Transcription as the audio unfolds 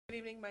Good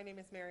evening, my name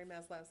is Mary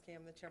Maslowski.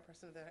 I'm the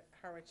chairperson of the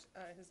Harwich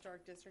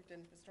Historic District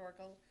and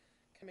Historical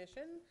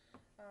Commission.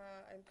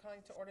 I'm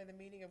calling to order the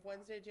meeting of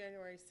Wednesday,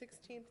 January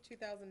 16th,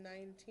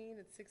 2019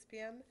 at 6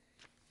 p.m.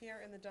 here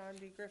in the Don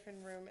B.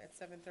 Griffin Room at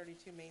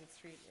 732 Main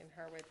Street in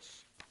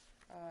Harwich.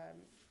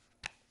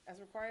 As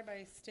required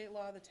by state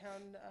law, the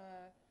town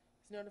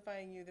is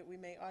notifying you that we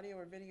may audio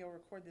or video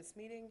record this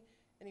meeting.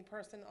 Any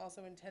person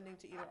also intending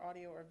to either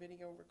audio or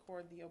video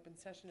record the open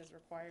session is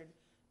required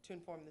to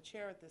inform the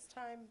chair at this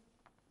time.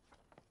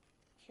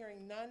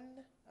 Hearing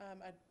none,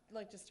 I'd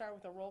like to start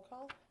with a roll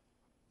call.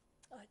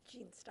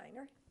 Jean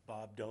Steiner.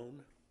 Bob Doan.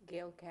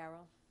 Gail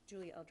Carroll.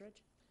 Julie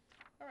Eldridge.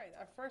 All right,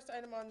 our first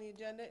item on the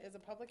agenda is a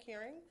public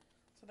hearing.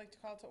 So I'd like to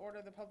call to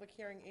order the public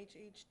hearing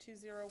HH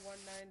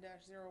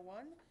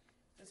 2019-01.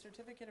 The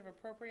certificate of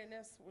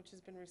appropriateness, which has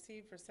been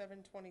received for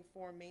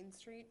 724 Main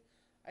Street,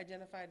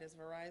 identified as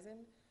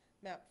Verizon,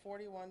 map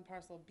 41,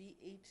 parcel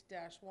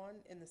B8-1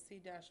 in the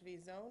C-V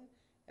zone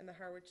in the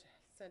Harwich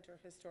Center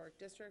Historic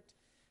District.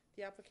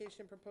 The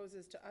application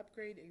proposes to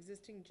upgrade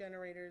existing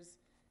generators,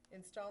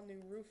 install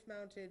new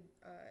roof-mounted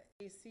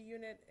AC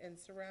unit, and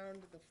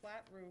surround the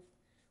flat roof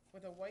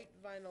with a white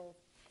vinyl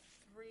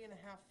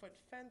 3.5-foot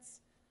fence,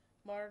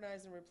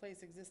 modernize and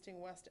replace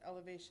existing west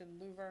elevation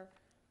louver,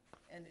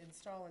 and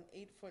install an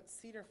 8-foot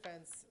cedar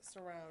fence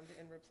surround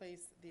and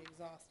replace the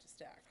exhaust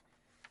stack.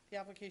 The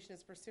application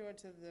is pursuant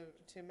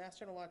to Mass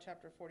General Law,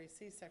 Chapter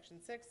 40C, Section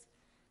 6,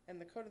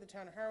 and the Code of the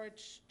Town of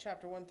Harwich,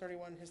 Chapter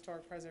 131,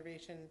 Historic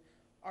Preservation,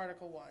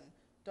 Article 1.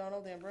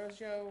 Donald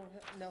Ambrosio,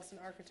 Nelson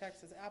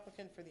Architects, is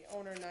applicant for the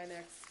owner,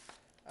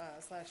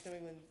 9X / New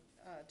England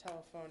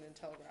Telephone and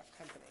Telegraph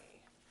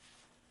Company.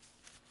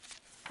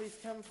 Please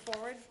come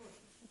forward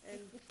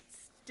and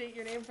state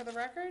your name for the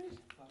record.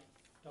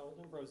 Donald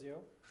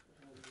Ambrosio,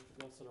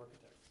 Nelson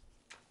Architects.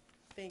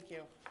 Thank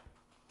you.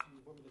 Do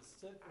you want me to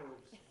sit, or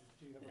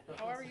do you have a preference?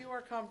 However you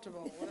are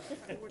comfortable,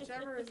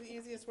 whichever is the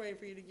easiest way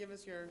for you to give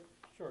us your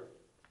Sure.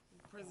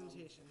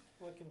 presentation.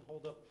 Well, I can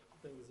hold up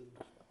things and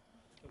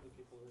other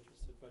people are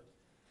interested, but,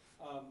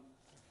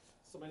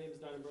 so my name is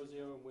Don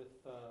Ambrosio. I'm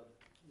with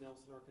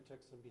Nelson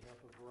Architects on behalf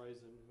of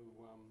Verizon, who,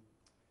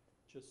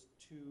 just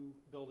 2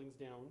 buildings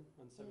down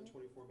on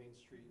 724 Main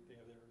Street, they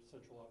have their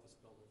central office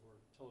building or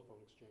telephone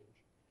exchange.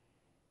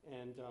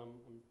 And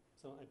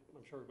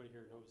I'm sure everybody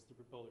here knows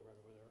the building right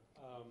over there.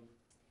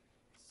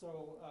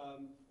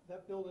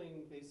 That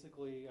building,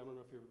 basically, I don't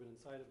know if you've ever been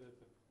inside of it,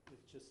 but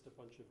it's just a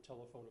bunch of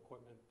telephone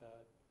equipment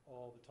that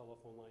all the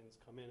telephone lines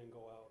come in and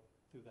go out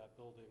through that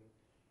building.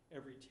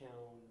 Every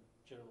town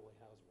generally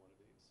has one of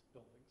these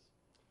buildings,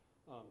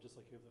 just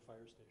like you have the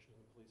fire station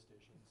and the police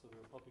station. So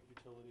they're a public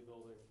utility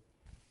building.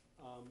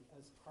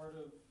 As part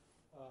of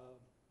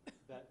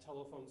that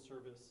telephone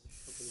service,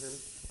 can you hear me?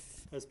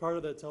 As part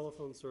of that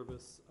telephone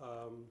service,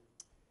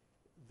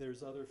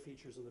 there's other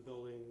features in the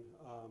building.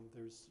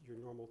 There's your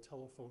normal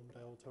telephone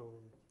dial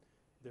tone.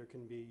 There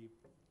can be,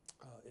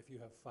 if you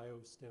have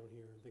FiOS down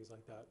here and things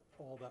like that,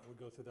 all that would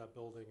go through that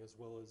building, as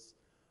well as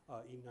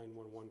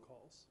E911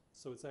 calls.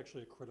 So it's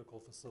actually a critical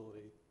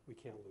facility. We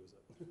can't lose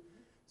it.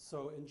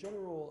 So in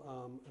general,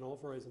 in all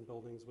Verizon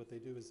buildings, what they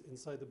do is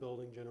inside the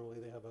building,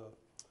 generally they have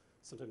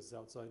sometimes it's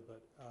outside,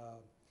 but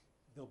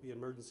there'll be an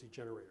emergency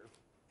generator.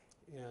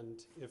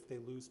 And if they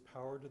lose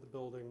power to the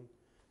building,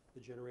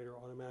 the generator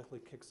automatically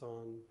kicks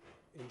on,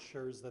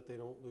 ensures that they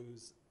don't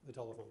lose the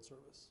telephone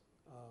service.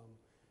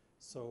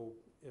 So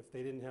if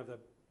they didn't have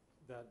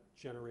that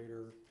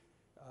generator,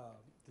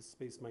 the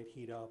space might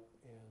heat up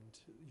and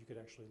you could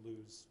actually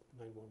lose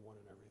 911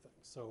 and everything.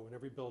 So in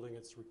every building,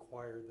 it's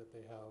required that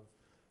they have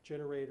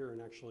generator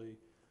and actually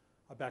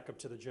a backup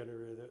to the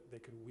generator that they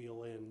could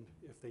wheel in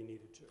if they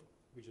needed to.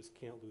 We just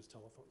can't lose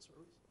telephone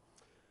service.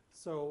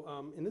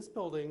 So in this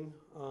building,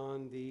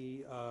 on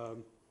the,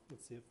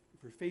 let's see,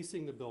 if you're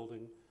facing the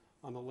building,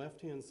 on the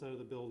left-hand side of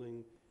the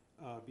building,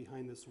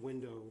 behind this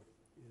window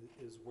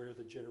is where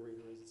the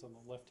generator is. It's on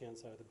the left-hand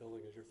side of the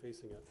building as you're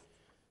facing it.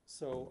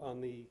 So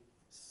on the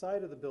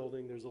side of the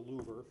building, there's a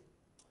louver,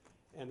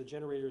 and the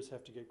generators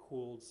have to get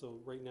cooled. So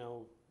right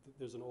now,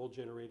 there's an old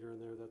generator in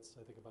there that's,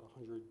 I think, about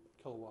 100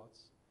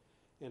 kilowatts,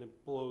 and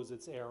it blows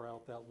its air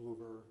out that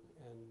louver.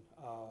 And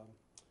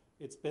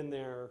it's been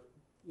there,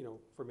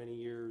 for many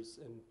years,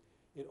 and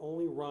it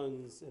only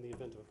runs in the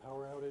event of a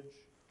power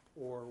outage,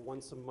 or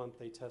once a month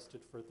they test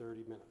it for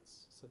 30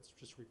 minutes. So it's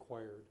just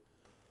required,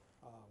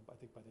 I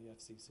think by the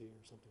FCC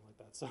or something like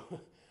that. So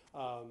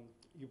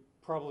you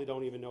probably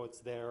don't even know it's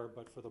there,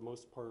 but for the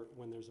most part,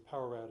 when there's a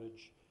power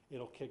outage,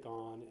 it'll kick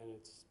on, and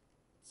it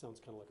sounds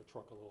kind of like a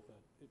truck a little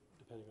bit,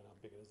 depending on how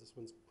big it is. This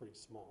one's pretty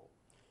small.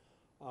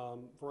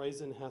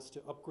 Verizon has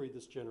to upgrade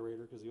this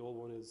generator because the old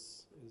one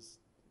is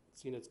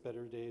seen its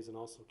better days and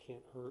also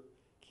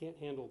can't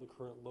handle the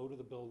current load of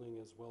the building,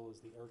 as well as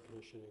the air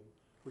conditioning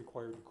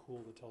required to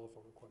cool the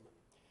telephone equipment.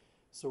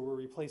 So we're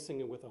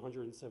replacing it with a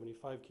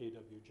 175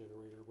 kW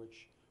generator,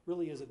 which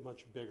really isn't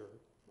much bigger.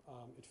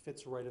 It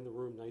fits right in the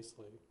room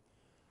nicely.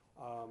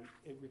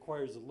 It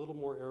requires a little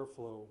more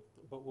airflow,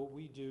 but what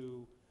we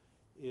do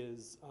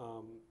is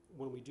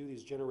when we do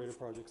these generator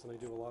projects, and I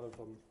do a lot of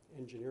them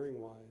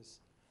engineering-wise,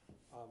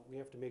 we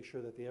have to make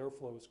sure that the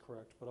airflow is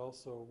correct, but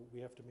also we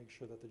have to make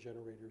sure that the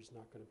generator is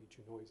not going to be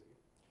too noisy.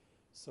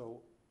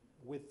 So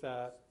with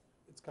that,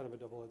 it's kind of a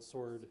double-edged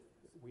sword.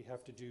 We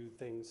have to do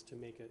things to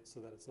make it so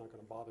that it's not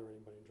going to bother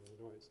anybody in terms of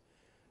noise.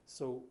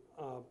 So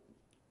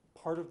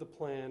part of the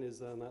plan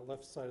is on that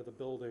left side of the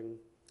building,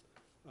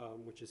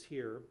 which is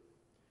here,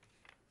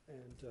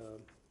 and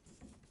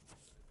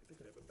I think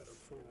I have a better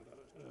plan of that.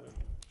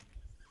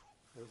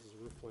 This is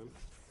a roof plan.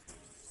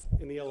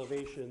 In the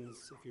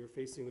elevations, if you're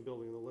facing the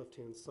building on the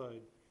left-hand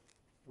side,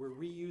 we're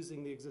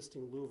reusing the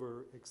existing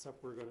louver,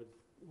 except we're going to,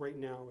 right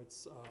now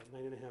it's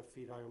 9.5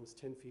 feet high, almost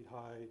 10 feet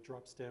high,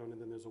 drops down,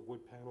 and then there's a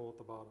wood panel at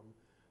the bottom.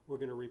 We're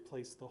going to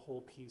replace the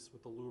whole piece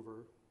with the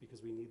louver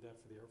because we need that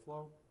for the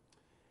airflow.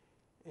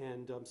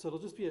 And so it'll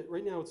just be,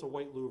 right now it's a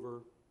white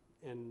louver,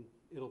 and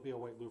it'll be a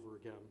white louver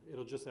again.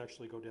 It'll just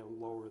actually go down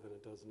lower than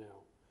it does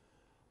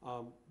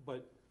now.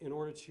 But in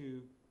order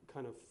to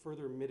kind of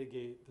further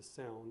mitigate the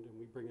sound, and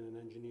we bring in an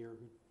engineer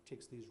who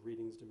takes these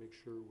readings to make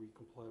sure we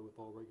comply with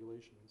all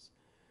regulations.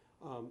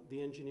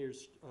 The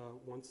engineers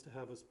wants to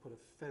have us put a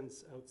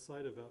fence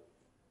outside of it,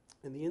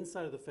 and the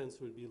inside of the fence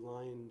would be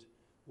lined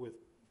with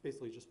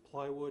basically just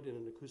plywood and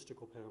an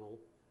acoustical panel,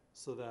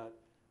 so that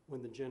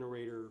when the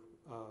generator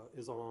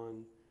is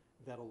on,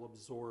 that'll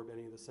absorb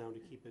any of the sound to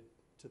keep it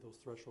to those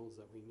thresholds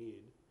that we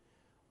need.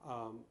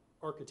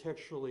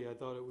 Architecturally, I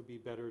thought it would be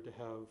better to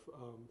have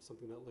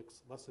something that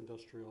looks less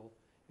industrial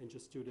and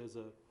just do it as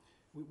a,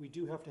 we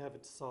do have to have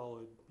it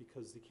solid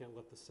because you can't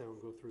let the sound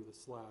go through the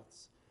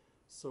slats.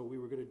 So we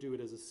were going to do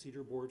it as a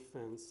cedar board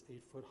fence,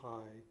 8 foot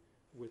high,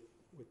 with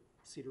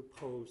cedar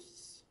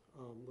posts,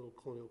 little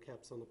colonial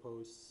caps on the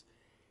posts.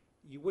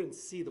 You wouldn't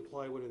see the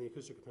plywood and the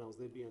acoustical panels,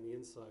 they'd be on the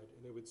inside,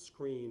 and they would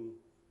screen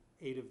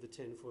 8 of the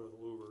 10 foot of the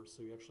louver,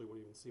 so you actually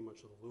wouldn't even see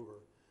much of the louver.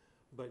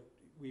 But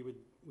we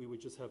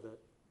would just have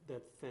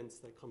that fence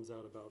that comes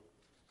out about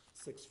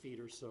 6 feet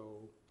or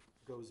so,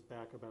 goes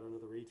back about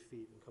another 8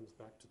 feet and comes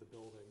back to the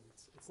building.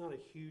 It's not a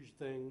huge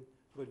thing,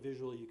 but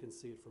visually you can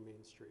see it from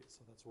Main Street, so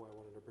that's why I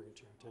wanted to bring it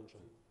to your attention.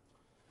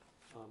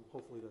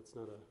 Hopefully that's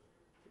not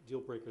a deal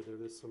breaker there.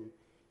 There's some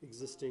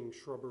existing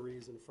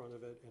shrubberies in front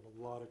of it and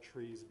a lot of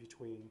trees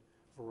between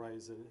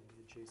Verizon and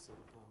the adjacent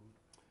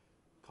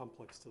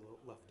complex to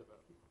the left of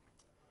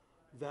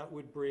it. That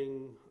would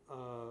bring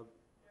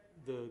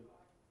the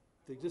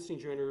existing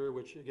generator,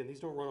 which again, these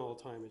don't run all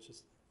the time, it's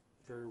just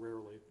very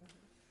rarely,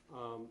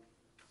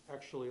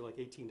 actually like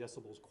 18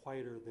 decibels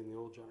quieter than the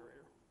old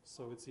generator.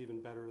 So it's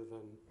even better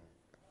than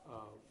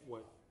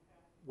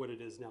what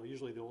it is now.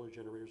 Usually the older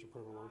generators were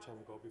put in a long time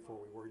ago before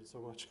we worried so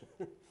much.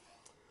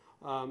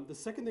 The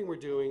second thing we're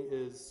doing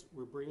is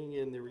we're bringing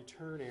in the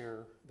return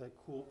air that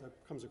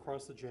comes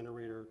across the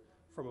generator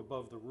from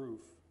above the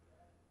roof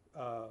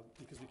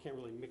because we can't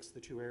really mix the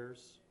two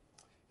airs.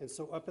 And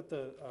so up at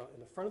the in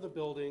the front of the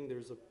building,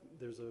 there's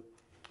a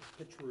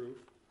pitch roof,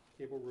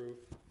 gable roof,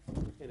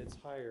 and it's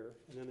higher.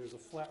 And then there's a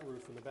flat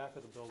roof in the back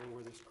of the building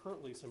where there's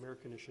currently some air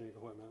conditioning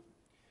equipment.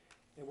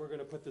 And we're going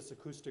to put this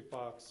acoustic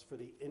box for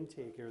the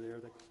intake air there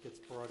that gets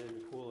brought in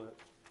to cool it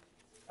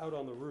out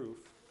on the roof.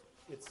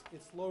 It's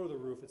low to the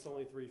roof. It's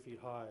only 3 feet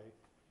high.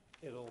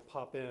 It'll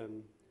pop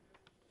in.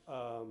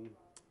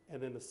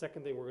 And then the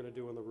second thing we're going to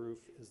do on the roof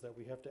is that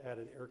we have to add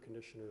an air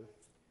conditioner,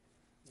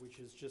 which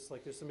is just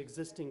like there's some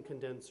existing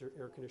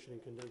air conditioning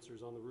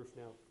condensers on the roof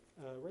now,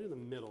 right in the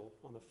middle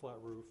on the flat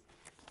roof.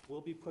 We'll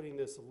be putting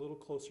this a little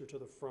closer to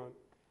the front,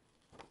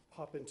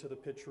 pop into the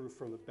pitch roof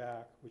from the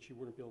back, which you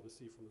wouldn't be able to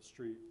see from the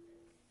street,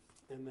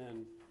 and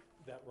then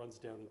that runs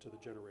down into the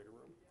generator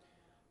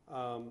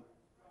room.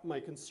 My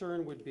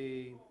concern would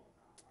be,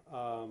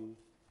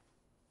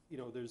 you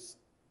know, there's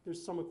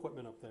some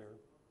equipment up there,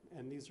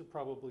 and these are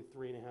probably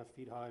 3.5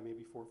 feet high,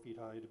 maybe 4 feet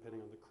high,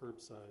 depending on the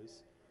curb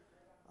size.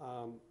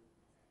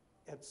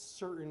 At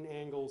certain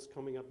angles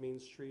coming up Main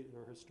Street in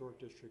our historic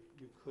district,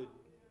 you could,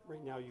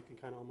 right now you can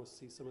kind of almost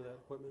see some of that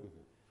equipment.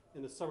 Mm-hmm.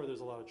 In the summer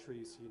there's a lot of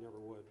trees, so you never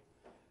would.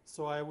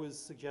 So I was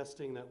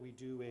suggesting that we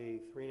do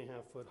a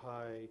 3.5 foot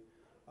high,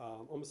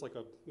 almost like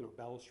a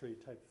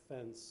balustrade type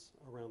fence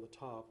around the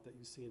top that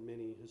you see in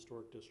many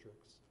historic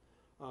districts.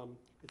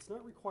 It's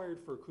not required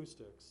for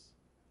acoustics.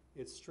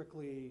 It's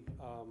strictly,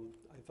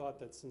 I thought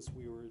that since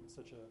we were in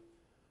such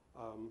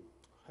a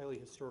highly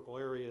historical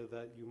area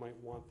that you might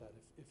want that.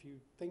 If you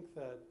think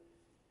that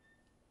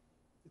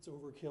it's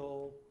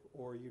overkill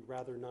or you'd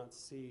rather not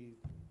see,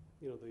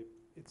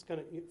 it's kind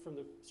of, from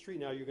the street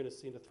now you're going to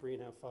see a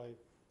 3.5, 5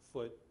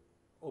 foot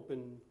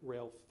open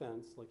rail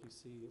fence like you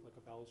see, like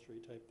a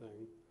balustrade type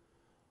thing.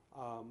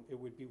 It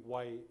would be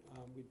white.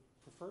 We'd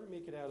prefer to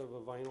make it out of a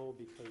vinyl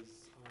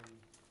because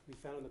we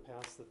found in the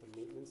past that the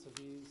maintenance of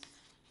these,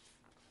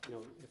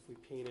 if we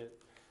paint it,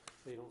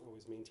 they don't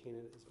always maintain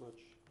it as much.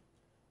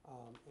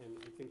 And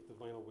I think the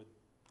vinyl would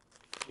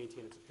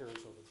maintain its appearance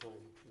over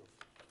time,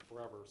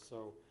 forever.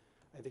 So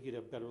I think you'd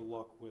have better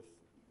luck with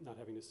not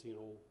having to see an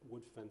old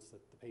wood fence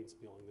that the paint's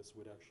peeling. This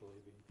would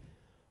actually be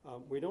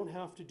We don't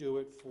have to do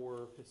it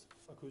for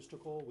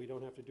acoustical, we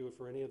don't have to do it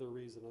for any other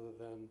reason other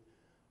than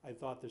I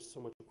thought there's so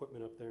much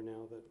equipment up there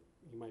now that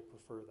you might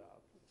prefer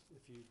that.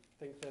 If you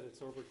think that it's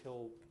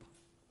overkill,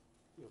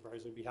 you know,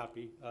 Verizon would be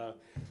happy.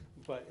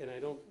 And I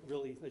don't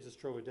really, I just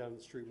drove it down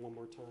the street one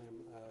more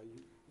time.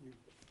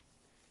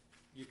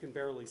 You can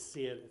barely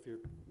see it if you're,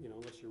 you know,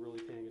 unless you're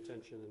really paying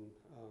attention. And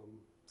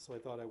so I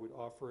thought I would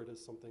offer it as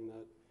something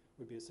that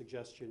would be a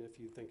suggestion if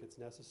you think it's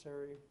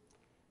necessary.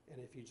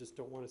 And if you just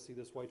don't want to see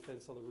this white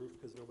fence on the roof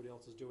because nobody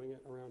else is doing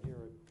it around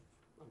here,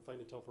 I'm fine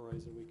to tell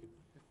Verizon we could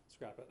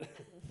scrap it.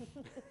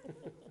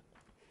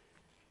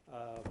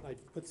 I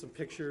put some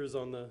pictures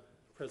on the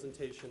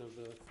presentation of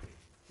the,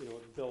 you know,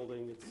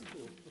 building. It's,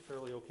 you know, a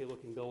fairly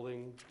okay-looking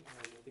building.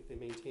 I think they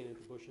maintain it.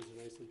 The bushes are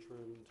nicely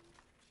trimmed.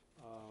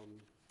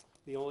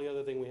 The only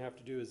other thing we have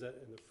to do is that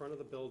in the front of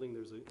the building,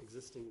 there's an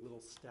existing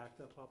little stack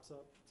that pops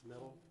up. It's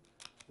metal.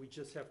 We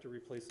just have to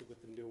replace it with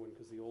the new one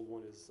because the old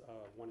one is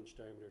 1 inch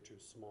diameter too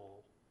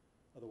small.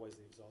 Otherwise,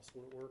 the exhaust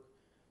wouldn't work.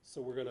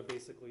 So we're going to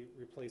basically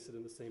replace it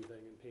in the same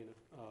thing and paint it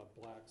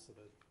black so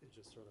that it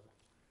just sort of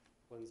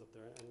blends up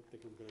there. I don't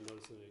think I'm going to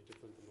notice it any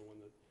different than the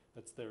one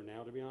that's there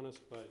now, to be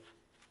honest, but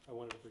I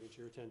wanted to bring it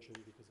to your attention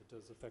because it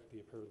does affect the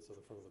appearance of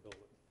the front of the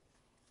building.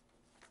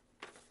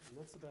 And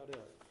that's about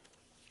it.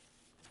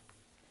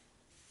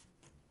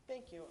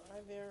 Thank you.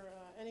 Are there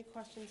any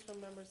questions from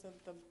members of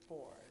the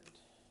board?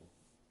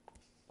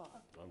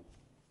 Bob?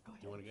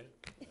 You want to get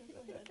it?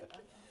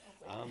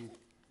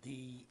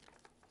 The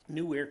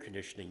new air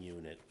conditioning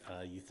unit,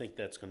 you think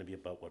that's going to be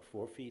about, what,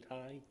 4 feet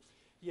high?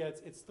 Yeah,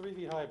 it's 3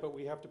 feet high, but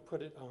we have to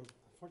put it,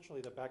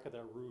 unfortunately, the back of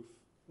that roof,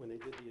 when they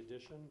did the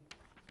addition,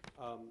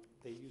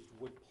 they used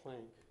wood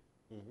plank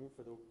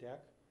for the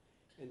deck.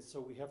 And so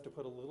we have to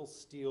put a little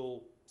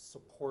steel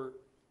support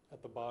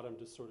at the bottom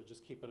to sort of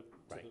just keep it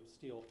to the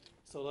steel.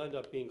 So it'll end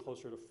up being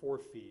closer to 4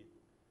 feet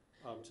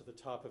to the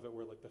top of it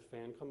where like the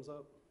fan comes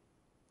up.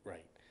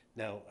 Right.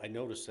 Now, I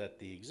noticed that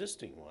the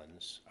existing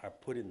ones are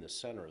put in the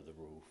center of the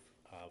roof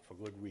for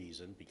good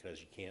reason, because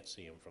you can't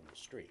see them from the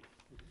street.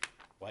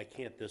 Why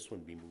can't this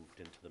one be moved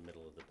into the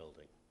middle of the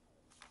building?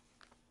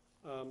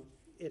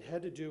 It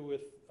had to do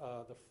with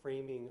the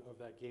framing of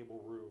that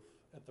gable roof.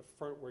 At the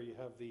front where you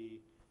have the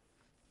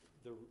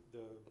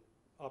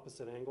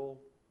opposite angle,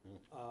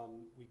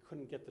 we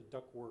couldn't get the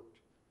ductwork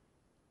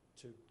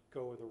to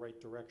go in the right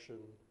direction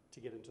to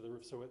get into the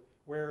roof. So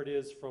where it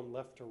is from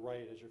left to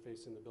right as you're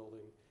facing the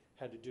building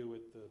had to do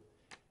with the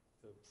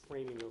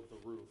framing of the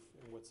roof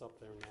and what's up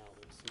there now.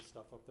 There's some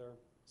stuff up there.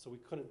 So we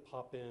couldn't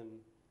pop in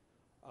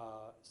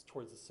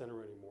towards the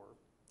center anymore.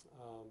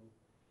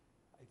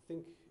 I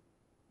think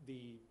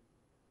we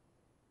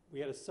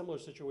had a similar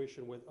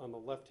situation with, on the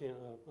left hand,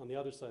 on the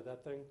other side,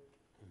 that thing,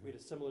 we had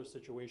a similar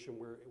situation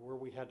where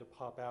we had to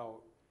pop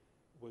out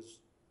was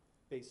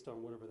based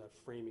on whatever that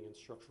framing and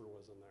structure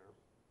was in there.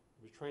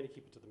 We were trying to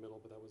keep it to the middle,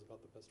 but that was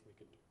about the best we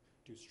could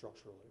do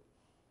structurally.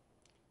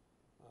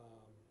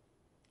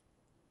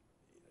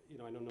 You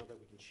know, I don't know that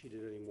we can cheat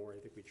it anymore. I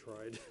think we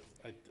tried.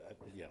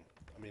 Yeah,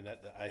 I mean,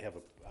 I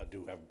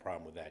do have a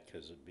problem with that,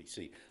 because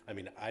I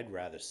mean, I'd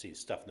rather see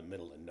stuff in the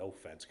middle and no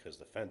fence, because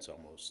the fence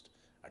almost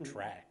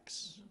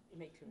attracts.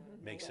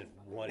 Makes it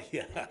one,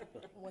 yeah.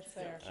 What's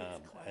there?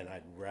 And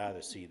I'd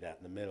rather see that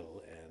in the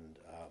middle, and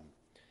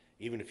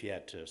even if you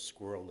had to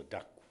squirrel the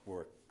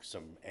ductwork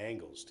some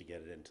angles to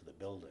get it into the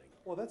building.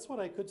 Well, that's what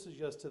I could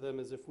suggest to them,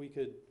 is if we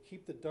could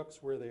keep the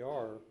ducts where they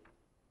are,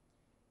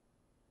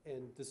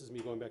 and this is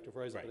me going back to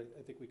Verizon, Right. but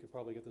I think we could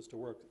probably get this to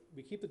work.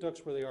 We keep the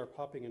ducts where they are,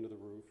 popping into the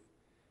roof,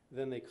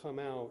 then they come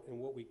out, and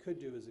what we could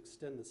do is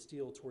extend the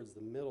steel towards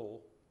the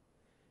middle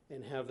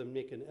and have them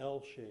make an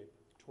L shape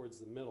towards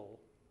the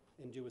middle,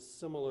 and do a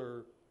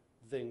similar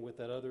thing with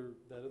that other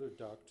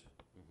duct.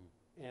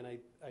 And I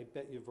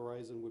bet you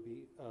Verizon would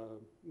be, I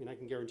mean, I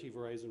can guarantee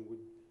Verizon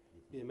would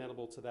be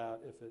amenable to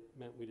that if it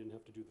meant we didn't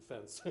have to do the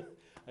fence,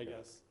 I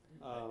guess.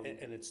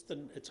 And it's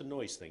a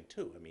noise thing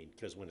too. I mean,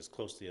 because when it's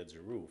close to the edge of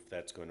the roof,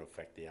 that's going to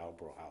affect the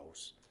Albro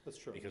house. That's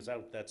true. Because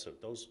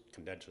those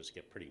condensers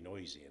get pretty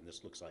noisy, and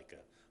this looks like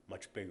a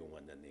much bigger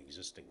one than the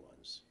existing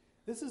ones.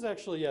 This is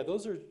actually, yeah,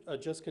 those are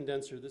just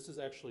condenser. This is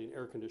actually an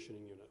air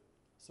conditioning unit.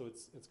 So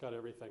it's got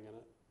everything in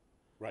it.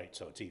 Right,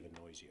 so it's even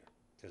noisier,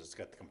 because it's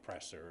got the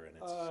compressor and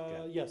it's...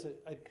 Yes,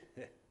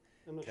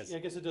 I'm not sure. I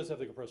guess it does have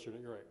the compressor in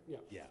it, you're right, yeah.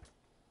 Yeah.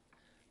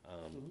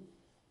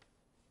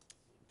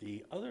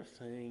 The other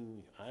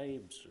thing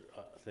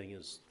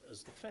is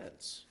the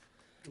fence.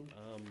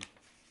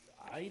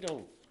 I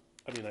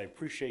mean, I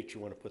appreciate you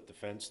want to put the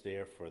fence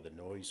there for the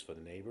noise for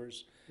the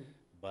neighbors,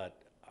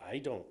 but I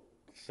don't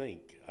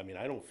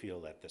feel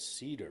that the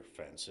cedar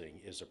fencing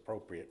is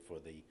appropriate for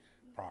the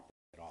property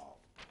at all.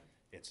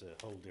 It's a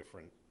whole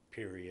different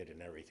period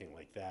and everything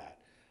like that.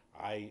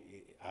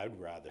 I'd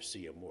rather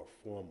see a more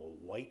formal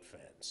white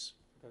fence.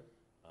 Okay.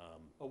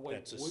 A white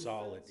That's a wood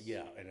solid, fence?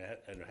 yeah, and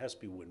it has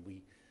to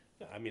be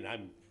I mean, I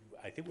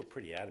think we're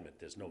pretty adamant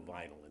there's no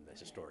vinyl in the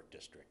historic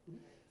district.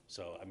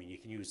 So, I mean, you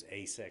can use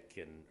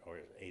ASEC or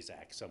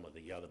AZAC, some of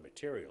the other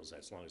materials,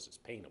 as long as it's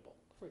paintable.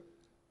 Right.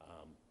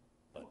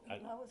 But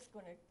And I was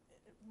gonna,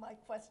 my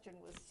question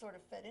was sort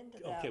of fed into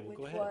Okay, that, well, which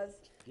go ahead. was,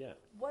 Yeah,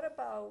 what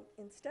about,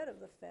 instead of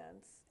the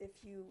fence, if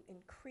you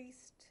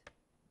increased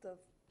the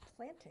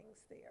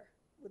plantings there?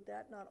 Would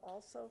that not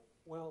also,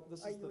 Well,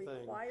 this are is the you thing.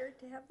 required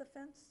to have the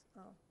fence?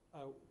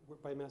 Oh,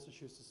 By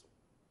Massachusetts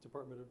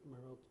Department of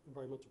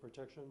Environmental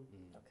Protection,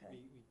 okay.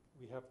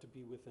 we have to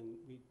be within,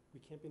 we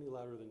can't be any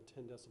louder than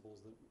 10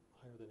 decibels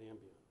higher than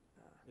ambient.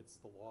 Ah. It's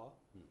the law.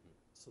 Mhm.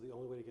 So the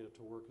only way to get it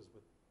to work is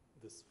with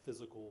this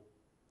physical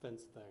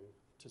fence thing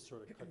to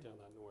sort of cut down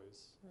that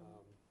noise.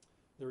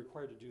 They're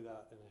required to do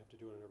that, and they have to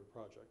do it on every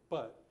project.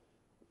 But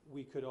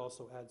we could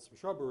also add some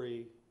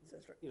shrubbery. It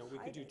says You know, we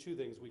could do hide it. two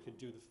things. We could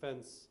do the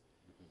fence.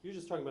 You're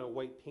just talking about a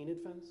white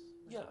painted fence?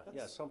 yeah,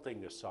 That's-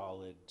 something that's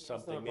solid, not a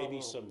something, maybe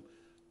problem. some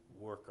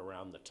work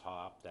around the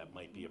top that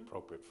might be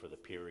appropriate for the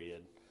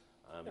period.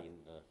 I mean,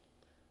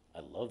 I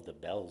love the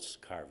bells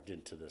carved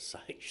into the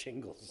side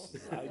shingles.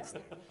 sides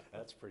there.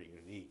 That's pretty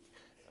unique,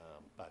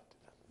 but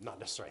not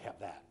necessarily have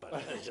that, but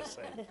I'm just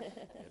saying,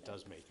 it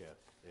does make it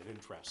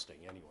interesting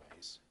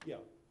anyways. Yeah.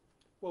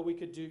 Well, we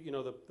could do, you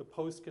know, the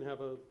post can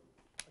have a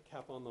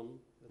cap on them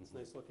that's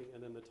nice looking,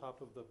 and then the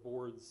top of the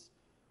boards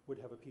would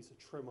have a piece of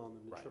trim on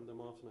them to Right. trim them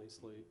off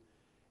nicely.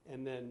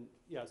 And then,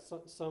 yeah,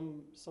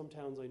 some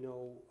towns I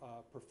know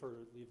prefer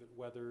to leave it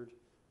weathered,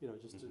 you know,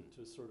 just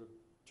to sort of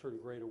turn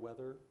gray to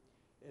weather.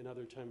 And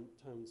other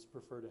towns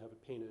prefer to have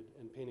it painted,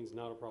 and painting's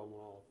not a problem at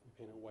all. If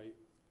we paint it white,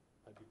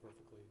 I'd be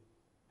perfectly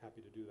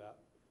happy to do that.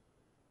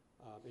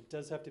 It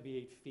does have to be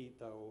 8 feet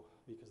though,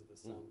 because of the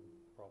sound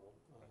problem.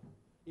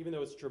 Even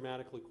though it's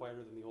dramatically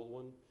quieter than the old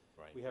one,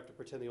 Right. we have to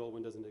pretend the old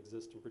one doesn't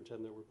exist and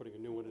pretend that we're putting a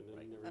new one in and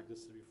Right. it never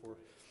existed before.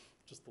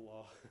 Just the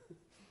law.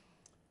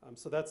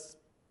 So that's,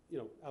 you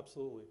know,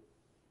 absolutely,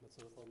 that's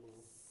not a problem at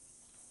all.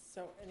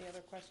 So any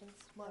other questions?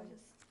 Well, from-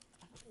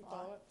 just a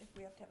follow thought, if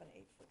we have to have an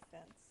 8-foot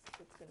fence,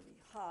 it's gonna be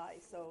high,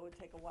 so it would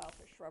take a while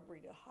for shrubbery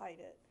to hide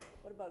it.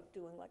 What about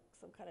doing like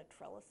some kind of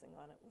trellising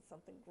on it with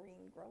something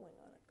green growing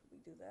on it? Could we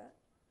do that?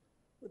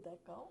 Would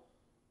that go?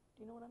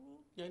 Do you know what I mean?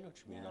 Yeah, I know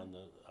what you mean Yeah. on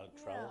the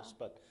trellis, Yeah.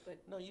 but,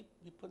 But- no, you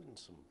put in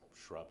some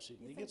shrubs. You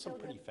think get some they'll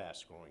pretty get-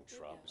 fast-growing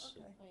shrubs.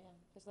 Okay. Oh, yeah,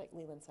 there's like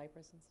Leland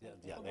cypress and Yeah,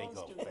 stuff. yeah, Well, they those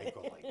go, do they that.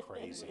 go like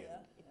crazy.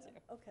 Yeah,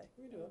 okay,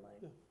 We do never it,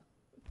 mind.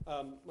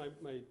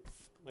 yeah.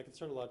 My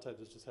concern a lot of times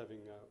is just having,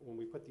 when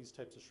we put these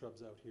types of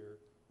shrubs out here,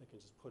 I can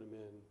just put them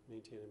in,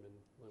 maintain them, and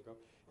let them go.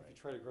 If you Right.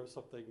 try to grow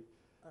something,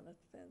 On a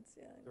fence,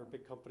 yeah, I they're a know.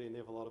 big company and they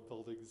have a lot of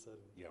buildings, and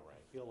Yeah, I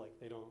right. feel like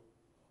they don't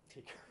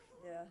take care.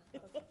 Yeah,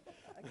 okay,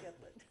 I get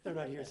that. They're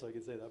not here, so I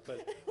can say that,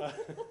 but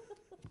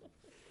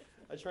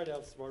I try to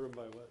outsmart them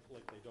by what,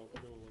 like, they don't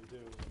normally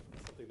do.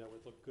 Something that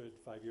would look good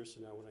 5 years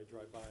from now when I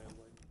drive by, I'm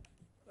like,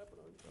 what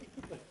happened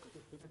on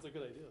It's a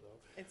good idea, though.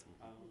 It's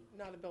Um,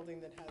 not a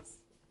building that has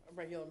a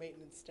regular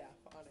maintenance staff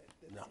on it.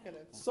 It's No.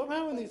 gonna,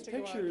 Somehow in these To go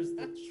on. pictures,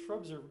 the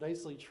shrubs are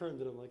nicely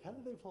trimmed, and I'm like, how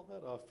did they pull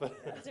that off? But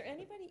Is there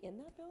anybody in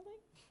that building?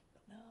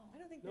 No. I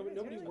don't think there is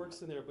nobody really.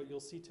 works in there, but you'll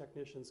see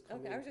technicians come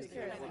in. Okay, I was just take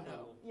care of curious. the I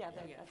know. panel. Yeah,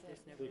 Yeah, that's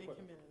it. The They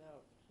equipment. come in and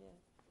out. Yeah.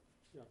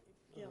 Yeah.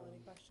 Gail, any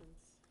Um, questions?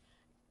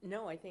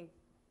 No, I think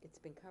it's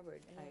been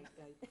covered. Yeah.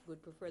 I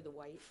would prefer the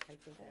white. I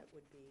think that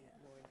would be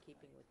more in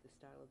keeping with the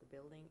style of the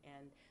building.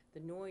 And the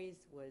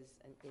noise was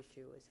an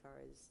issue as far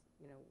as,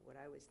 you know, what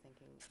I was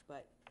thinking,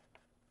 but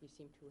you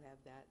seem to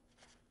have that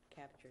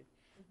captured.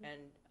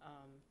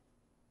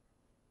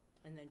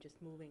 And then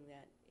just moving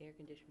that air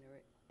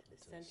conditioner to the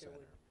center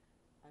would,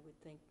 I would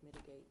think,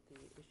 mitigate the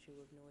issue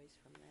of noise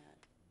from that.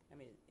 I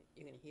mean,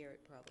 you're gonna hear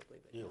it probably,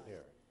 but You'll not- hear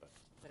it, but.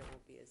 but it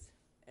won't be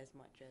as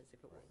much as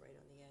if it were right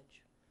on the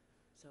edge.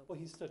 So, Well,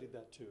 he studied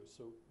that too,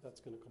 so that's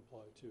gonna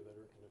comply too, that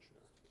air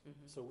conditioner.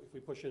 mhm, So if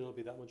we push in, it'll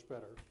be that much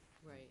better,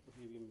 right, it'll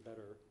be even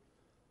better.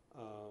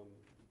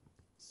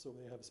 So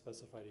they have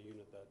specified a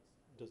unit that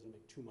doesn't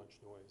make too much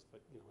noise,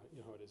 but you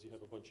know how it is, you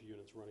have a bunch of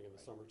units running in the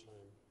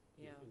summertime.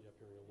 You Yeah. end up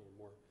hearing a little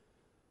more.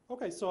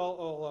 Okay, so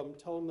I'll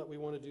tell them that we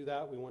wanna do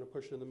that, we wanna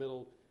push it in the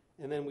middle,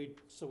 and then we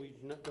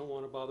don't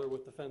wanna bother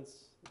with the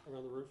fence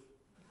around the roof?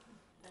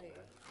 I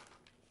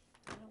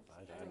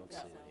I think don't see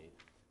that's- a need.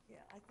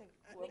 Yeah, I think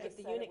I whoever if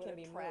the said it unit would can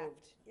be attract-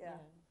 moved. Yeah,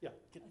 Yeah,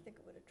 I think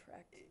it would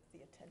attract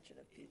the attention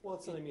of people. well,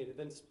 that's what I mean,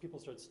 then people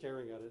start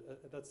staring at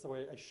it, that's the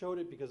way, I showed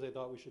it because I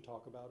thought we should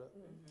talk about it,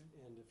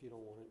 Mhm. and if you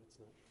don't want it, it's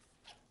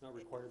not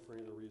required for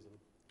any other reason.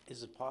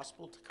 Is it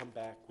possible to come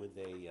back with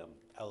a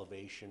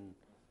elevation,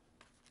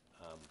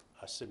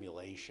 a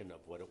simulation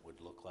of what it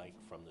would look like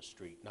from the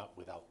street, not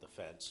without the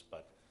fence,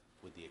 but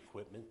with the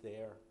equipment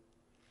there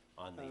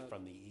on the, Uh,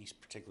 from the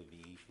east,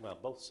 particularly the east, well,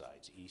 both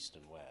sides, east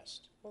and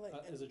west? Well,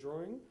 As a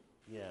drawing?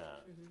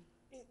 Yeah,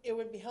 it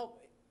would be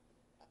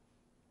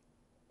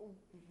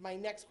my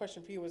next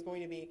question for you was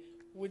going to be,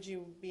 would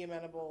you be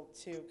amenable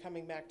to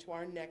coming back to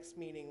our next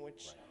meeting,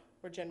 which right.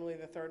 we're generally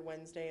the third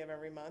Wednesday of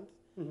every month?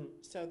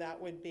 Mhm. So that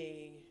would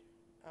be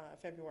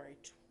February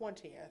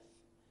 20th.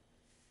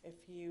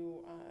 If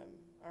you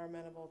are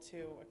amenable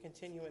to a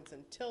continuance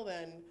until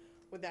then,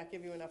 would that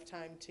give you enough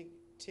time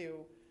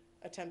to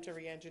attempt to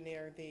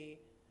re-engineer the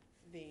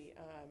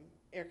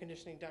air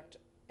conditioning duct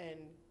and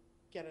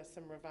get us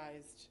some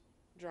revised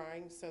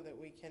drawings so that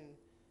we can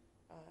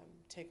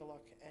take a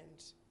look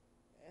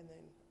and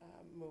then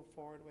move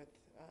forward with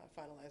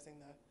finalizing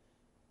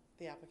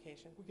the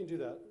application. We can do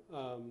that.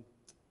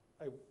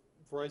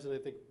 Verizon, I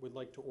think, would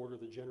like to order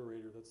the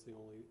generator. That's the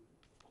only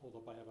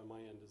holdup I have on my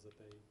end, is that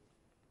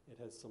it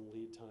has some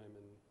lead time,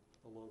 and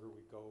the longer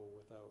we go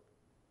without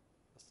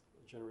a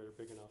generator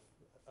big enough,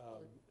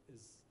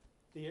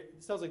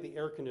 it sounds like the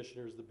air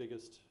conditioner is the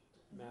biggest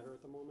matter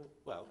at the moment.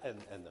 Well, and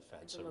the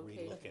fence, The so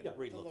location. Yeah.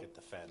 relook at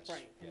the fence.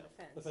 Right. Yeah. And the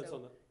fence. The fence So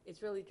on the,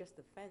 it's really just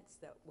the fence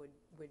that we're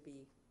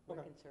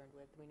Okay. concerned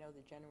with. We know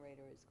the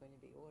generator is going to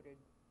be ordered.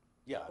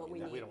 Yeah, I But we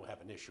mean, we need- don't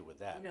have an issue with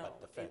that, No,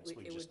 but the fence,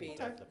 we it would just be need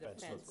to have the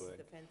fence look good,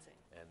 The fencing,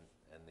 and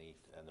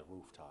the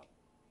rooftop.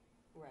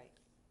 right.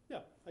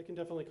 yeah, I can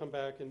definitely come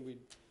back and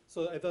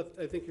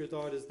I think your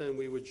thought is then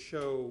we would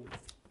show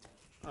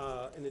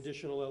an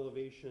additional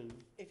elevation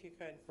If you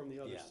could. from the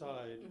other Yeah.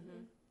 side,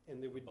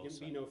 and there would Both be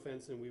sides. no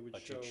fence, and we would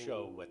But show. you'd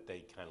show what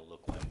they kind of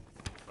look like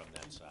from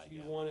that side, Do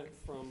you yeah. want it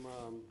from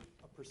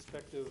a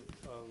perspective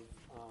of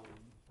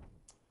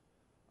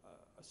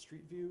a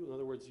street view? In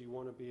other words, you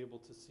want to be able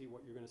to see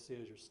what you're going to see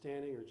as you're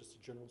standing, or just a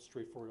general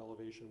straightforward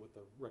elevation with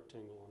a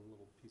rectangle on a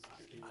little piece of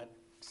steel?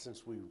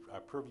 Since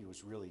our purview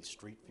is really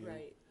street view.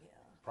 Right. Yeah.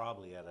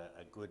 Probably at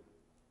a good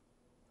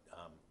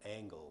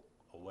angle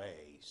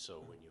away, so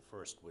when you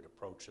first would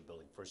approach the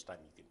building, first time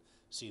you could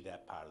see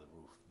that part of the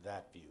roof,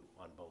 that view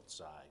on both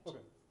sides.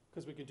 Okay,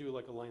 because we could do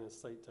like a line of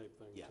sight type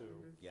thing, Yeah.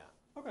 too. Yeah,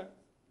 Okay,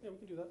 yeah, we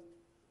can do that.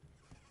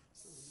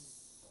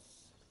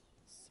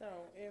 So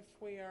if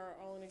we are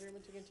all in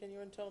agreement to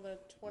continue until the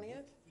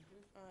 20th,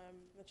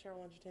 the chair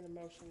will entertain a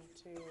motion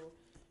to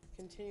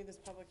continue this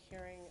public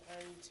hearing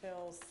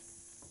until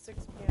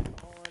 6 PM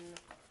on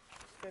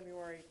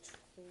February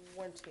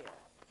 20th.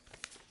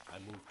 I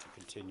move to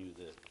continue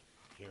the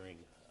hearing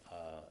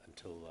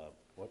until,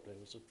 what day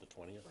was it, the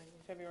 20th?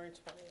 February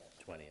 20th.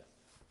 20th.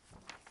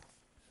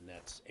 And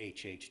that's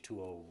HH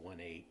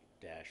 2018-09.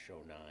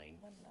 1-9.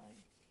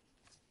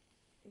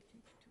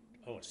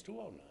 Oh, it's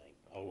 209,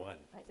 01.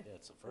 Yeah,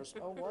 it's the first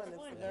one. 01,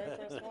 it's the very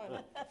first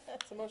one.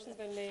 So motion's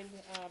been made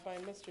by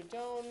Mr.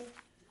 Doan,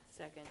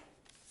 Second.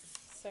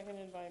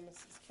 seconded by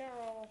Mrs.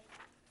 Carroll,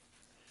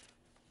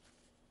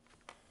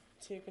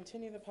 to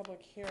continue the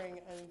public hearing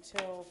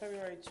until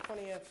February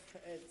 20th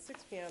at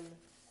 6 PM.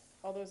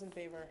 All those in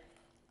favor?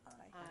 Aye.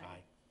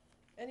 Aye.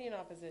 Any in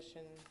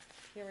opposition?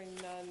 Hearing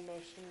none,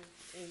 motion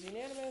is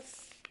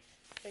unanimous.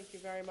 Thank you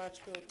very much.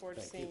 We look forward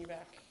to Thank seeing you. you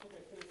back.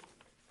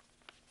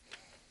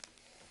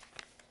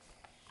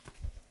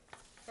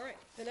 All right,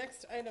 the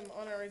next item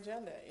on our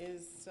agenda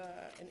is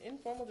an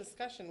informal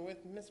discussion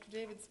with Mr.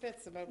 David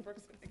Spitz about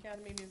Brooks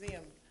Academy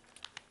Museum.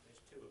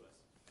 There's two of us.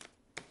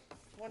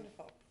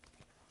 Wonderful.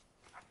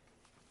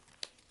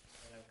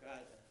 And I've got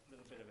a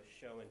little bit of a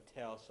show and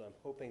tell, so I'm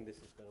hoping this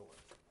is going to work.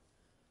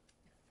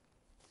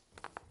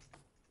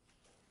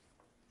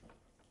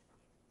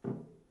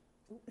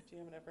 Do you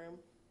have enough room?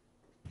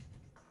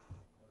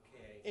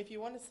 Okay. If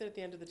you want to sit at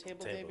the end of the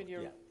table, Table, David,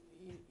 yeah.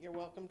 you're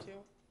welcome to.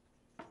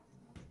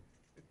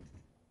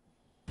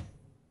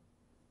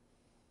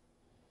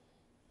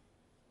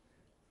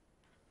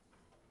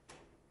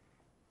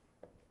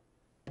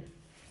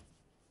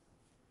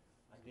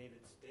 I'm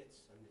David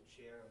Spitz. I'm the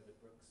chair of the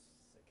Brooks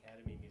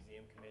Academy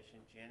Museum Commission.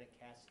 Janet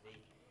Cassidy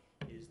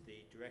is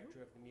the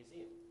director of the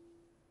museum.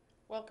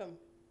 Welcome.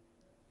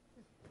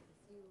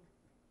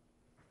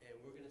 And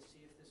we're going to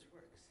see if this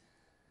works.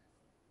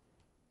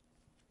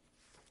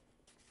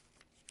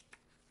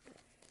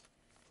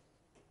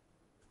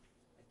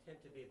 I tend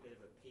to be a bit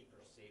of a paper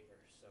saver,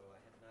 so I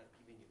have not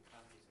given you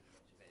copies of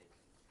much of anything.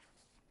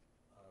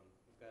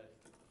 We've got a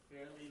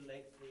fairly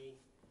lengthy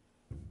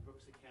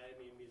Brooks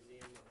Academy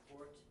Museum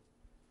report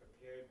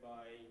prepared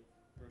by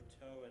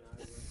Berteau and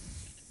I were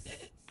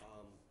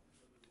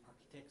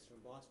architects from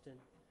Boston.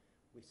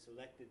 We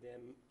selected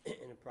them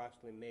in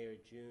approximately May or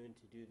June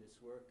to do this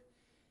work.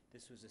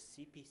 This was a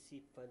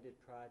CPC-funded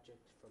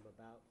project from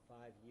about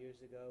 5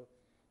 years ago,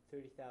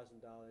 $30,000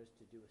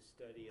 to do a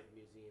study of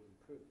museum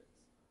improvements.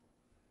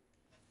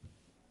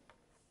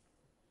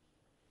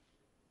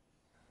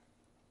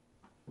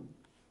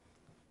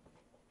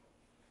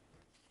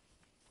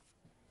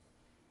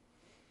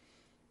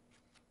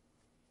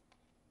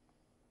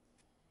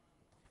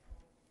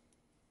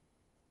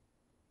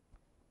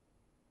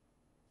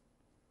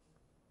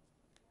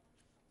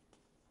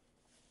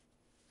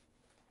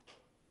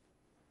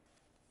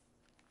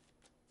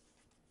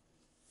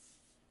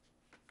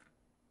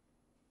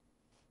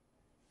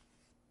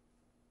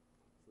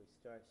 If we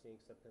start seeing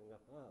something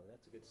up, oh,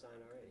 that's a good sign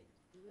already.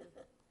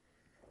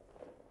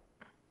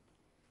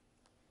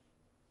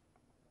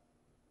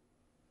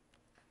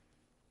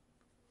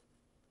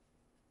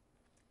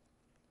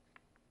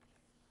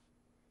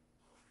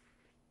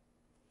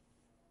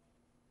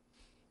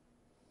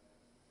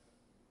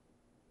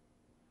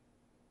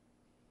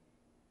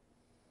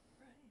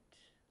 Right.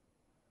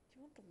 Do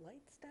you want the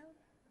lights down?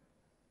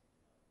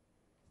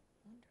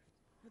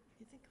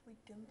 You think if we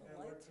dim the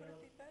lights, would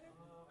it be better?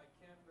 I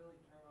can't really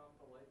turn off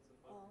the lights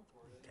if Oh.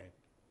 recording. Okay.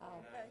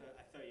 Oh, And okay.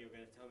 I thought you were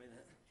gonna tell me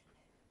that.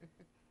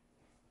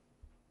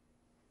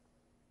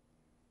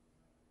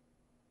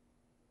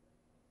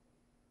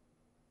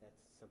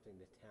 That's something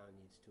the town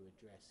needs to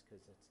address,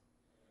 because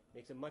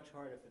makes it much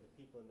harder for the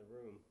people in the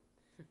room,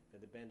 for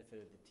the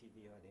benefit of the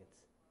TV audience.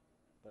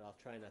 But I'll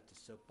try not to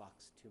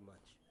soapbox too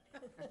much.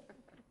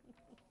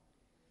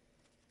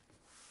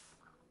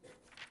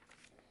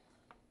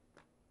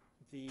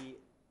 The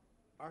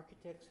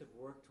architects have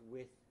worked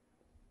with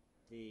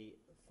the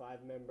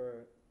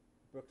 5-member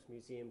Brooks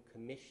Museum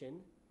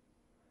Commission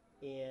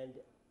and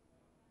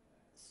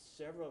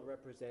several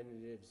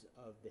representatives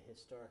of the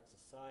Historic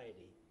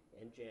Society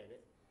and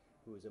Janet,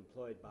 who was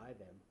employed by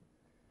them.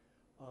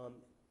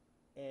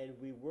 And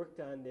we worked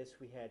on this.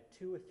 We had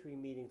 2 or 3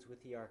 meetings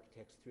with the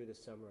architects through the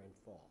summer and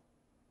fall.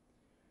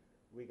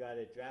 We got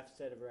a draft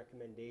set of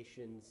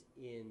recommendations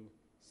in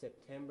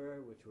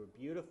September, which were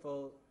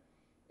beautiful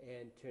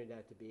and turned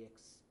out to be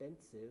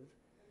expensive.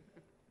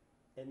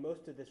 And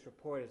most of this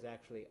report is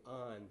actually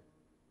on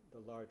the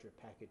larger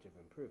package of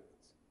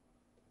improvements.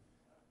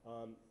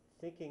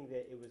 Thinking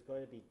that it was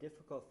going to be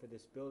difficult for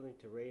this building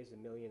to raise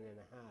 $1.5 million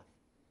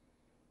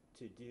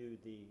to do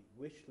the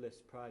wish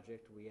list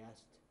project, we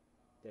asked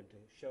them to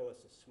show us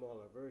a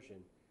smaller version,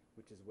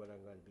 which is what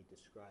I'm going to be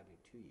describing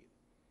to you.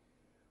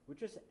 We're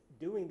just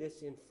doing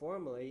this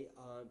informally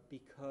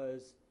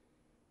because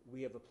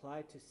we have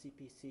applied to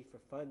CPC for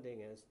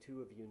funding, as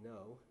 2 of you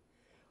know.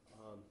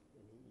 And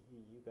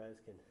you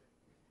guys can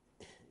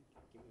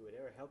give me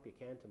whatever help you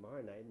can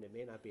tomorrow night, and it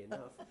may not be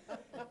enough.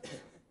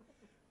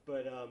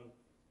 But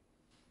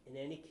in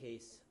any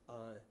case,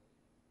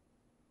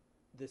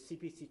 the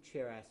CPC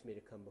chair asked me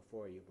to come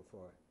before you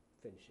before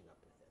finishing up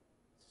with it.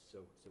 So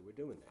we're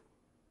doing that.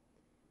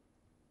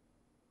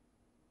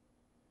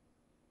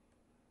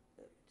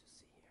 Let me just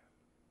see here.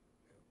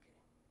 Okay.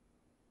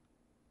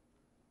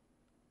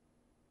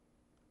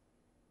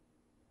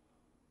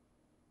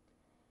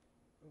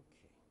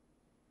 Okay.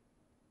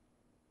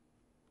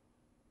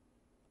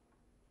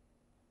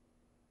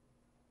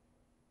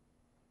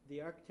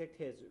 The architect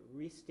has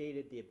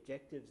restated the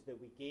objectives that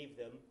we gave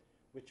them,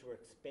 which were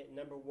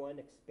number 1,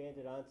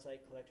 expanded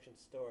on-site collection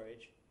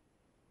storage.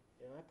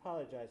 And I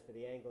apologize for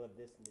the angle of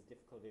this and the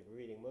difficulty of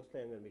reading.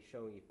 Mostly I'm going to be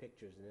showing you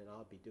pictures, and then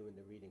I'll be doing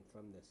the reading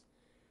from this.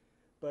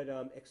 But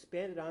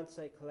expanded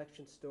on-site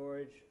collection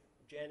storage,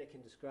 Janet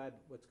can describe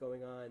what's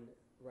going on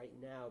right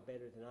now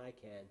better than I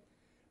can.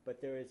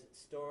 But there is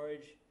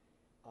storage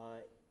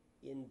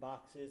in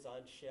boxes,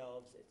 on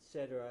shelves,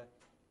 etc.,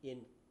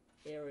 in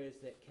areas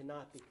that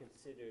cannot be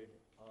considered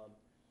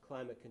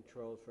climate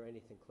controlled for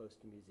anything close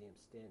to museum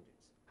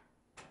standards.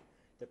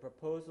 The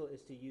proposal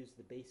is to use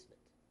the basement.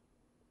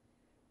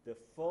 The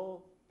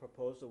full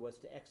proposal was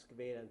to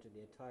excavate under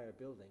the entire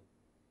building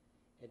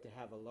and to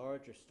have a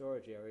larger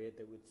storage area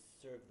that would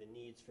serve the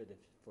needs for the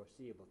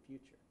foreseeable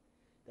future.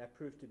 That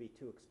proved to be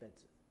too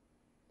expensive.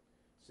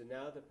 So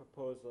now the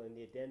proposal and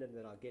the addendum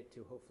that I'll get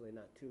to, hopefully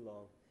not too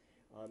long,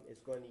 is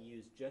going to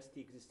use just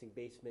the existing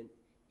basement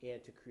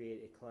and to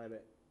create a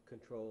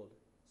climate-controlled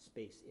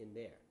space in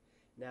there.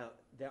 Now,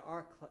 there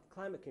are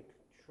climate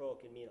control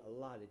can mean a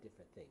lot of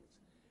different things,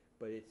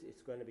 but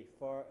it's going to be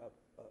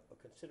a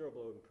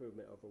considerable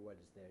improvement over what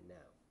is there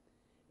now.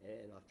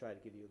 And I'll try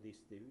to give you at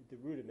least the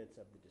rudiments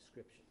of the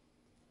description.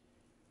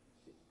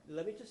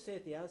 Let me just say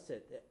at the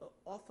outset that an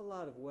awful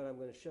lot of what I'm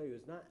going to show you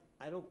is not,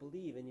 I don't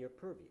believe, in your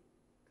purview,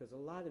 because a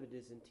lot of it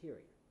is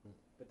interior.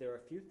 But there are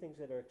a few things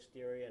that are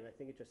exterior, and I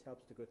think it just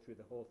helps to go through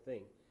the whole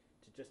thing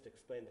to just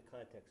explain the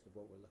context of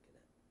what we're looking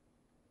at.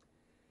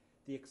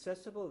 The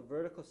accessible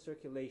vertical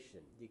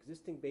circulation. The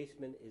existing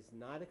basement is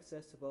not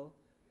accessible.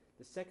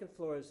 The second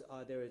floor is,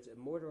 there is a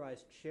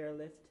motorized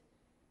chairlift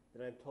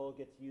that I'm told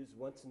gets used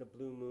once in a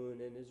blue moon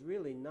and is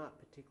really not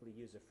particularly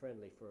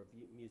user-friendly for a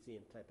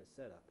museum type of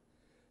setup.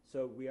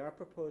 So we are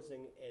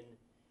proposing an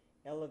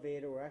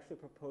elevator. We're actually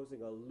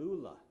proposing a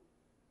LULA,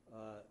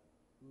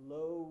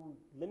 low,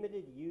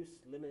 limited use,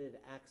 limited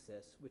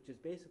access, which is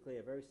basically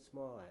a very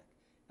small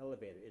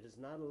elevator. It is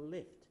not a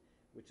lift,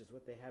 which is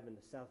what they have in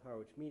the South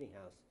Harwich Meeting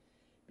House,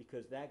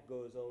 because that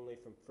goes only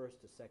from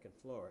 1st to 2nd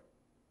floor.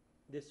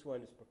 This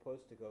one is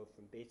proposed to go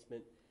from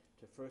basement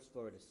to 1st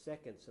floor to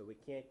 2nd, so we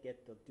can't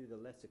do the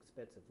less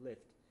expensive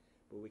lift,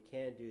 but we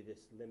can do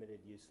this limited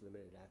use,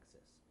 limited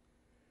access.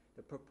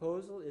 The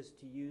proposal is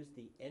to use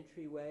the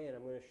entryway, and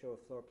I'm going to show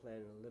a floor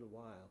plan in a little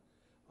while.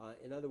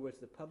 In other words,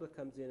 the public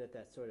comes in at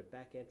that sort of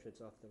back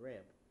entrance off the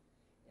ramp,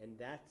 and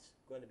that's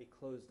going to be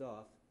closed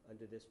off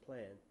under this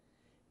plan,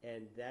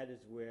 and that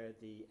is where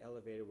the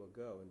elevator will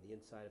go, in the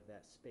inside of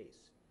that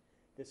space.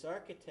 This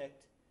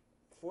architect,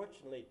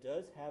 fortunately,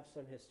 does have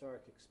some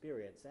historic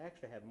experience. They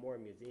actually have more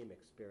museum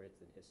experience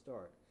than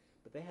historic,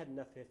 but they had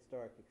enough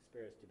historic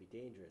experience to be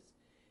dangerous.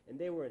 And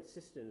they were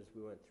insistent as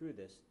we went through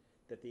this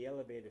that the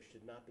elevator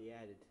should not be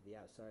added to the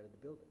outside of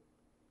the building.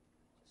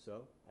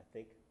 So I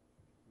think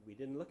we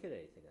didn't look at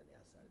anything on the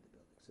outside of the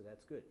building, so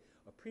that's good.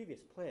 A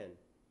previous plan,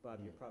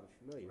 Bob, you're probably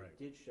familiar with,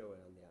 did show it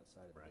on the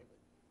outside of the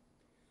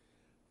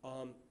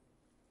building.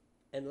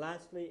 And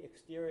lastly,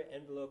 exterior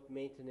envelope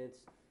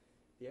maintenance.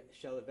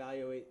 shall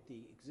evaluate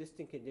the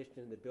existing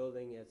condition of the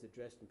building as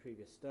addressed in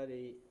previous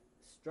study,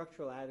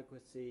 structural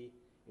adequacy,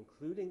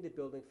 including the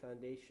building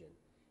foundation,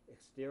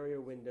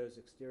 exterior windows,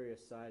 exterior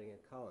siding, and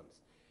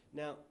columns.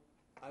 Now,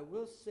 I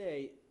will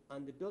say,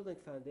 on the building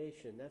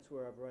foundation, that's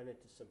where I've run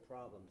into some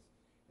problems,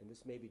 and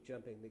this may be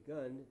jumping the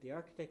gun. The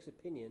architect's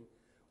opinion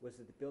was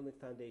that the building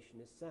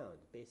foundation is sound,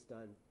 based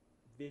on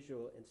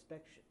visual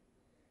inspection.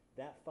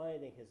 That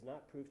finding has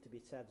not proved to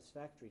be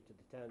satisfactory to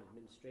the town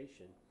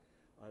administration,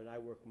 and I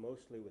work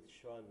mostly with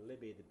Sean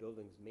Libby, the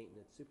building's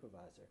maintenance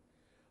supervisor,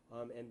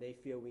 and they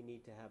feel we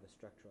need to have a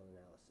structural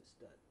analysis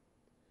done.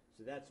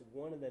 So that's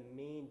one of the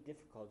main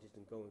difficulties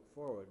in going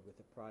forward with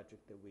the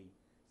project that we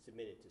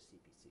submitted to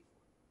CPC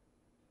for,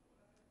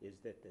 is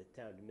that the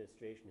town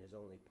administration has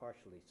only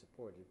partially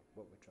supported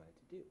what we're trying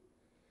to do.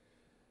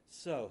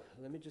 So,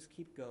 let me just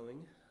keep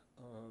going.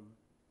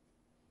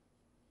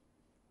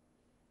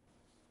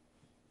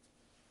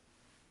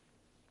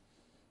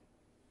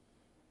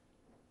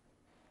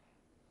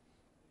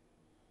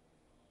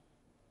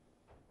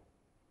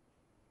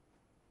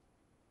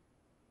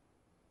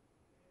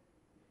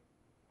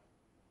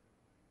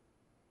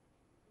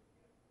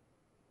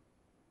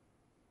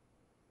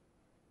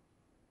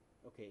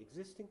 Okay,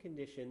 existing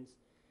conditions.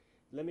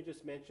 Let me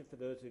just mention for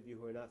those of you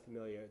who are not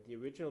familiar, the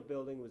original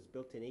building was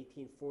built in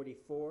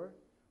 1844,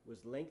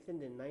 was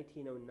lengthened in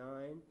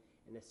 1909,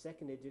 and a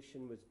second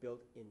edition was built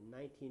in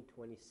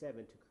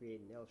 1927 to create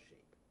an L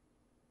shape.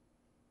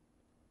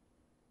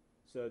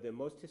 So the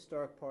most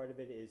historic part of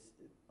it is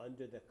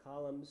under the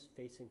columns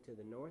facing to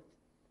the north.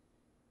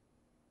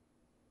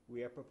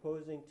 We are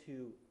proposing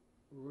to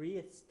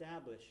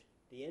reestablish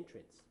the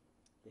entrance,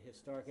 the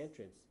historic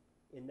entrance,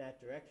 in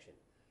that direction.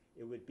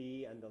 It would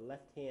be on the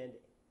left-hand,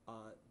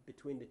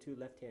 between the two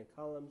left-hand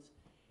columns,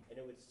 and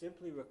it would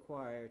simply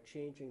require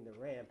changing the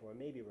ramp, or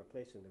maybe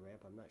replacing the ramp,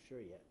 I'm not sure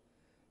yet,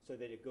 so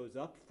that it goes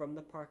up from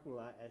the parking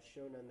lot as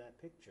shown on that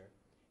picture,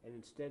 and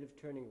instead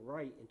of turning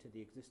right into the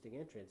existing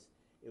entrance,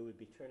 it would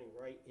be turning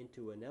right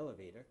into an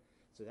elevator,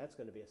 so that's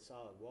going to be a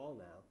solid wall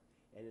now,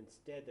 and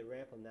instead the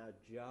ramp will now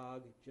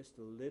jog just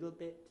a little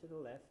bit to the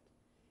left,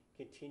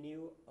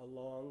 continue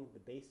along the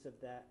base of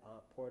that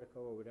portico,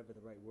 or whatever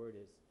the right word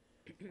is,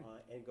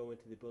 and go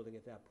into the building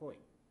at that point.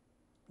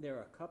 There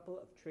are a couple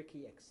of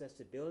tricky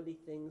accessibility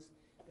things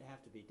that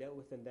have to be dealt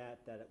with in that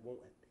it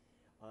won't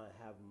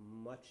have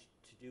much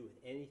to do with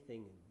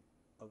anything,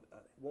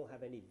 won't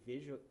have any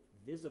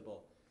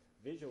visible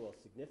visual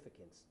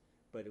significance,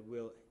 but it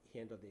will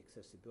handle the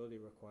accessibility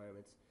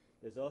requirements.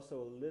 There's also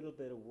a little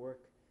bit of work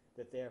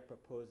that they're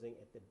proposing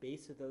at the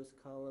base of those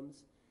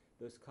columns.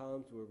 Those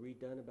columns were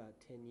redone about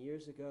 10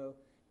 years ago.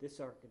 This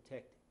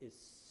architect is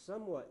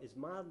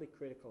mildly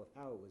critical of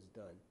how it was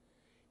done,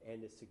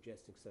 and is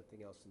suggesting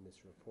something else in this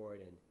report,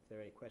 and if there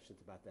are any questions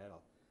about that,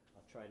 I'll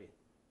try to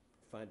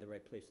find the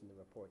right place in the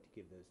report to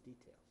give those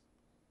details.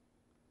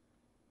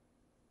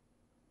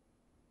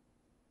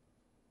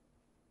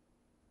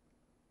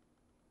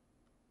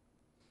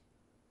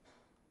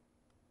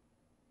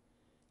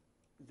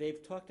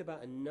 They've talked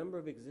about a number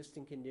of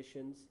existing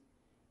conditions.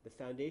 The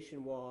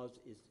foundation walls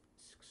is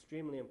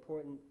extremely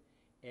important,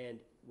 and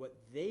what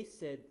they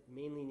said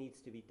mainly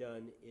needs to be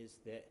done is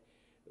that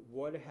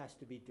water has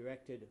to be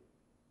directed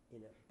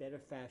in a better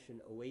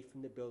fashion away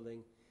from the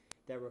building.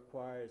 That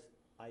requires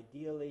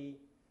ideally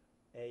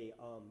an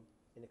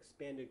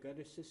expanded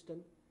gutter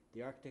system.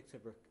 The architects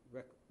have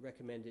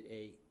recommended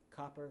a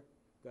copper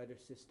gutter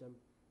system,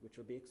 which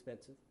will be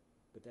expensive,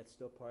 but that's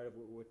still part of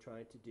what we're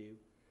trying to do.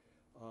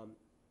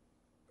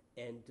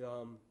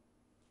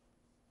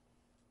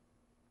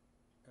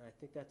 I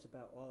think that's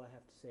about all I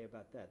have to say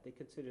about that. They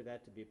consider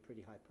that to be a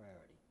pretty high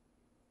priority.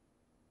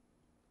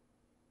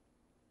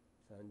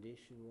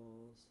 Foundation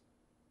walls.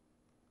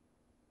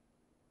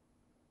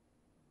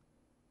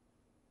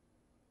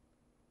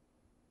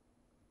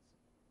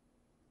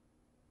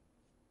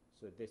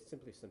 So there's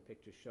simply some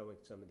pictures showing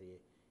some of the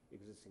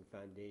existing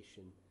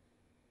foundation.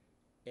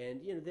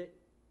 And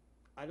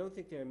I don't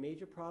think there are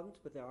major problems,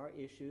 but there are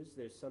issues.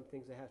 There's some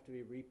things that have to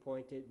be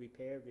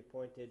repaired,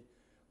 repointed,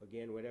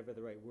 again, whatever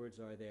the right words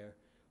are there.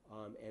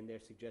 And they're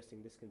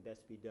suggesting this can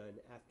best be done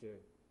after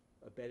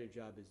a better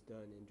job is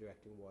done in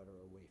directing water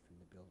away from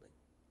the building.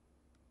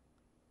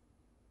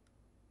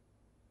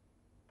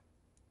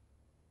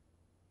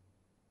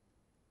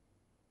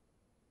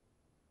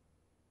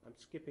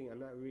 I'm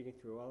not reading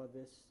through all of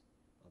this.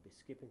 I'll be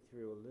skipping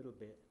through a little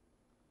bit.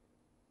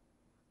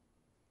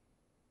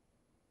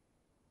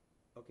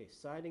 Okay,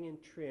 siding and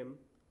trim.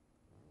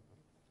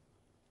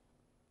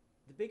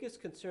 The biggest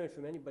concern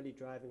from anybody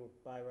driving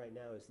by right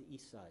now is the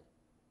east side.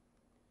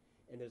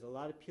 And there's a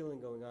lot of peeling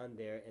going on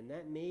there, and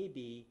that may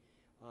be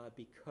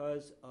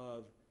because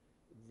of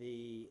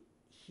the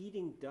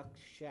heating duct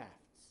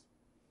shafts.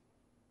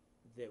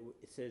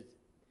 It says,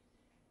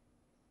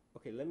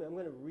 okay, I'm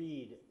going to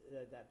read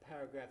that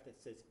paragraph that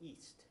says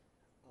east.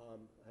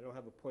 I don't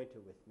have a pointer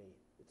with me.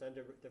 It's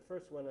under the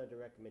first one under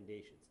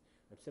recommendations.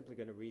 I'm simply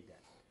going to read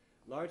that.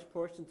 Large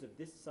portions of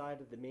this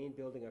side of the main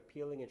building are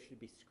peeling and should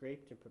be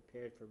scraped and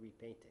prepared for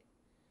repainting.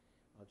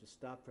 I'll just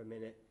stop for a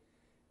minute.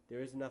 There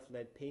is enough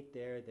lead paint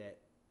there that,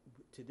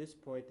 to this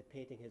point, the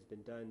painting has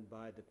been done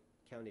by the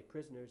county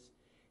prisoners,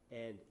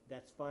 and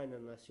that's fine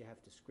unless you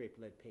have to scrape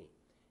lead paint.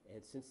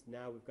 And since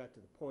now we've got to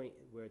the point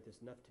where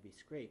there's enough to be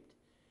scraped,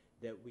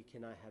 that we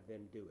cannot have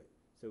them do it.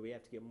 So we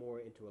have to get more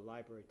into a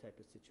library type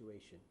of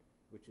situation,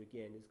 which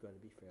again is going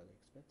to be fairly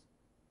expensive.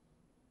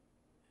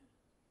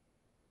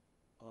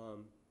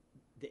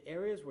 The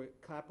areas where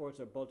clapboards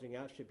are bulging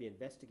out should be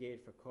investigated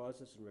for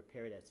causes and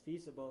repaired as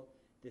feasible.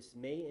 This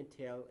may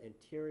entail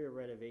interior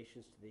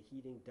renovations to the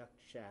heating duct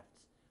shafts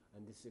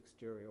on this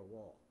exterior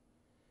wall.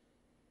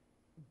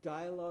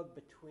 Dialogue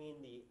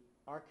between the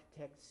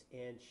architects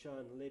and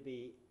Sean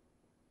Libby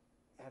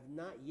have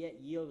not yet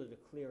yielded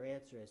a clear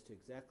answer as to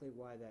exactly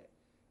why that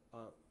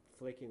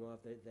flaking off,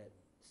 that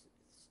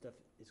stuff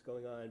is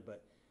going on,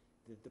 but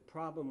the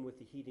problem with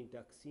the heating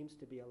duct seems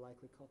to be a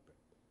likely culprit.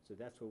 So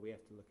that's what we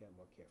have to look at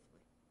more carefully.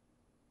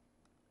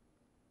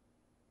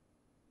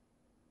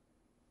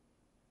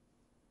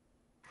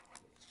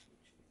 Page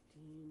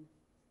 15.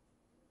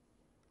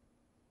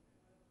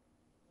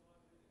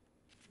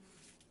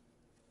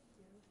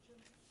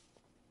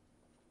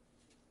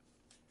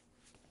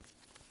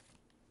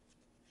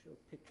 Show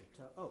picture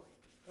top. Oh,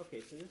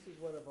 okay. So this is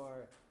one of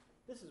our.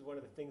 This is one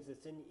of the things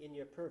that's in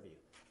your purview.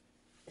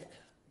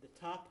 The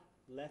top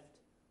left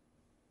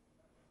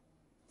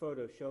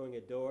photo showing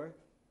a door.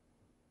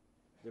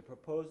 The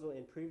proposal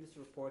in previous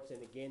reports,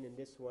 and again in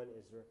this one,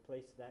 is to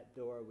replace that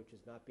door, which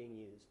is not being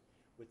used,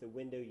 with a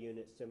window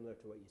unit similar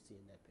to what you see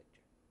in that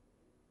picture.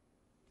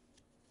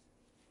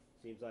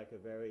 Seems like a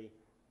very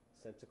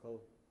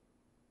sensible,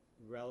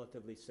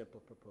 relatively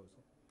simple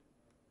proposal.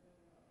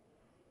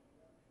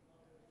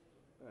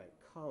 All right,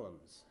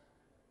 columns.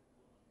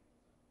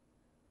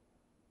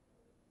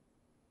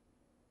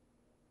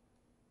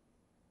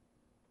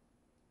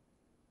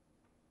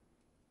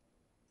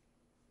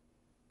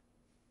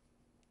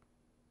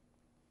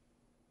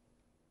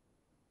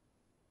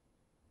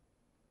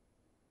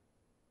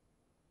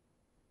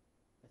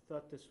 I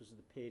thought this was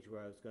the page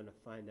where I was going to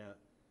find out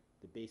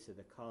the base of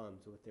the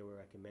columns, what they were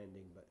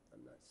recommending, but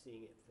I'm not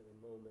seeing it for the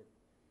moment.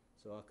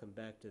 So I'll come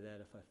back to that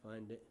if I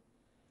find it.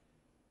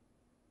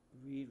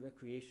 Read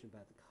recreation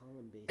about the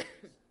column bases.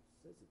 It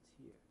says it's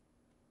here.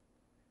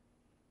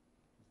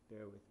 Just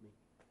bear with me.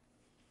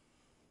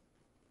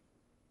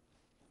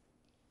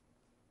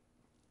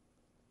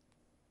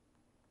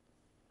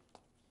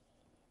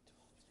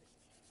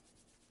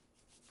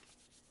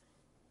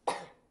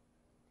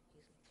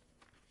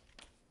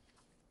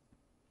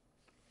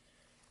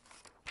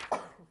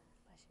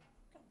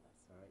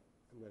 All right,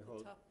 I'm going to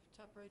hold.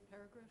 Top right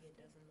paragraph? A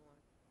dozen more.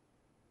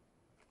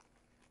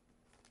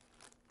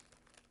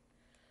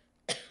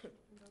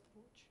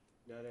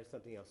 No, there's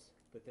something else,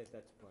 but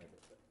that's part of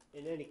it. But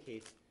in any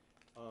case,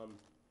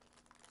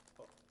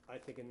 I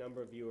think a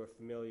number of you are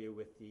familiar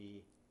with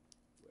the,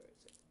 where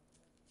is it?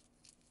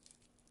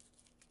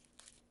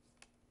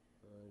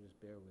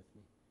 Just bear with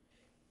me.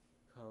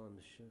 Column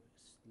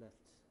left,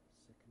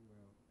 second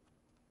row.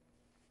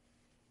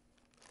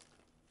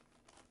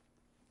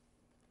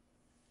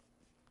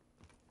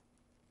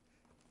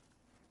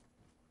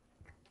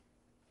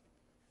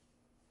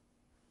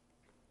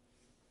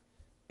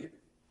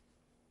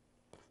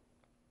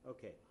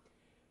 Okay,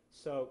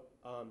 so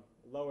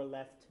lower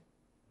left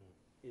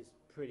is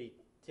pretty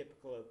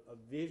typical of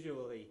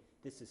visually,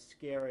 this is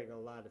scaring a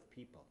lot of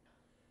people.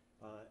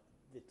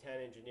 The town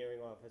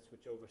engineering office,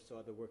 which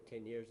oversaw the work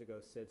 10 years ago,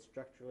 said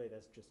structurally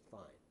that's just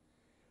fine.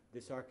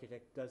 This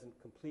architect doesn't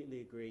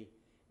completely agree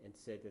and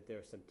said that there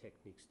are some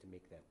techniques to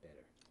make that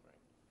better.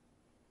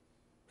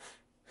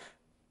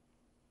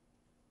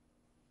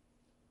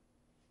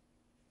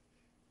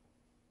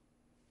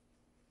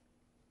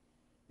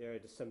 There are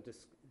just some,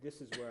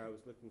 this is where I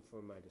was looking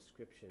for my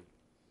description.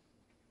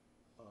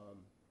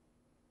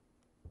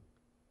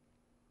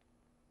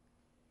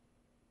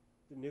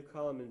 The new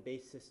column and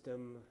base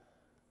system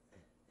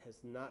has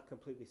not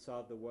completely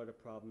solved the water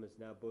problem, as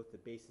now both the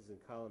bases and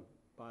column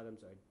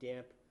bottoms are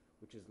damp,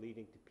 which is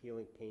leading to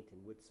peeling paint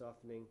and wood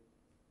softening.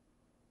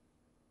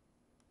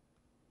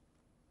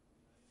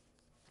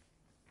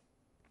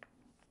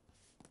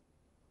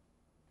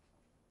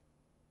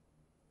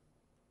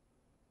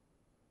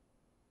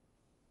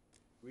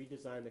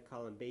 Redesign the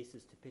column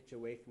bases to pitch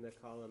away from the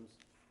columns,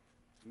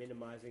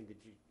 minimizing the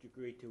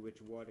degree to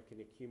which water can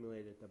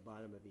accumulate at the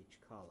bottom of each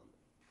column.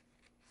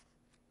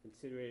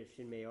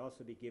 Consideration may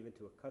also be given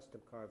to a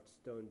custom carved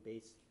stone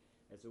base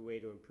as a way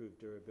to improve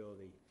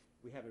durability.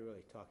 We haven't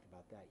really talked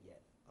about that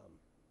yet. I'm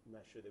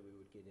not sure that we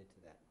would get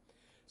into that.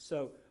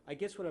 So I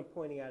guess what I'm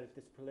pointing out at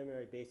this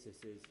preliminary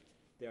basis is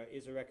there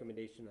is a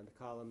recommendation on the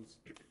columns.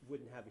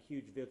 Wouldn't have a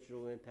huge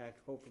visual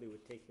impact. Hopefully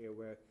would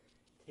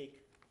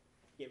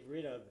get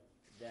rid of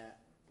that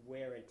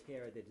wear and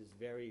tear that is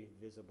very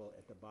visible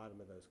at the bottom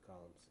of those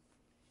columns.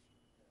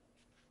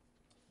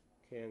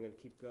 Okay, I'm going to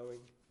keep going.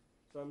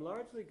 So I'm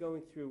largely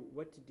going through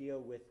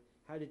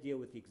how to deal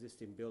with the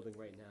existing building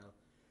right now,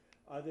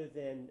 other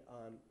than,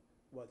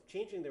 well,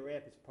 changing the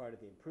ramp is part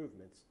of the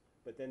improvements,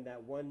 but then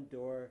that one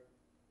door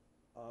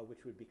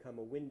which would become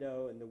a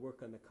window, and the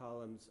work on the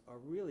columns are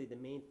really the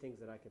main things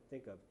that I can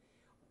think of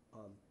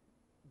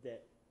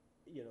that,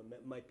 you know,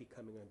 might be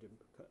coming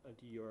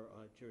under your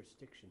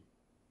jurisdiction.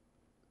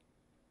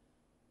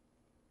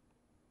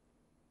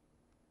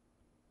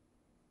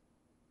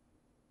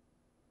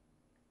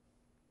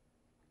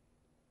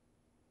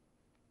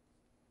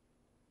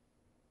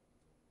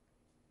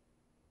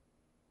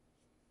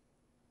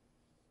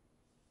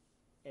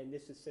 And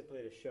this is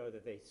simply to show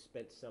that they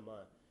spent some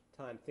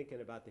time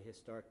thinking about the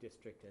historic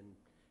district and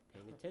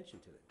paying attention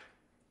to it.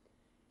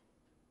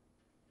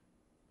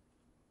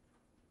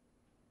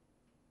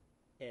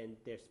 And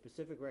their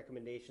specific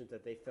recommendations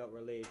that they felt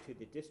related to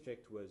the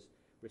district was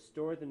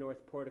restore the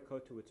north portico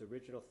to its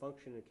original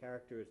function and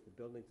character as the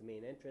building's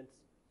main entrance,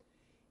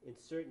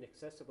 insert an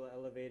accessible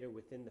elevator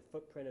within the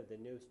footprint of the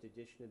newest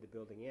addition of the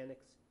building annex.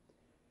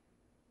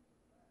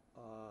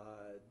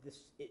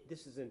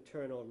 This is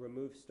internal,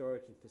 remove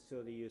storage and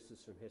facility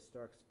uses from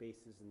historic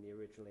spaces in the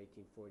original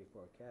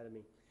 1844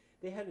 academy.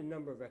 They had a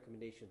number of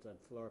recommendations on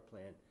floor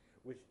plan,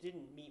 which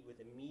didn't meet with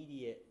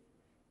immediate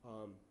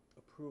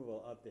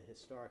approval of the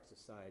Historic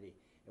Society,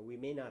 and we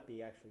may not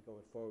be actually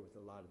going forward with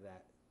a lot of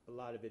that. A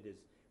lot of it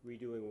is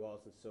redoing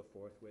walls and so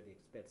forth where the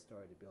expense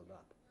started to build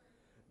up.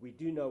 We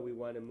do know we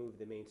want to move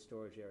the main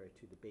storage area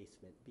to the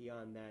basement.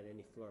 Beyond that,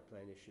 any floor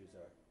plan issues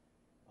are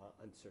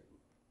uncertain.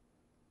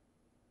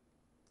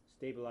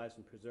 Stabilize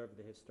and preserve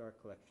the historic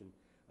collection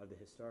of the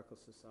Historical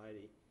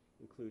Society,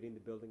 including the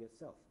building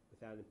itself,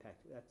 without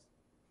impacting, that's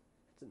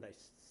a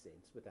nice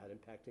sentence, without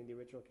impacting the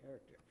original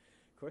character.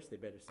 Of course, they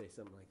better say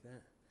something like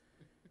that.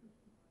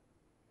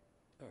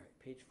 All right,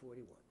 page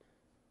 41.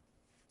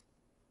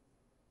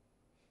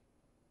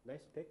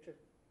 Nice picture.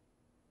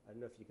 I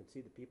don't know if you can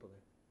see the people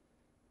there.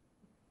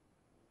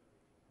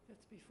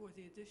 That's before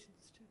the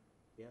additions, too.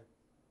 Yeah,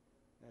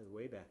 that was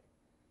way back.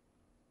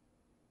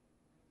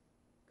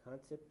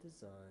 Concept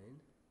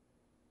design.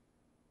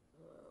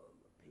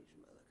 What page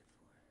am I looking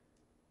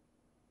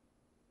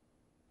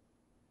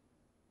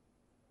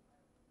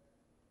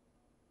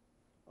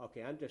for?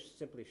 Okay, I'm just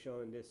simply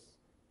showing this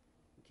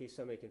in case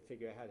somebody can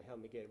figure out how to help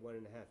me get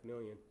 $1.5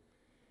 million.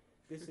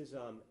 This is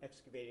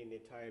excavating the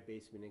entire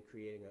basement and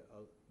creating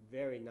a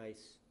very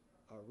nice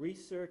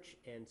research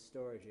and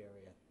storage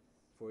area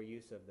for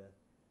use of the,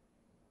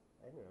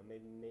 I don't know,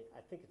 maybe I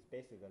think it's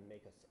basically going to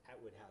make us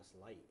Atwood House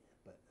light,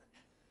 but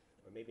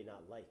or maybe not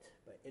light,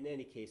 but in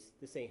any case,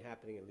 this ain't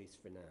happening at least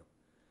for now.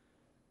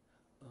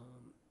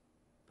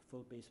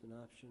 Full basement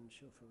option,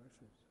 show for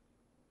reference.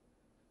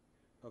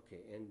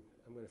 Okay, and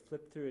I'm going to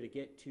flip through to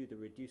get to the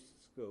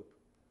reduced scope.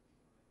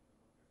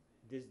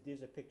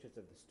 These are pictures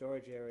of the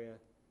storage area,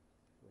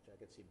 which I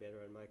can see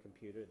better on my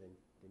computer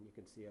than you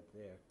can see up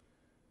there.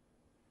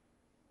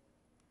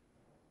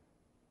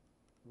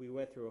 We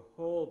went through a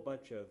whole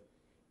bunch of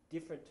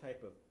different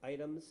type of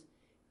items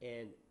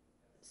and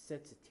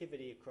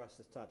sensitivity across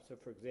the top. So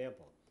for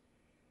example,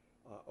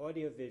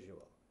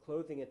 audiovisual,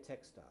 clothing and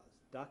textiles,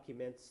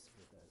 documents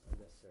with an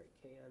unnecessary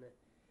K on it,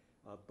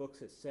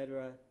 books,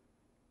 etc.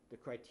 The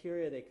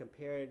criteria they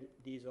compared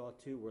these all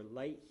to were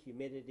light,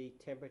 humidity,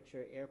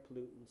 temperature, air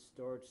pollutants,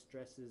 storage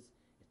stresses,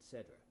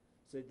 etc.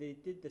 So they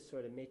did this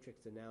sort of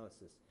matrix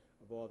analysis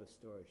of all the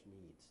storage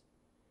needs.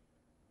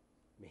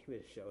 Maybe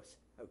to show us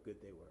how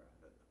good they were.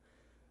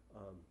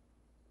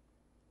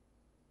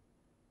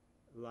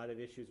 A lot of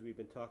issues we've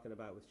been talking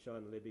about with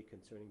Sean Libby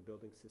concerning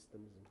building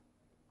systems. And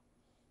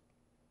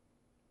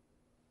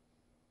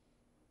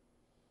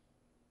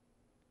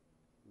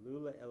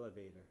Lula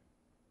elevator.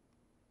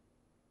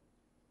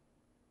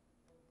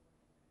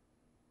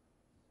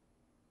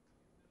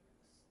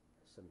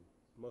 Some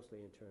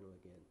mostly internal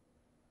again.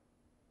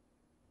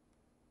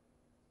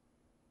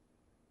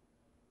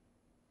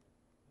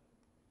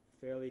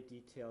 Fairly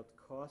detailed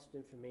cost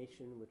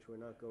information, which we're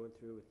not going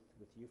through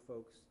with you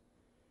folks.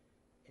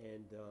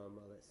 And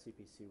I'll let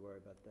CPC worry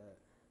about that.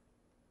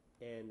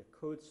 And a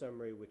code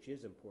summary, which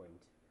is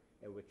important,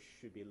 and which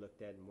should be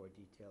looked at in more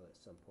detail at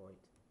some point.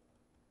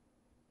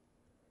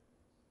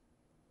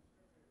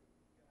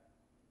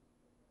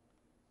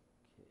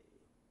 Okay.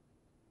 Page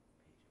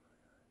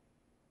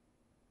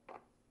am I on?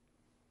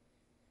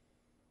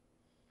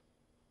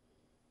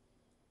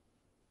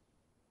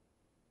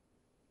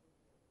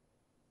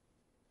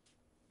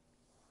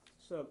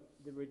 So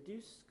the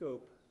reduced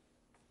scope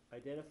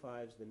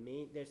identifies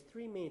there's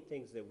three main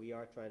things that we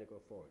are trying to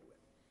go forward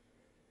with.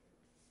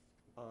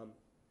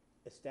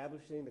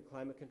 Establishing the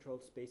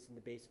climate-controlled space in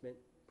the basement,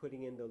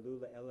 putting in the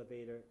Lula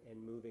elevator, and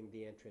moving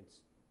the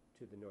entrance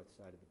to the north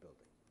side of the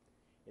building.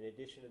 In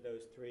addition to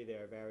those three,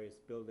 there are various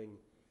building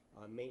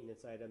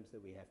maintenance items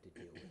that we have to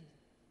deal with,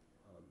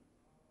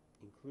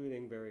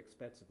 including, very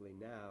expensively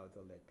now,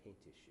 the lead paint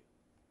issue.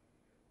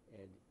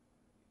 And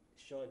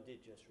Sean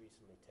did just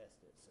recently test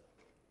it, so.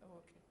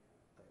 Oh, okay.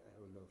 I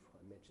don't know if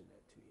I mentioned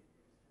that to you.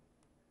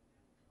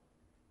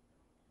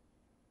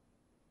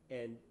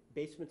 And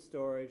basement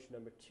storage,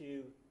 number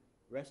 2,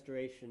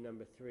 restoration,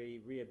 number 3,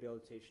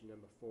 rehabilitation,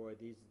 number 4.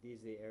 These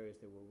are the areas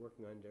that we're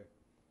working under.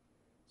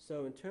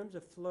 So in terms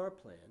of floor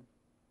plan,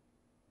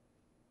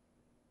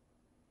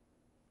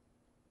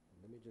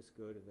 just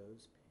go to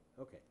those,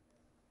 okay.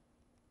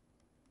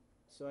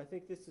 So I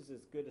think this is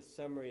as good a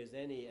summary as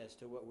any as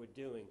to what we're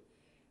doing.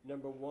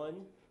 Number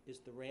one is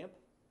the ramp.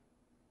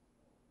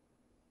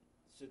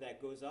 So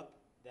that goes up,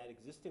 that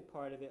existing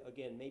part of it,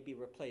 again, may be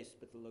replaced,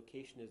 but the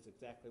location is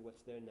exactly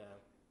what's there now.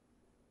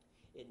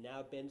 It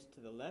now bends to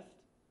the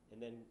left,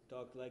 and then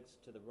dog legs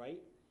to the right,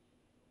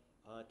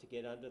 to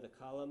get under the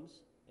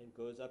columns, and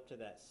goes up to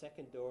that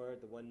second door,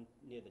 the one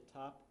near the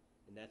top,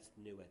 and that's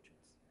the new entrance.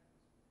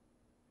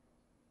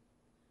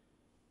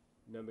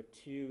 Number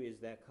 2 is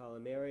that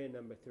column area.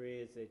 Number 3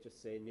 is they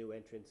just say new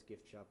entrance,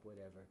 gift shop,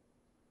 whatever.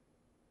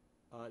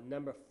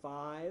 Number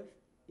 5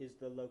 is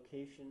the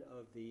location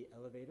of the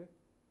elevator.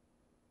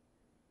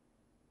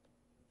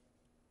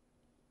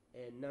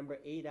 And number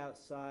 8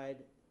 outside,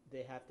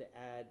 they have to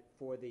add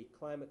for the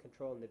climate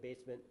control in the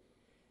basement.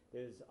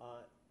 There's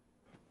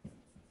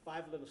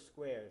 5 little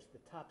squares. The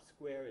top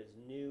square is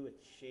new.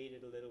 It's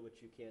shaded a little,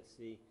 which you can't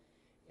see,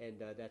 and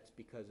that's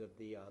because of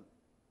the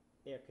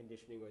air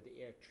conditioning or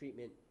the air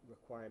treatment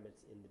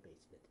requirements in the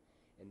basement.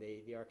 And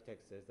the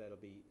architect says that'll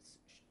be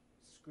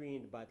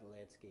screened by the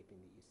landscaping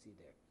that you see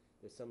there.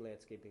 There's some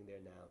landscaping there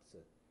now, so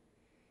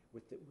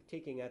with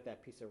taking out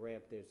that piece of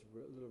ramp, there's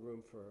a little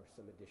room for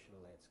some additional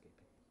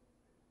landscaping.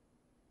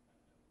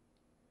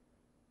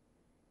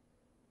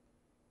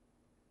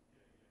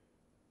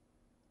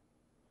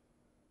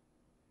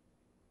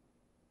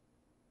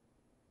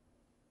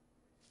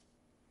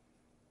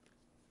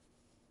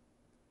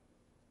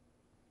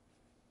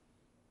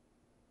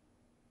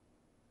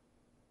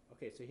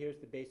 Okay, so here's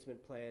the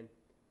basement plan,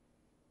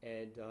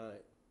 and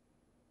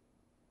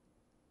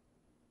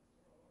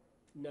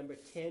number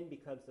 10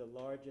 becomes the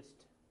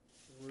largest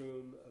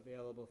room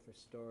available for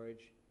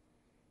storage.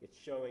 It's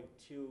showing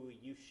 2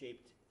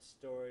 U-shaped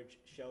storage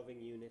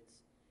shelving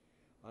units.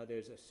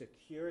 There's a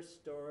secure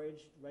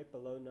storage right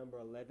below number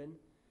 11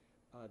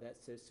 that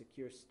says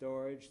secure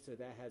storage, so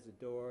that has a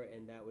door,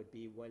 and that would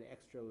be one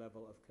extra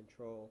level of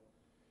control.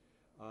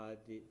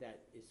 That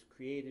is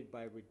created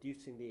by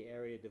reducing the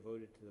area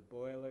devoted to the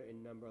boiler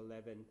in number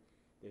 11.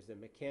 There's a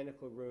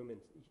mechanical room,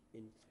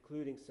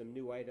 including some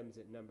new items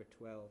at number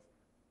 12.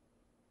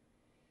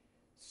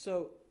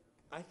 So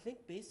I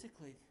think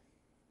basically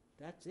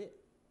that's it.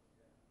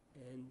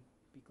 And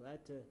be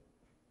glad to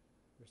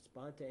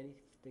respond to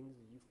anything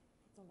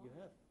that you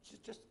have.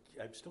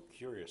 I'm still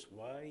curious,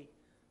 why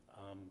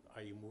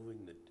are you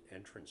moving the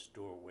entrance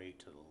doorway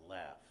to the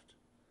left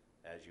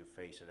as you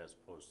face it as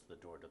opposed to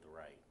the door to the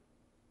right?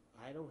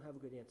 I don't have a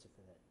good answer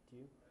for that. Do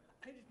you?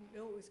 I didn't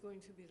know it was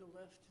going to be the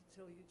left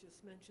until you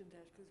just mentioned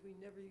that, because we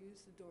never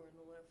use the door on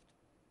the left,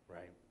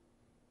 Right.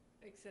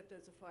 except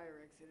as a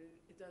fire exit.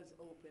 It does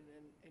open,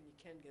 and you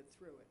can get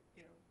through it,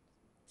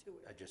 to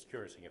it. I'm just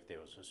curious if there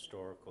was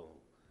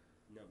historical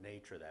No.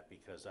 nature of that,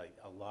 because a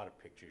lot of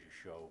pictures you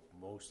show,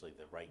 mostly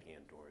the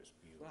right-hand door is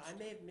used. Well, I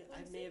may have, Well,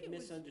 I I may think have it was-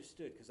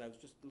 misunderstood, because I was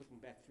just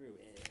looking back through,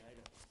 and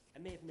I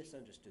may have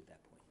misunderstood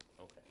that point.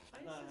 Okay.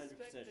 I'm not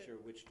 100%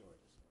 sure which door it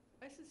is.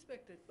 I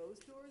suspect that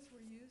both doors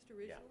were used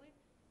originally,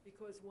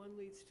 because one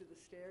leads to the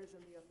stairs in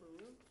the upper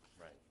room,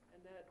 Right.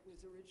 and that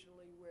was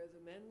originally where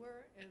the men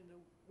were, and the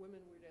women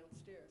were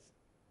downstairs.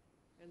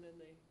 And then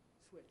they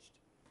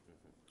switched.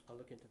 I'll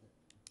look into that.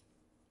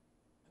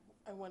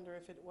 I wonder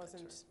if it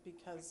wasn't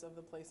because of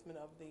the placement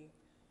of the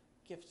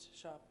gift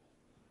shop,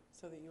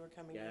 so that you were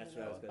coming in Yeah, and that's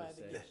what I was out by gonna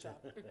the say. gift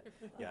shop.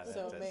 Yeah,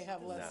 So it may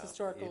have less no,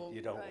 historical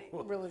you don't, Right.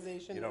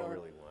 realization, you don't or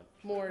really want.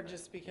 more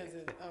just because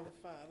of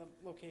the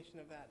location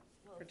of that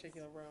Well,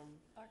 particular room.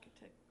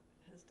 Architect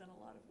has done a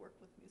lot of work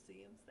with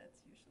museums, that's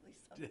usually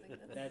something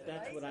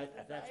That's what I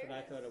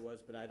thought it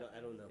was, but I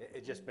don't know.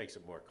 It just makes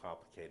it more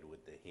complicated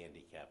with the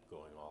handicap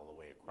going all the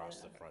way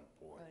across the Yeah. front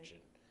porch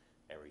and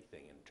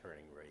everything, and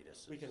turning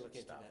radiuses We can and look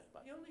into stuff, that.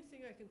 but- The only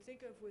thing I can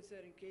think of was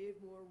that it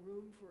gave more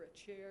room for a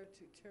chair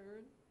to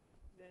turn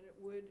than it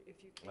would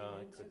if you came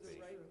It into could the be.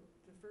 right,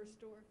 the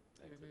first door.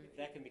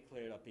 That can be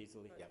cleared up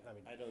easily. Yeah, I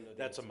mean, I don't know. the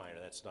that's a answer. minor,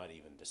 that's not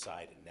even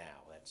decided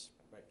now, that's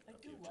Right. I a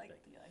do future like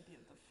thing. the idea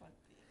of the front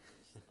being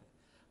used.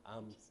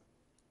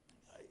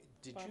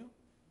 Did Bob? you?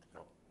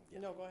 No, yeah.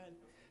 No, go ahead.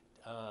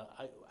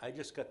 I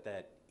just got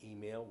that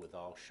email with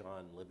all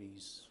Sean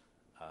Libby's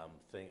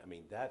thing. I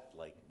mean, that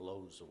like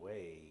blows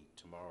away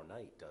tomorrow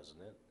night, doesn't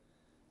it?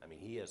 I mean,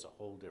 he has a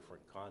whole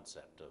different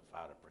concept of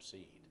how to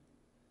proceed.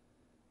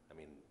 I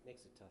mean,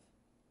 Makes it tough.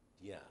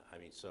 yeah, I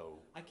mean,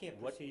 so. I can't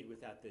what- proceed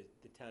without the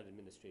town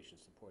administration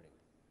supporting me.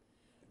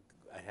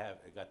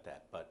 I got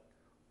that, but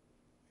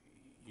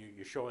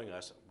you're showing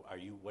us,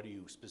 what do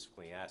you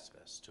specifically ask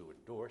us? To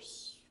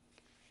endorse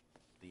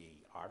the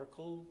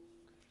article,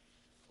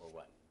 or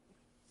what?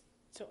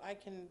 So I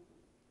can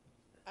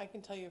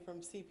tell you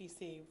from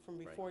CPC, from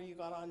Right. before you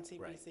got on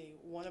CPC,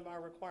 one of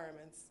our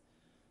requirements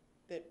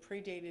that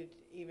predated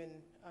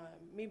even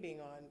me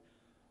being on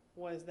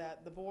was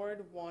that the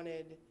board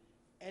wanted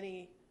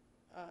any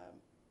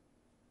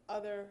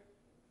other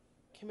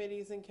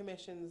committees and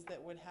commissions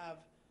that would have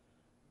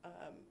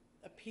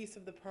a piece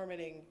of the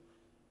permitting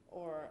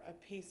or a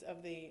piece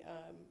of the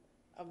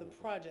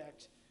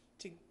project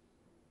to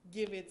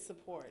give its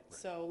support.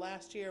 So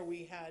last year,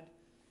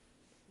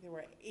 there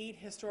were 8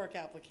 historic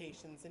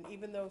applications, and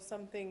even though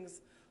some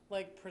things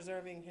like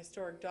preserving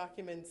historic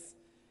documents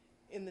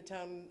in the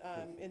town,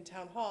 in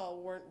town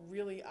hall weren't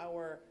really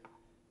our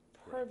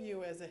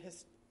purview as a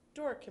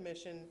historic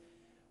commission,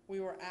 we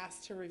were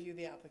asked to review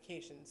the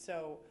application.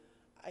 So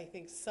I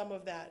think some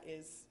of that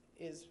is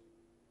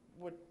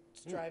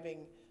what's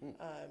driving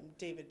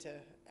David to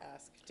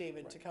ask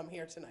David to come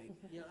here tonight.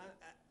 You know,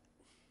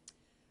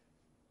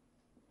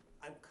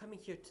 I'm coming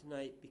here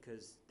tonight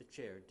because the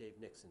chair, Dave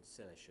Nixon,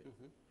 said I should.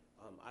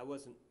 I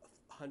wasn't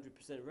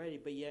 100% ready,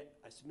 but yet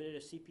I submitted a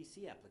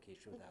CPC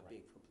application without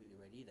being completely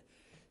ready either.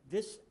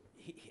 This,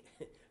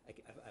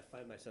 I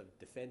find myself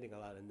defending a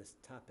lot on this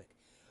topic.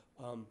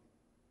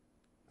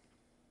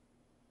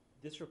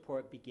 This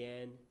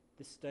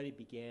study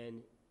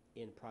began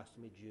in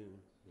approximately June.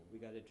 We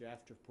got a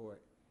draft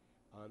report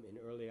in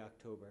early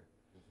October,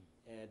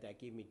 and that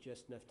gave me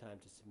just enough time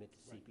to submit to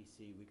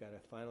CPC. We got a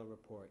final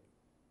report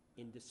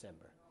in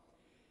December.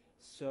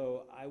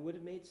 So I would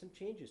have made some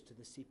changes to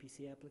the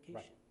CPC application.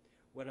 Right.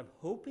 What I'm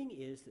hoping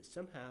is that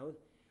somehow,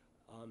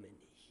 and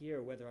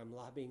here, whether I'm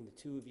lobbying the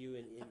two of you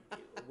in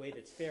a way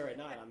that's fair or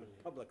not, I'm in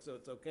public, so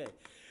it's okay.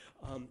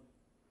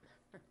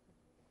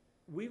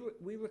 We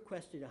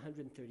requested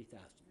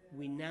 130,000.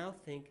 We now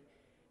think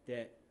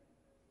that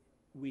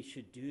we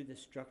should do the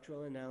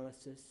structural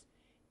analysis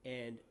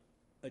and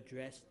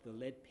address the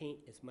lead paint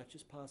as much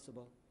as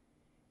possible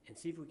and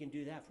see if we can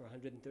do that for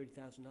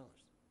 $130,000.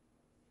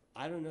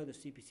 I don't know the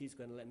CPC is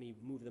going to let me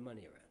move the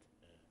money around.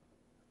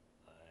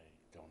 I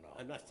don't know.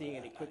 I'm not seeing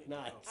any quick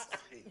nods.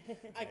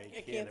 I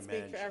can't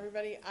speak for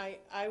everybody.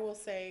 I will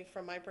say,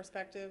 from my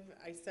perspective,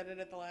 I said it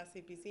at the last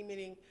CPC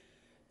meeting,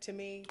 to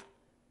me,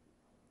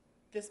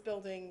 this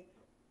building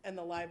and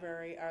the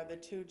library are the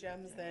two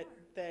gems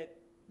that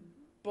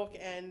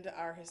bookend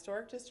our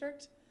historic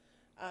district.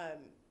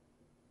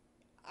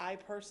 I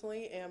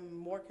personally am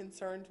more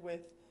concerned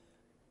with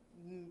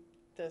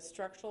the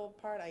structural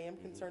part. I am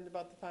concerned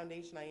about the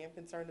foundation. I am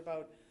concerned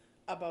about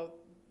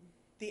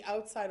the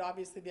outside.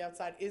 Obviously, the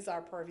outside is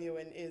our purview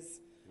and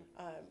is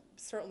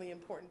certainly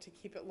important to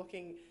keep it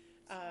looking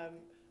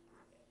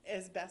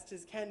as best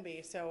as can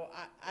be. So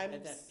I'm.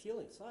 And that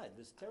peeling side,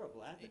 there's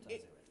terrible advertising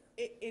right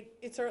now.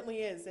 It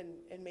certainly is, and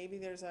maybe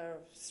there's a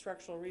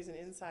structural reason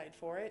inside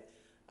for it.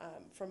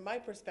 From my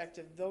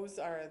perspective, those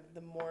are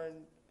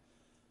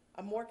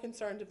I'm more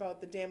concerned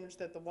about the damage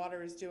that the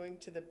water is doing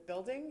to the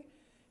building,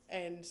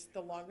 and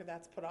the longer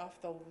that's put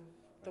off,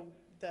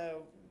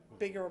 the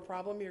bigger a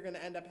problem you're gonna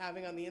end up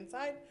having on the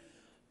inside.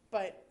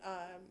 But,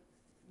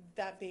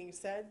 that being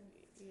said,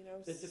 you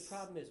know. The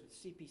problem is with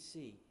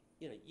CPC,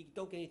 you know, you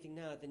don't get anything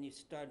now, then you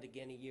start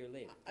again a year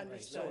later.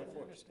 Understood. So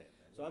unfortunate.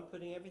 So I'm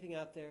putting everything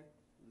out there,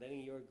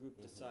 letting your group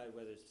decide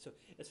whether it's, so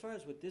as far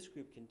as what this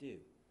group can do,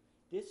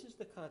 this is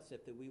the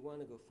concept that we want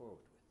to go forward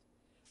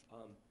with.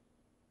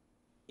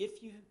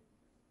 If you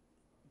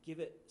give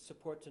it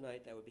support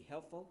tonight, that would be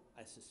helpful.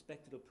 I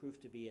suspect it'll prove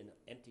to be an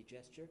empty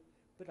gesture,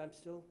 but I'm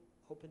still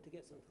hoping to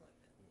get something like that.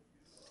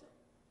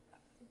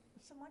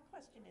 So my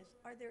question is,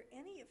 are there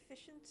any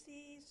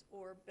efficiencies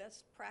or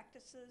best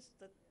practices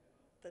that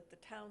the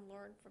town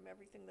learned from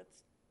everything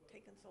that's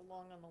taken so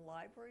long on the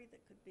library that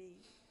could be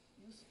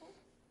useful?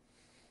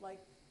 Like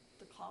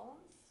the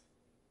columns,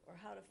 or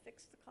how to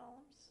fix the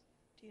columns?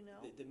 Do you know?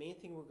 The main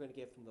thing we're going to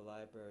get from the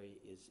library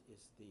is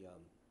the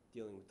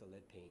dealing with the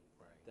lead paint.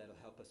 Right.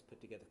 That'll help us put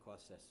together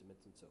cost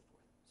estimates and so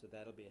forth. So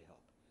that'll be a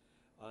help.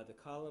 The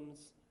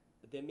columns,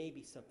 there may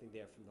be something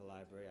there from the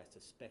library. I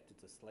suspect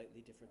it's a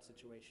slightly different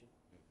situation.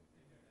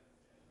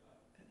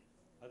 Okay.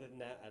 Other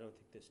than that, I don't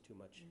think there's too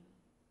much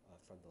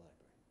from the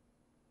library.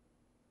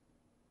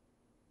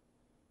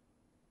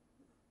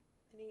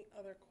 Any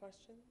other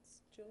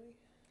questions, Julie?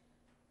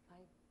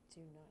 I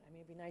do not. I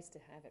mean, it'd be nice to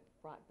have it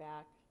brought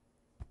back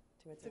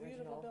to its It's a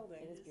beautiful original.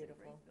 building. It is It is a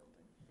beautiful. great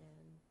building.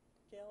 And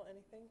Gail,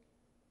 anything?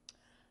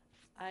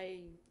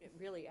 I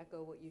really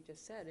echo what you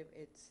just said.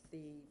 It's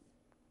the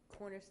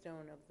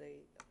cornerstone of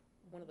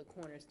one of the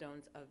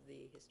cornerstones of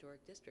the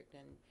historic district,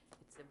 and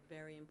it's a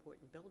very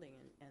important building,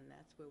 and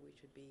that's where we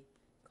should be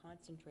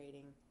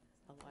concentrating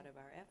a lot of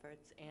our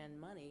efforts and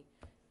money,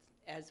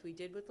 as we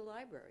did with the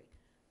library.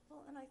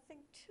 Well, and I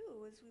think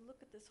too, as we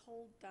look at this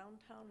whole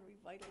downtown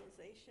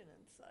revitalization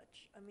and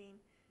such, I mean,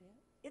 Yeah.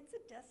 it's a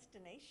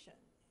destination,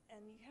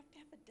 and you have to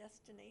have a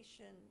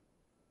destination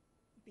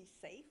be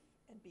safe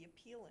and be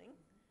appealing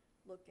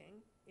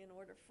looking in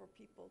order for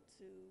people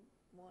to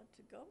want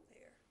to go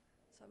there.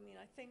 So, I mean,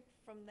 I think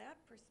from that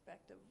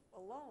perspective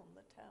alone,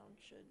 the town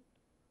should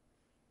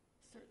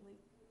certainly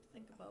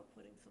think about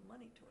putting some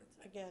money towards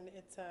it. Again,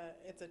 it's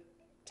a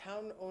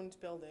town-owned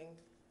building.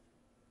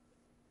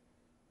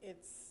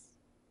 It's,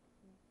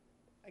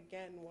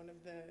 again, one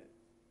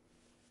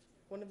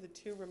of the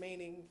two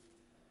remaining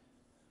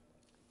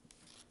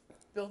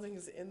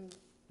buildings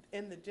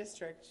in the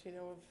district, you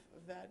know,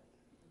 of that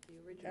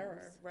The originals.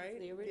 era, right?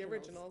 The The originals.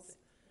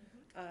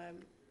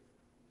 originals.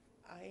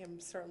 I am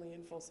certainly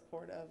in full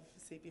support of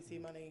CPC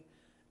money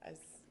as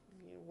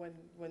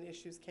when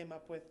issues came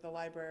up with the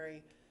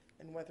library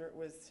and whether it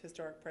was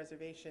historic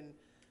preservation,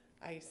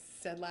 I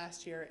said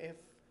last year, if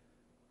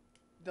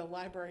the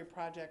library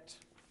project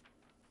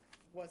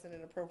wasn't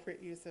an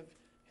appropriate use of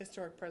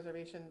historic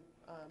preservation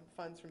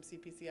funds from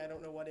CPC, I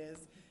don't know what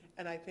is.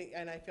 And I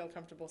feel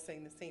comfortable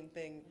saying the same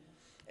thing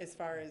as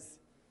far as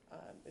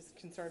is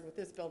concerned with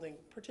this building,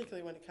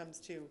 particularly when it comes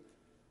to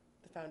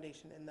the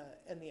foundation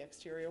and the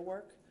exterior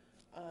work.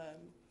 I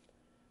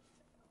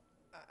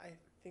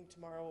think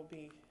tomorrow will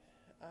be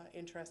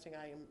interesting.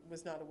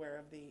 Was not aware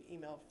of the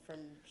email from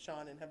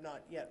Sean and have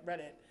not yet read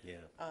it. Yeah.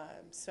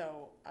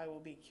 So I will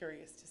be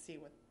curious to see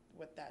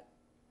what that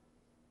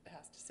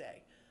has to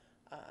say.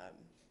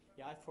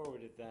 Yeah, I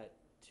forwarded that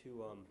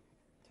to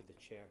the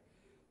chair,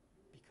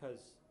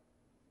 because,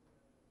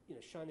 you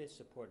know, Sean is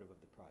supportive of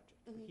the project.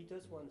 But he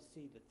does want to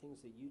see the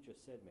things that you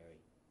just said,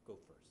 Mary, go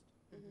first.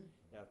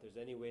 Now, if there's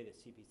any way that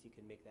CPC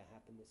can make that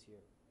happen this year,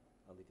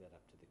 I'll leave that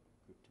up to the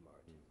group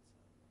tomorrow, too.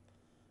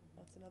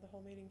 That's another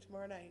whole meeting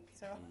tomorrow night,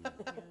 so.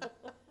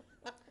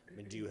 I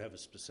mean, do you have a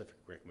specific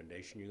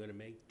recommendation you're gonna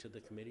make to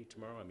the committee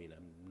tomorrow? I mean,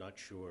 I'm not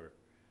sure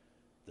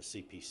the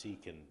CPC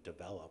can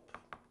develop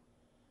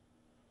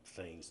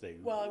things they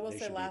Well, I will they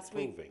say should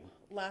be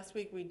last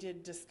week we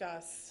did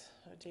discuss,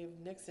 Dave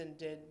Nixon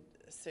did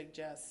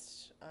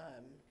suggest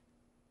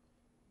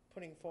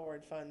putting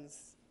forward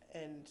funds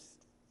and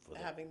For the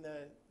having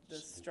the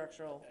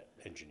structural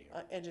engineer.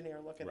 engineer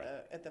look at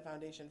Right. the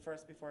foundation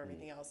first before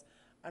everything else.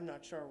 I'm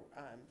not sure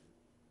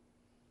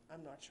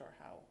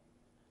how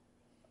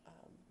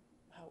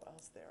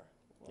else they're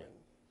willing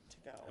to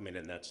go. I mean,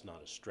 and that's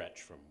not a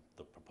stretch from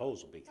the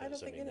proposal, I don't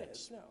because, I think mean, it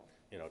it's, is, no.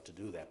 you know, to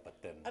do that,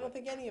 but then. I don't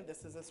think any of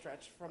this is a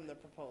stretch from the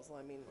proposal.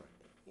 I mean,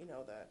 you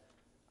know,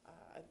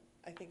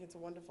 I think it's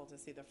wonderful to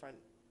see the front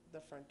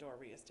door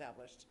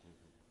reestablished.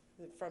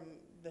 From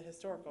the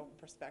historical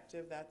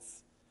perspective,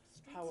 that's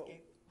how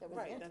it, That was the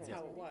right, that's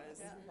how it entrance. was,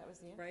 That was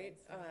the right?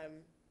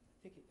 entrance.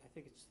 I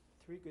think it's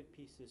three good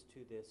pieces to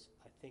this.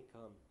 I think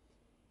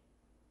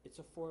it's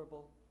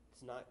affordable.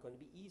 It's not going to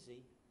be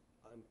easy.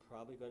 I'm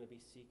probably going to be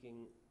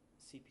seeking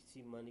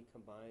CPC money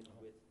combined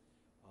with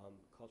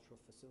cultural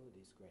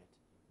facilities grant.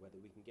 Whether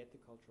we can get the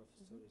cultural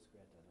facilities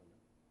grant, I don't know.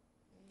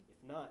 If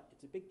not,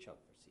 it's a big chunk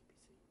for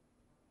CPC.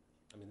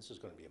 I mean, this is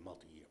gonna be a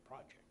multi-year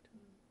project.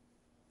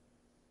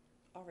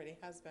 Already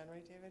has been,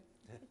 right, David?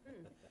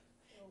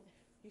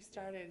 You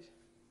started,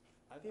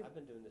 I've Yeah.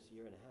 been doing this a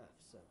year and a half,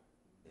 so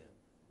Yeah.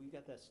 we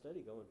got that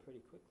study going pretty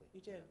quickly. you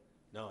did.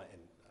 No,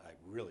 and I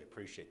really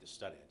appreciate the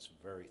study. It's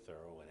very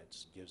thorough, and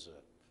it gives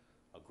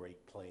a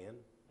great plan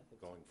I think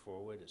so. going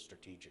forward, a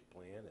strategic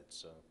plan.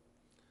 It's,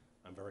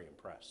 I'm very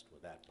impressed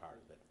with that part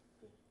of it.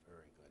 Good.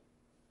 Very good.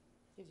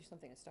 Gives you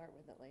something to start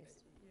with, at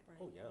least.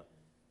 Oh, yeah.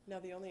 Now,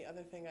 the only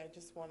other thing I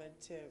just wanted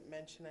to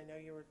mention, I know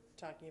you were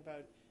talking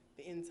about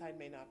the inside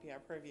may not be our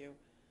purview.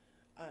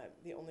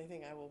 The only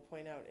thing I will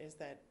point out is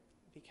that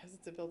because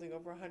it's a building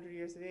over 100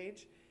 years of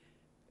age,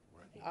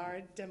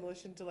 our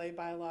demolition delay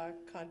bylaw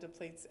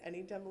contemplates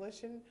any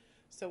demolition.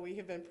 So we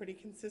have been pretty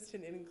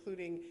consistent in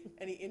including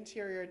any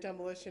interior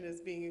demolition as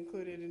being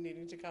included and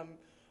needing to come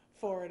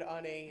forward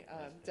on a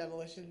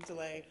demolition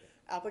delay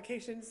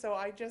application. So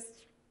I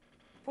just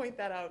point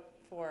that out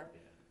for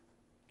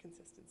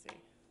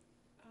consistency.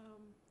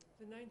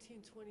 The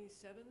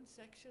 1927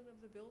 section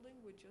of the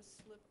building would just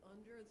slip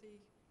under the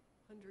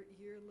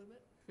 100-year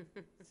limit.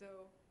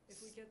 So if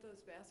we get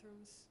those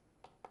bathrooms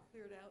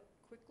cleared out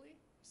quickly.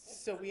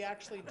 So we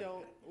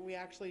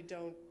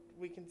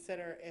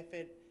consider if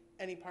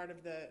any part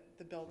of the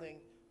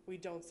building, we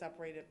don't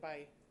separate it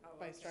by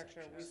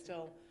structure. We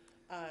still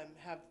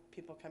have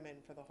people come in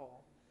for the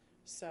whole.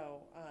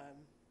 So,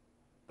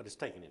 But it's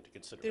taken into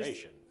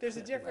consideration. there's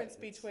a difference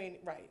Right, it's- between,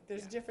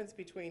 there's a Yeah. difference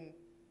between,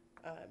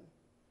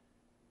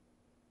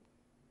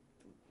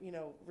 you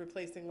know,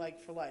 replacing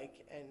like for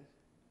like and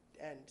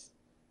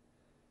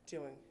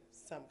doing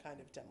some kind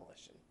of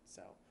demolition.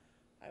 So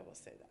I will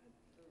say that.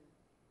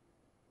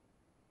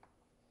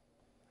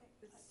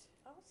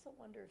 I also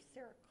wonder,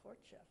 Sarah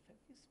Korchef,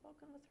 have you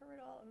spoken with her at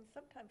all? I mean,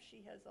 sometimes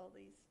she has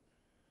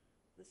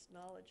this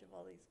knowledge of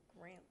all these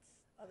grants,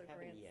 other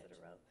Haven't grants yet. that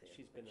are out there.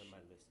 She's but been on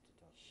my list to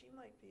talk to. She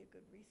might be a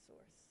good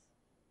resource.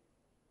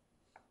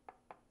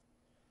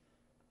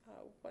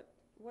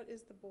 What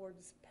is the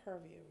board's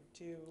purview?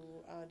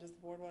 Does the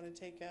board want to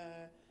take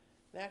an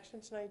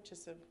action tonight to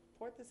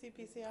support the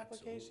CPC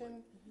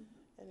application?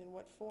 And in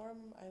what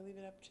form? I leave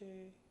it up to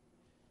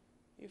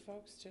you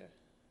folks to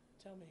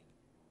tell me.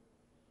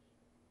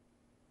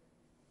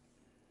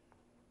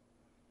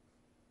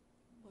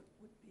 What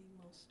would be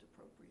most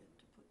appropriate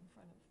to put in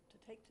front of, to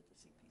take to the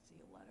CPC,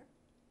 a letter?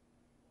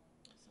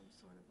 Some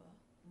sort of a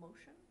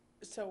motion?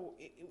 So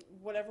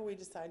whatever we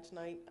decide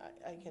tonight,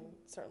 I can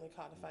certainly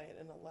codify it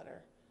in a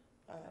letter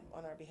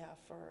on our behalf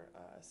for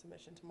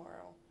submission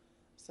tomorrow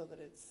so that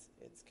it's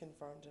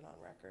confirmed and on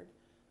record.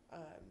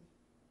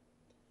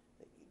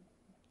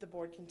 The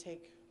board can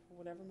take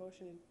whatever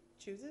motion it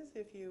chooses.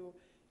 If you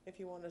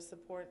want to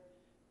support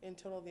in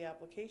total the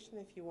application,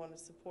 if you want to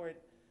support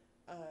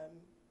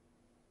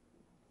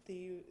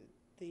the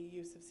the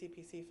use of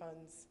CPC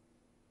funds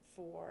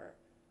for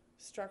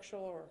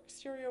structural or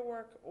exterior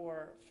work,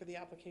 or for the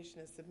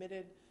application as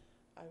submitted.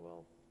 I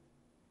will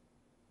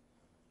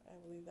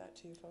leave that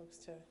to you folks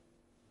to,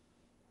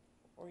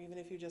 or even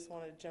if you just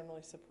want to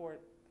generally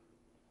support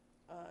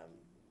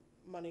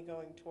money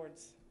going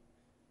towards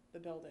the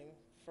building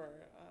for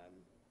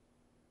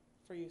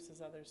use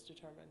as others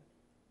determine.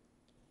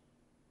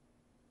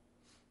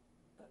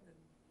 But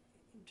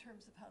in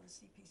terms of how the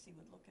CPC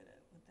would look at it,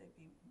 would they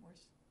be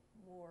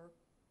more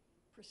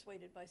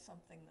persuaded by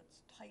something that's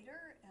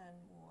tighter and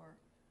more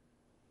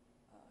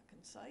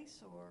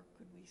concise, or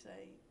could we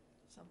say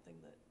something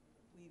that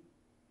we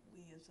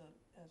as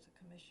a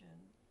commission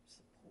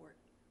support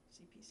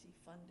CPC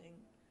funding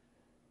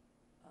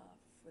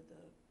for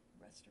the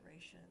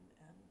restoration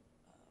and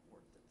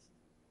work that's...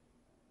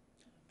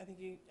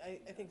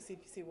 I think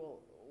CPC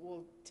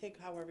will take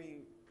however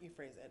you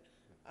phrase it.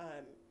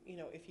 You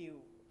know, if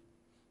you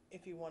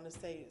want to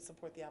say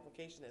support the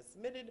application as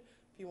submitted,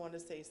 if you want to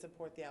say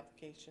support the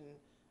application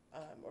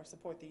or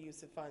support the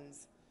use of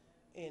funds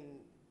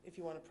if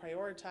you want to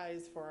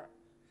prioritize for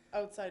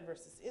outside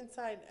versus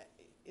inside,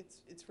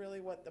 it's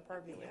really what the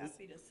purview We're is.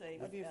 happy to say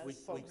Of you as We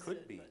folks could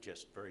that- be but-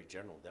 just very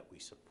general, that we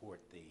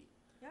support the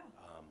Yeah.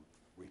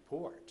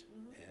 report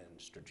and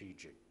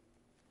strategic,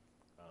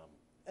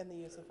 And the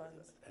use of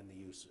funds. and the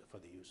use of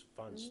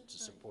funds to Right.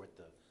 support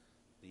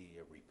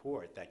the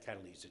report. That kind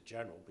of leaves it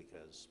general,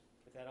 because,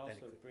 But that Then it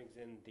also could- brings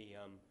in the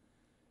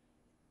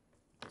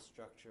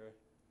structure,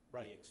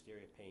 Right. the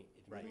exterior paint.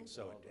 It right, brings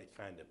so all it those-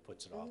 kind of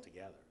puts it all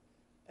together.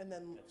 And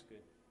then, That's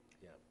good.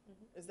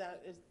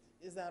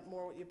 is that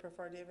more what you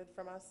prefer, David,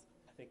 from us?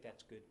 I think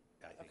that's good.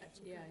 I think Okay. it's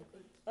Yeah, I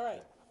think, All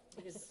right.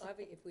 because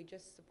if we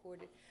just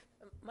supported,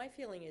 my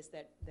feeling is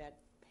that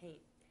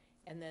paint,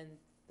 and then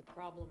the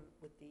problem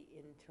with the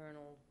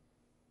internal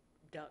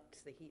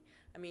ducts, the heat,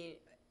 I mean,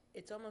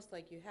 it's almost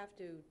like you have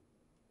to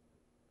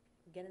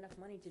get enough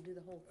money to do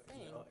the whole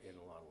thing, in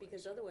a lot of ways.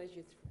 because otherwise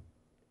you're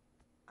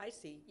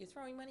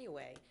throwing money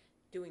away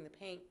doing the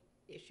paint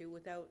issue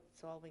without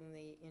solving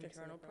the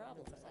internal the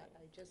problem problems.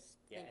 inside. I just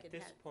Yeah, think at it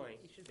this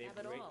point, you should they've have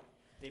it all.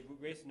 They've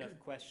raised enough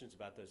questions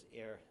about those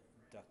air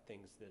duct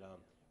things that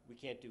we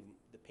can't do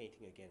the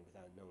painting again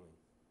without knowing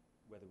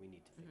whether we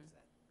need to fix Mhm.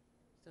 that.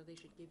 So they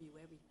should give you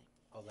everything.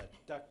 Oh, that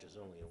duct is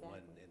only in one,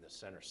 Exactly. in the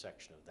center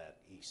section of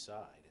that east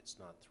side. It's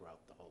not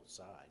throughout the whole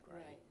side,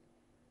 right?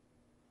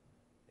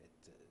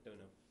 Don't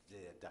know.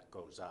 The duct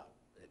goes up,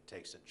 it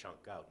takes a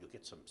chunk out. You'll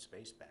get some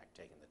space back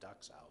taking the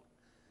ducts out.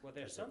 Well,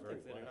 there's Because they're some very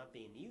things that are wide. not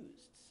being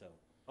used, so.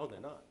 Oh, they're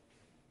not?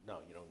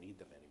 No, you don't need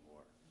them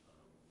anymore.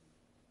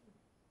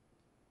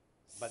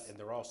 And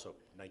they're also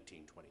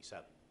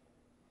 1927.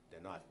 They're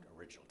not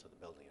original to the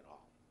building at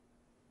all.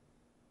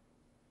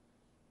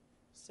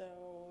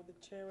 So the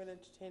chair would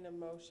entertain a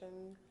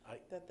motion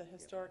that the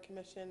Historic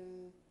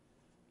Commission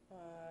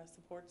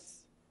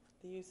supports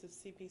the use of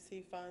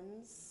CPC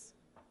funds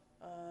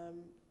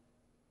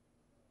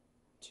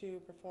to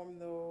perform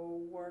the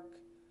work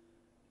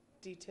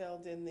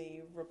detailed in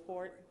the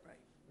report Right.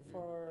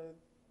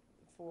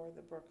 for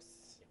the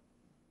Brooks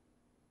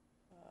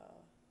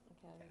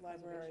Okay.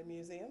 Library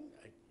Museum,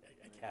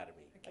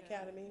 Academy.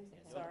 Academy,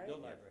 No- sorry, No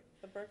library.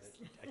 the Brooks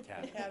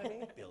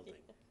Academy building.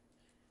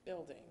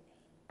 building.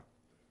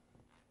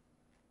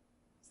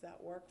 Does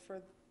that work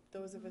for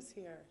those of us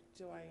here?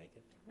 Do I, Make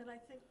it? And I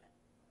think,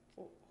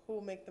 who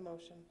will make the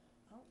motion?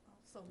 I'll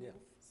so Yeah.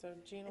 move. So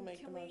Jean will And make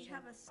the can we motion.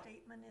 have a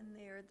statement in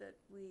there that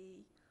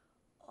we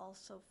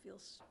also feel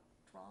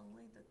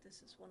strongly that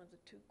this is one of the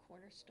two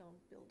cornerstone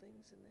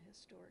buildings in the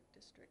historic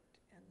district,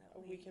 and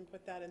that We can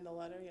put that in the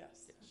letter,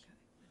 yes. Okay,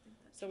 I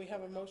think that So we should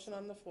have a go motion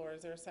also. on the floor.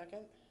 Is there a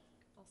second?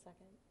 I'll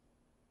second.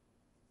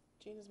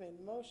 Jean has made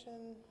the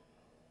motion.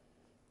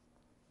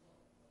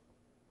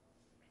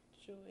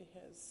 Julie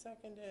has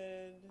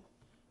seconded.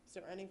 Is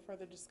there any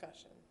further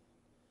discussion?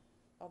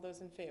 All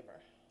those in favor?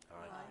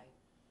 Aye.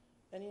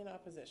 Aye. Any in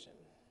opposition?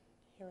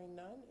 Hearing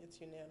none,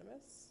 it's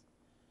unanimous.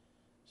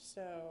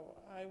 So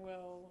I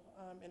will,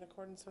 in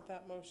accordance with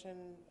that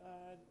motion,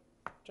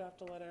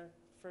 draft a letter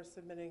for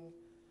submitting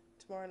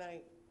tomorrow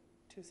night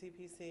to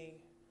CPC,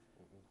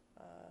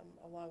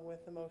 along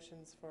with the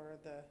motions for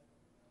the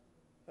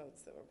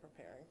votes that we're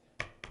preparing.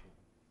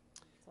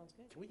 Sounds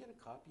good. Can we get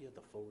a copy of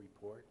the full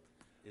report?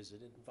 Is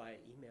it in? Via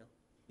email.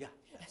 Yeah,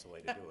 that's the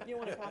way to do it. You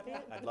want to copy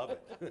it? I'd love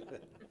it,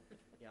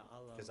 Yeah,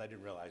 I'll, because I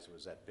didn't realize it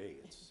was that big.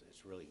 It's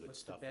really good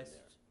what's the stuff in best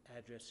there.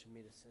 address for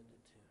me to send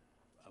it to?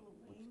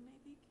 Elaine,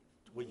 maybe?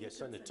 Well, you Elaine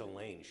send could it to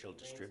Lane, she'll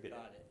Lane's distribute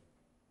got it.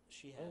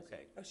 She has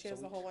Okay. it. Oh, she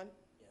has the whole one?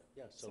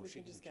 Yeah, So so we she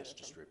can can just get just it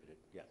from- distribute it.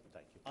 Yeah,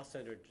 thank you. I'll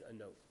send her a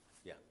note.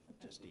 Yeah,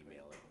 just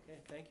email it. Okay,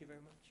 thank you very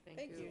much.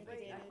 Thank you.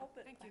 Great, I David. hope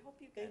it, Thank I you. hope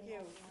you Thank get you.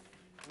 all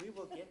one. We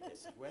will get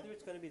this, whether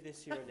it's gonna be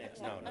this year or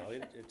next. No,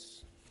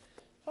 it's,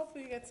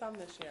 Hopefully you get some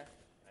this year.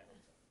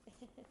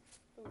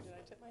 Oh, did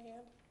I tip my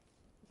hand?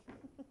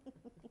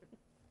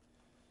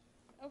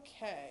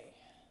 Okay.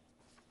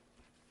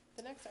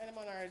 The next item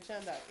on our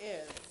agenda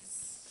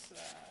is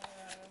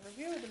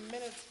review of the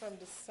minutes from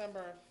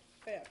December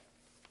 5th.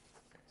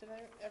 Did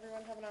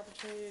everyone have an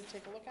opportunity to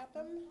take a look at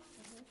them?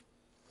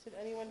 Did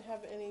anyone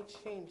have any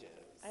changes?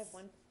 I have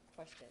one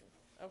question.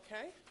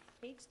 Okay,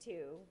 Page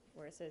 2,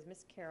 where it says,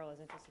 Miss Carroll is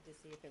interested to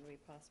see if it would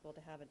be possible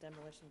to have a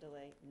demolition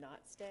delay not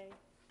stay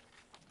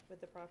with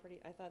the property.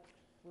 I thought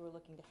we were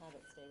looking to have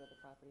it stay with the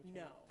property.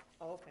 too. no.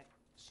 Oh, okay.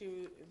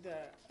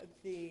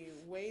 The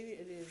way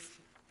it is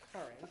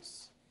current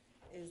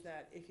is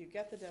that if you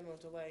get the demo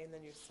delay and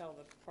then you sell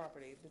the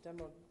property, the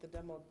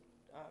demo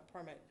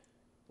permit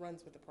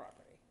runs with the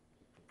property.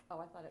 Oh,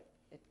 I thought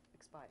it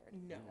expired.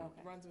 No, Okay.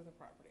 it runs with the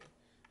property.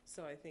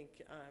 So I think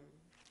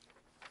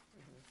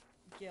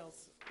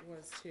Gail's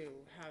was to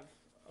have,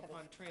 Have it-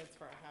 upon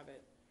transfer, have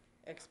it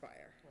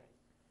expire.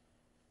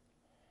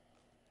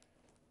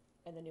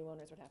 And the new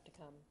owners would have to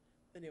come.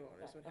 The new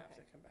owners Right, would have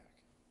okay. to come back.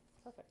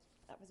 Perfect.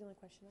 That was the only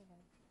question I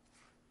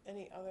had.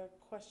 Any other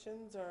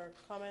questions or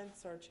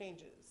comments or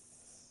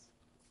changes?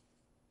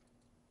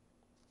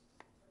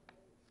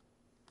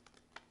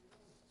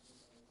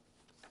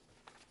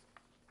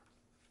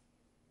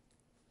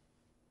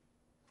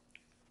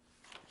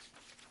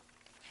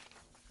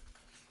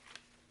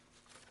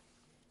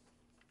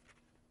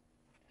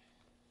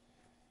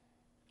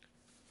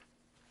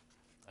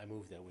 I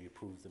move that we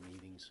approve the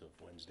meetings of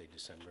Wednesday,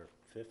 December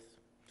 5th,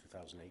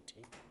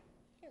 2018.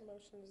 Okay,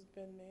 motion has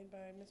been made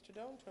by Mr.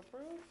 Doan to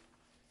approve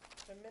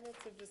the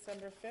minutes of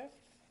December 5th.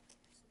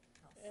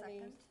 I'll Any-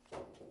 second.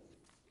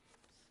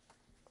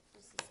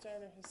 Mrs.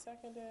 Steiner has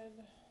seconded.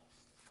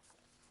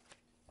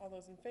 All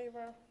those in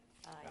favor?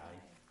 Aye.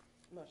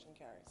 Motion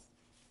carries.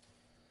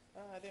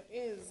 There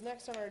is,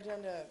 next on our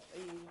agenda,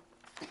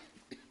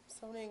 a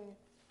zoning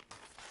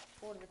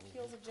Board of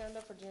Appeals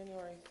agenda for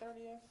January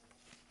 30th.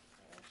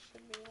 There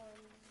should be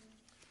one.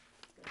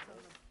 It's on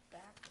the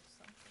back of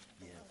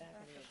something. Yeah. Back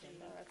of the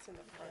agenda. It's in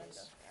the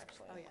front,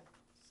 actually. Oh, yeah.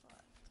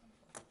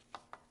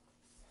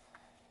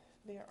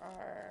 There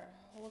are,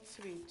 looks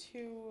to be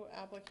two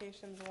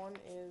applications. One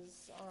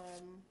is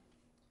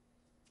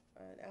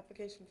an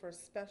application for a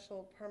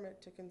special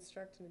permit to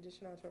construct an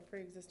addition onto a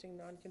pre-existing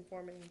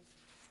non-conforming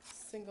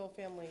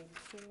single-family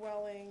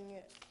dwelling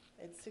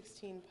at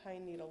 16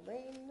 Pine Needle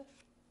Lane,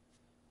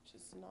 which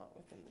is not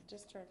within the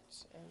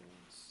district and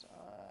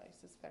I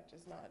suspect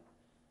is not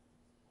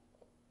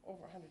over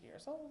 100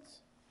 years old.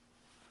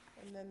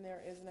 And then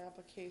there is an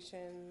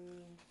application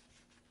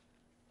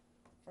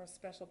for a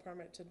special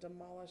permit to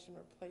demolish and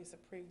replace a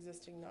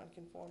pre-existing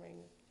non-conforming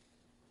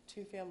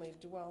two-family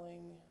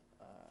dwelling,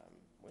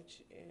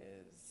 which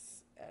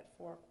is at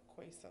 4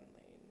 Quayson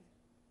Lane.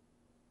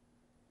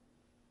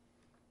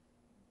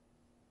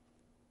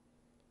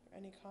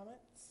 Any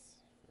comments?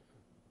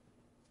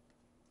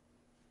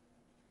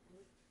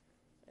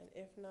 And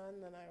if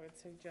none, then I would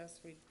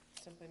suggest we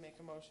simply make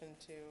a motion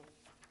to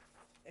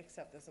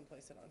accept this and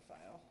place it on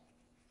file.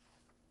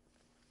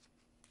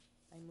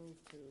 I move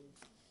to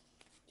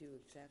do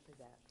exactly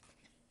that.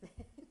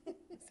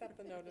 Accept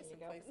the notice There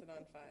and you go. place it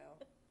on file.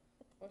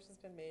 Motion's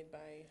been made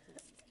by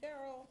Mrs.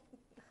 Carroll.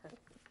 Is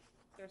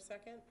there a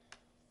second?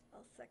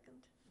 I'll second.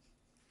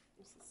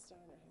 Mrs.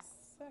 Steiner has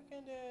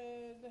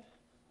seconded.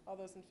 All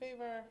those in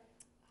favor?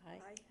 Aye.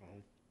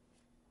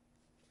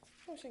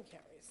 Motion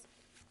carries.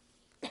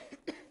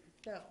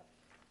 Now,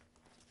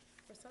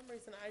 for some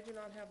reason, I do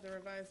not have the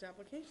revised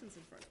applications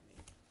in front of me.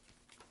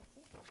 I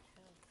think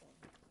I have them.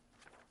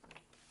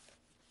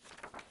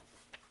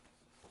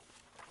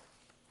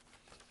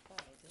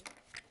 Thought I did.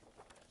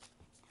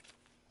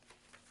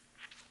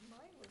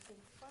 Mine was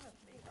in front of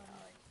me, on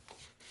my,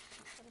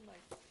 in front of my.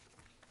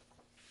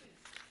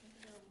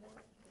 There are more.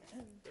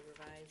 The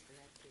revised and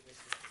that's the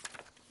original.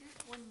 Here's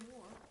one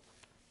more.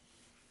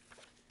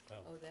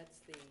 Oh, that's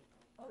the,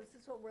 Oh, is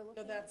this what we're No,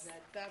 looking at?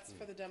 that's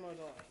for the demo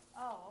delay.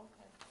 Oh,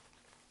 okay.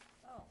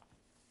 Oh,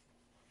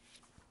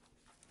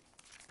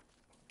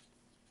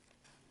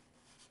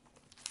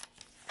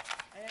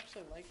 I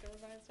actually like the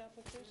revised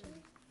application.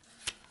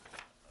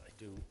 I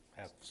do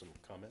have some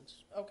comments.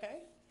 Okay,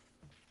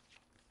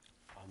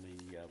 On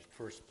the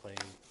first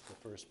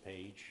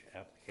page,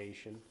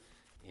 application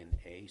in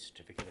A,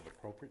 certificate of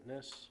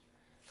appropriateness.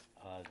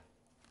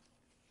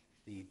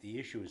 The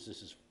issue is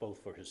this is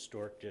both for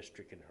historic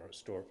district and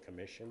historic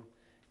commission,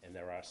 and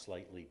there are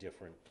slightly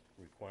different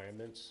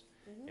requirements.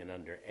 And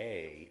under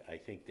A, I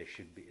think there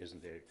should be,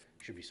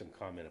 should be some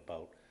comment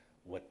about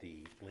what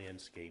the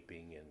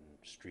landscaping and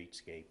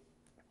streetscape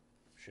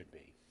should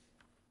be.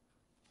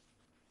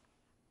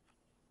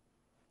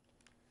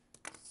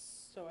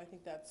 so I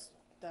think that's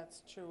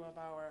true of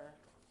our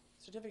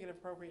certificate of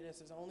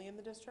appropriateness is only in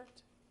the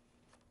district.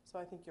 So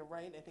I think you're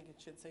right, I think it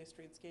should say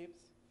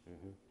streetscapes,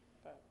 Mhm.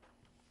 but.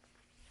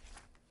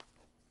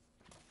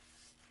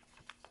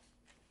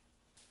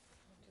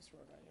 I just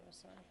wrote on yours,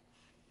 sorry.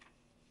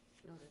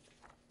 no, that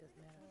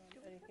doesn't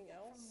matter. Anything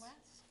else? from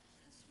last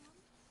one?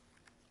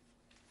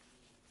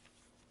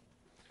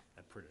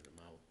 I printed them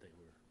out. They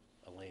were,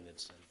 Elaine had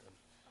sent them.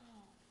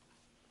 Oh,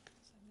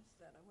 so I missed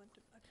that.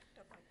 I picked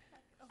up my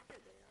pack. Oh, here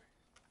they are.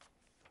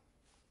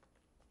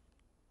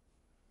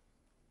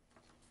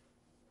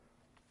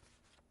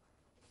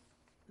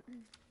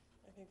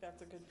 I think think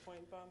that's a good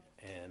point, Bob.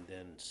 And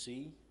then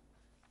C,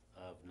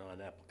 of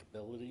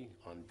non-applicability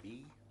on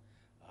B,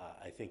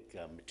 I think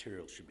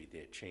material should be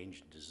there,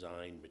 change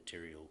design,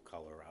 material,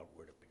 color,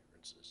 outward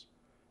appearances.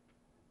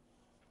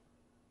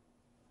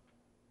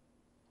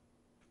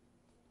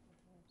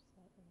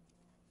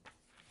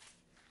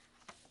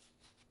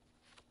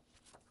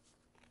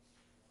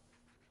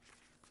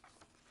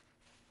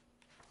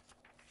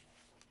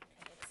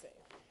 Okay, let's see.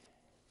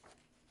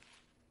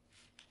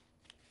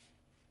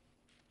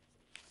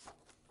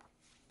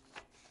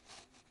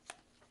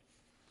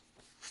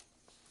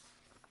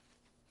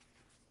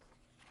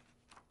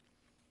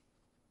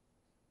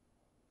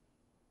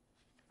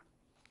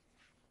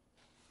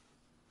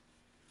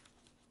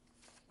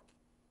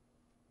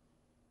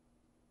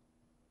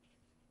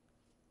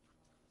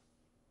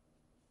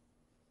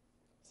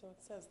 So it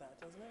says that,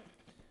 doesn't it?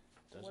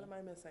 Does What it? am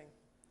I missing?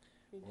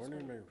 You just Order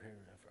and went- repair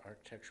of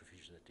architectural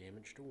features that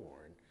damage to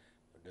Warren,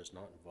 but does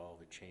not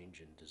involve a change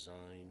in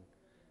design,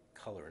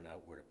 color, and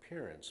outward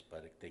appearance,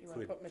 but they You wanna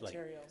could, put like,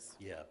 materials.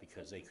 yeah,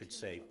 because they could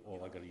say,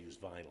 oh, I gotta use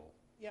vinyl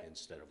Yep.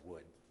 instead of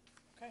wood.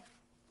 Okay,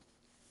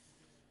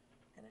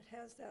 And it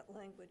has that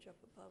language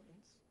up above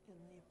in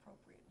the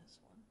appropriateness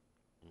one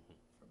Mhm.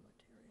 for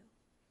material.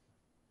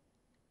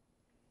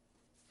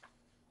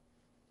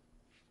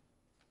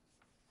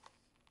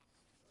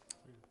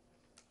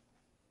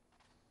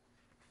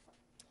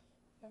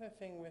 the other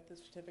thing with the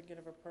certificate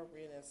of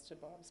appropriateness, to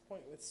Bob's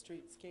point with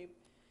streetscape,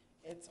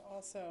 it's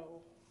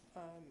also,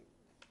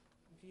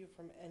 view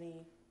from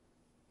any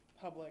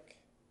public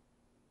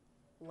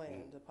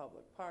land, a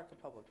public park, a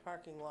public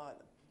parking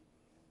lot.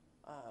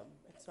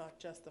 It's not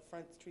just the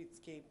front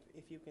streetscape,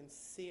 if you can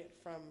see it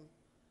from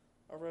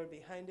a road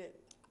behind it,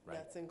 Right.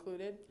 that's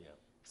included. Yeah.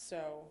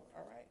 So,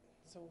 all right,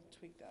 so we'll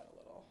tweak that a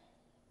little.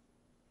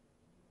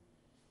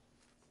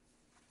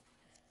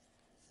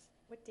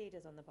 What date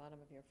is on the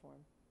bottom of your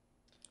form?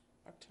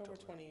 October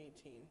October.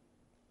 2018.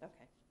 Okay,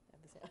 I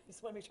have the same, I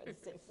just want to make sure I have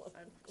the same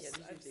one. Yeah,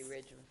 this is the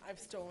original. I've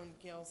stolen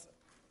Gail's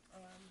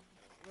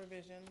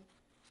revision.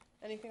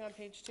 Anything on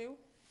page 2?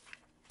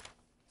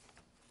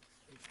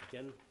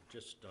 Again,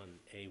 just on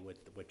A,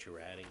 what you're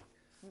adding,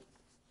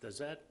 does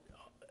that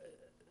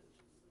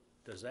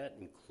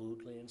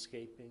include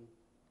landscaping?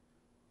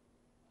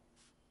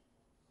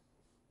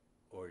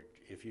 Or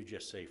if you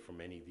just say from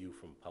any view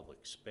from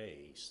public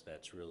space,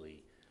 that's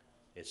really,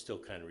 it's still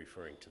kind of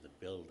referring to the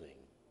building.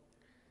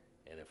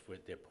 And if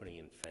they're putting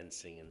in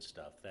fencing and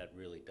stuff, that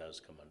really does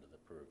come under the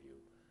purview.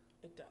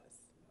 It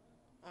does.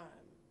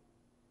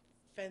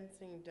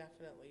 Fencing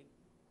definitely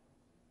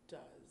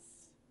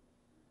does.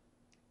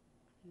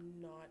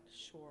 Not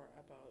sure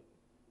about,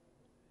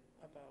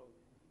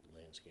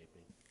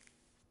 Landscaping.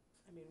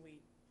 I mean, we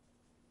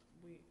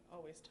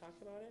always talk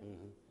about it.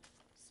 Mm-hmm.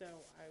 So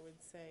I would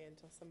say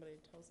until somebody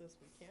tells us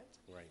we can't.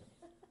 Right.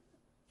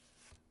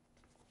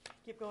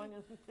 Keep going.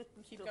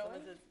 Keep until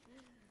someone going? says,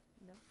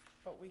 No.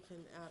 But we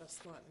can add a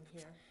slot in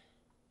here.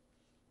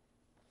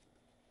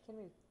 Can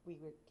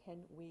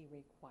we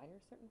require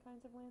certain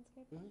kinds of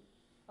landscape? Mhm.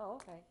 Oh,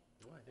 okay.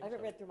 No, I haven't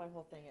so. read through my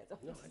whole thing yet, so.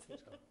 No, I think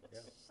so, yeah.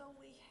 So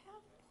we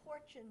have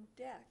porch and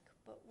deck,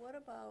 but what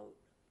about,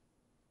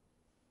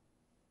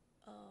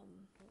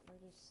 We're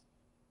just,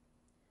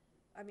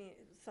 I mean,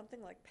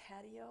 something like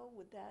patio,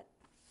 would that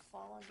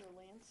fall under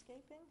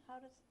landscaping? How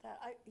does that,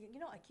 I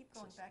keep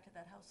going back to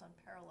that house on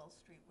Parallel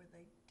Street where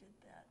they did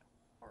that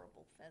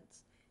horrible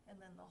fence, and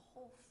then the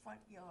whole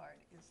front yard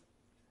is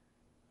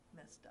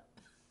messed up.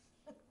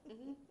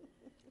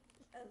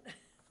 And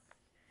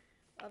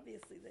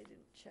obviously, they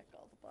didn't check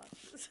all the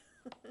boxes.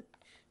 But-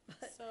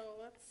 So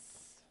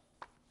let's,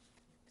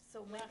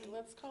 So maybe,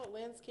 let's call it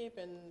landscape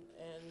and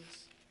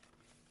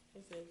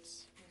is it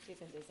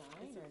landscape and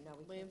design, or no,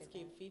 we can't do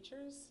landscape that.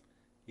 features?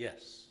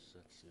 Yes,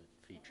 that's it,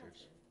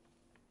 features.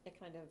 It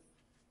kind of,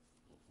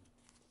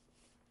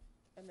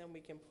 And then we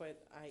can put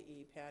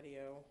i.e.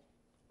 patio,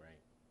 Right,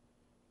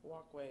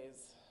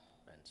 walkways.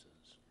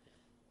 fences.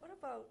 what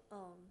about,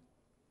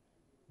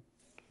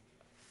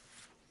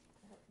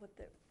 what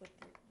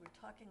we're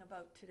talking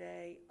about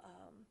today,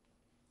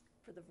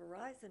 for the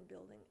Verizon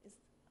building is,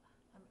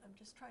 I'm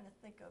just trying to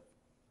think of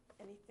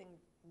anything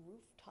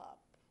rooftop.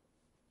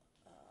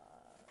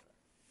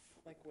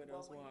 Like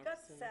widow's Well,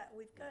 walks and.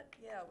 we've got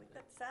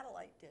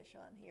satellite dish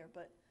on here,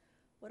 but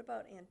what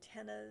about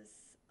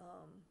antennas,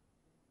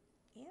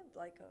 and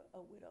like a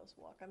widow's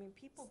walk? I mean,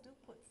 people do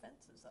put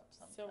fences up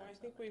sometimes So I on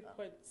think the we top.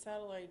 put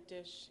satellite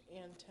dish,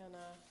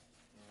 antenna,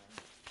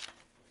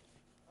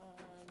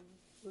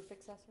 roof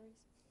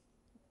accessories?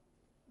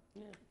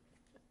 yeah,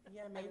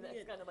 I mean, maybe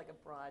that's kind of like a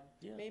broad,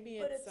 Yeah. maybe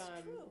But it's, it's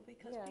true,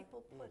 because yeah.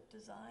 people put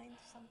designs,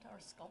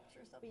 sometimes or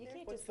sculptures up But you there.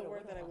 can't what's just the put a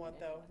word that I window on want it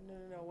though?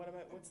 anyway. No,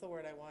 what's the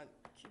word I want?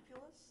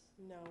 Cupulas?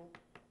 No,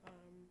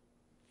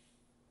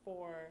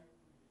 for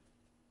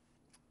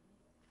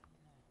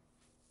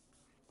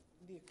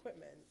the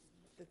equipment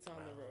that's on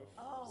the roof.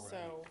 Oh.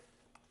 So,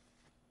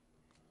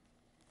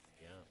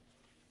 Yeah,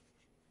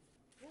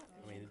 Yeah, I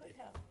 'cause mean, you could it-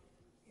 have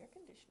air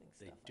conditioning stuff,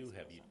 they I do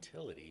have suppose, on-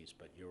 utilities,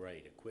 but you're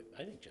right,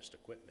 I think just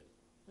equipment.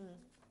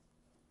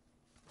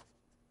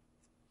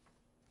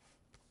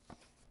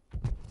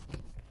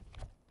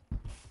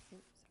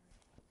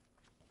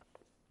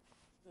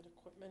 it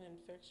equipment and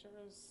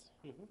fixtures?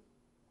 Mhm.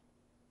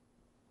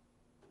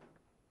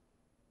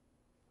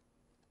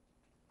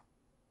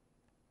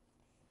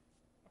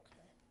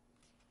 Okay.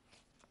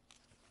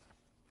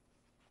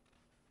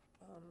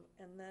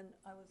 And then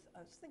I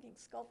was thinking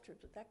sculptures,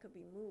 but that could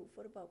be moved.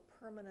 What about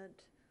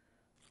permanent,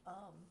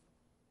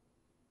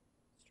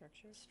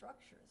 Structures?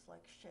 structures,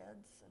 like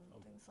sheds and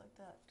things like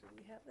that? Do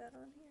we have that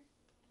on here?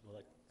 Well,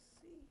 that Let's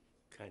see.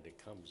 kind of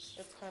comes,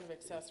 It's kind of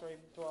accessory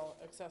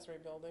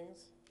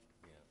buildings.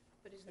 yeah.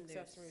 But isn't there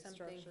Accessory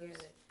something here structures.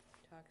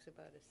 that talks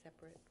about a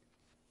separate?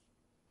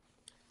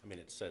 I mean,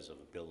 it says of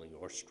a building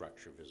or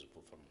structure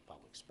visible from a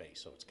public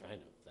space, so it's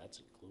kind of, that's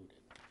included,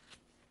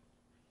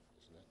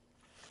 isn't it?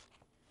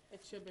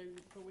 It should be,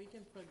 but we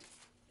can put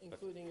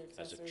including As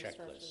a accessory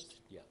structures. checklist,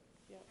 yeah.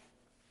 Yep.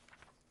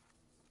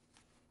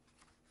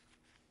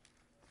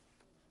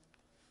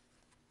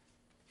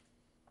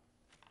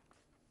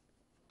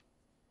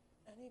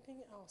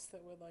 Anything else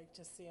that we'd like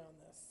to see on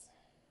this?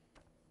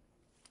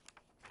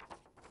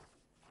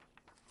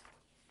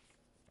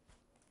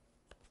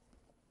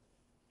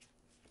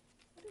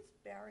 What does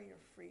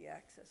barrier-free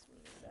access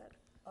mean? Is that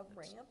a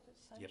ramp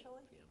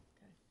essentially? Yep,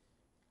 Okay.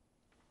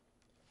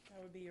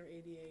 That would be your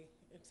ADA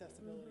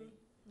accessibility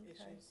Okay.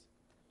 issues.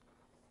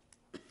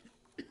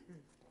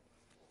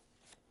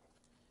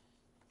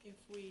 If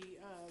we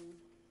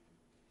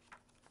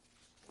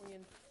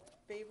in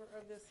favor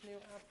of this new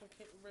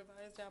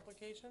revised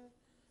application,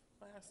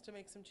 I'll ask to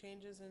make some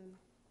changes and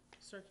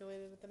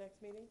circulate it at the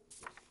next meeting.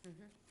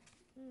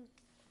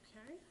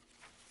 Okay.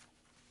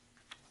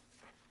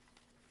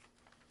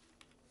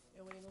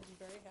 Elaine will be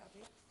very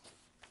happy.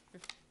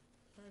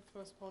 I've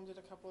postponed it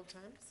a couple of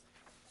times.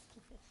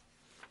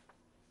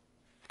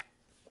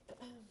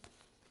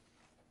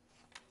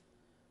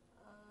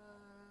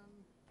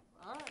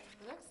 All right,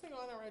 the next thing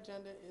on our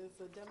agenda is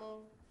the demo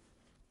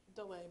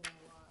delay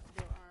bylaw.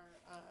 There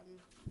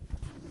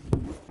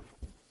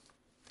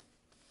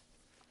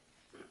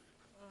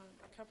are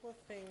a couple of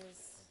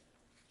things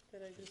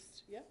that I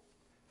just, yep.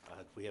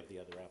 We have the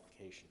other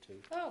application too.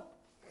 Oh,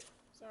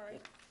 sorry.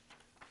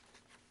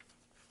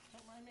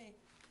 Don't mind me.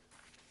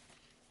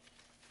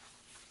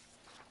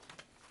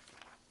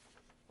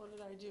 What did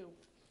I do?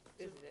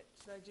 This is it.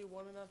 Did I do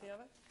one and not the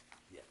other?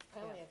 Yeah.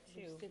 I only Yeah, have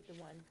you two. just did the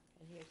one,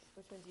 and here's,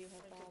 Which one do you have,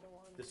 I did Bob? the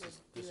one. This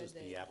You is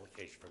had the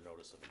application for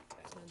notice of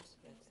intent.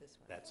 that's this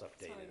one. That's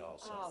updated Sorry.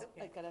 also. Oh,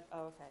 Okay. I got it,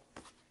 oh, okay.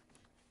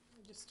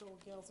 I just stole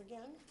Gail's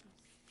again.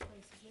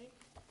 Nice of me.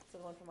 So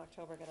the one from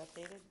October got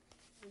updated?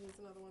 And here's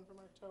another one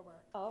from October.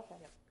 Oh, okay.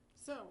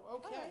 So,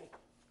 okay.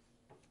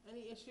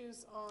 Any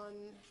issues on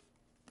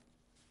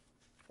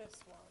this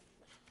one?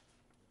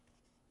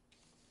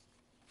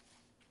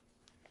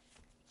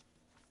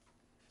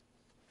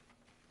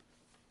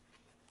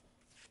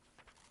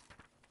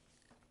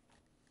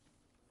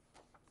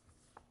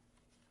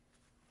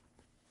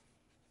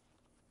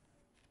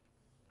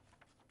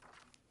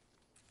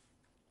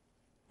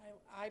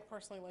 I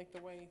personally like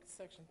the way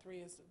section 3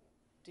 is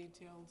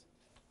detailed,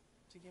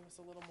 to give us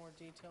a little more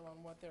detail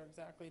on what they're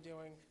exactly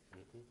doing.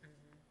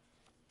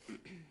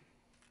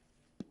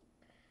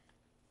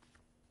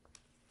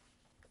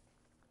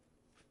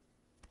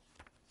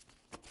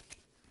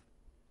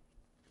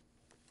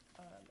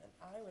 And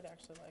I would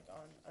actually like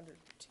under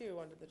 2,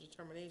 under the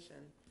determination,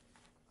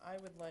 I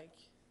would like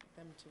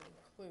them to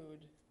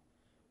include,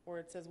 where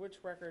it says which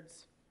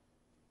records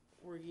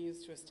were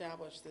used to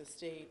establish this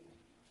date,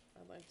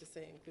 I'd like to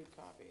say include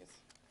copies.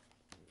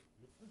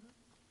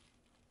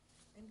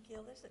 And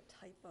Gail, there's a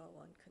typo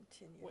on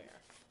continued.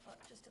 Where?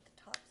 Just at the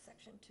top,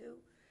 section 2,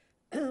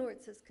 where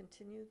it says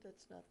continued,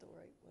 that's not the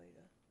right way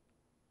to,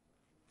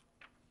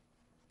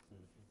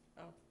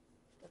 Oh,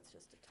 that's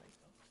just a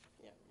typo.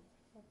 yeah.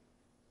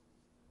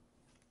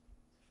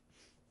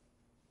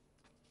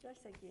 Did I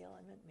say Gail?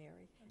 I meant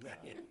Mary. I'm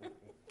sorry.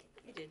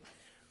 You did.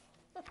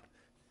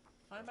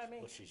 Fine by me.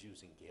 Well, she's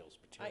using Gail's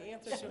I material.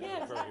 answered to so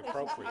it. Very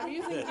appropriate. I'm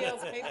using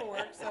Gail's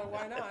paperwork, so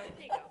why not?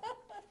 There you go.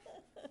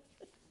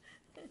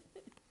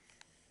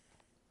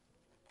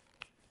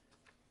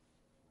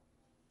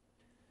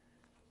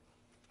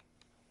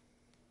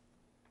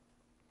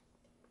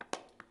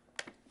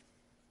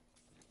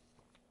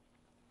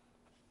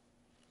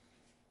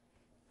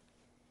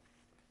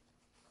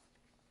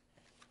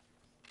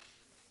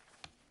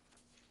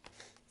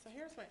 So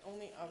here's my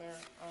only other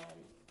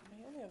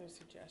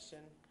suggestion.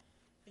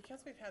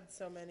 Because we've had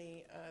so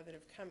many that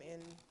have come in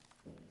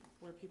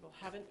where people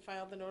haven't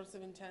filed the notice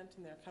of intent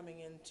and they're coming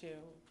in to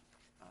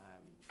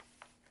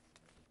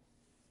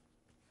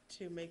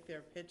make their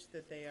pitch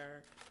that they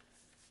are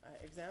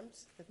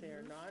exempt, that they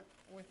are not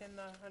within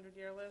the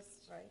 100-year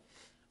list. Right?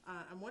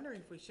 I'm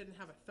wondering if we shouldn't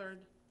have a third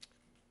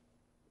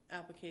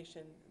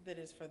application that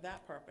is for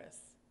that purpose.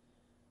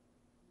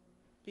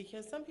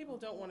 Because some people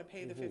don't want to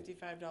pay the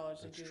 $55 to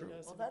That's do the true.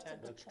 notice Well, of that's a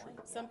intent. good That's true.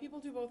 point. Some people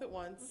do both at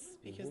once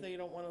because they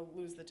don't want to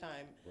lose the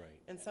time. Right.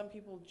 And some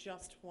people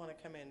just want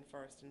to come in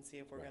first and see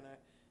if we're Right.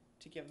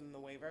 to give them the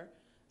waiver.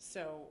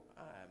 So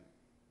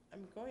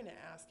I'm going to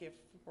ask if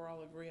we're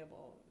all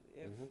agreeable,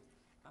 if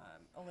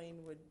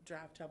Elaine would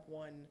draft up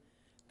one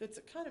that's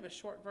kind of a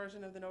short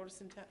version of the notice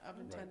of intent.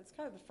 Right. It's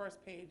kind of the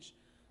first page.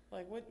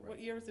 Like, what Right.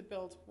 year was it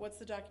built? What's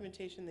the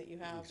documentation that you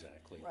have?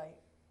 Exactly. Right.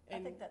 I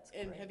And- think that's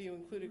And great. have you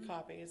included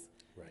copies?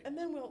 Right. And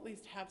then we'll at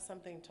least have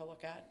something to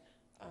look at,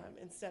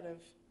 instead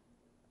of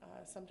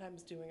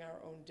sometimes doing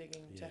our own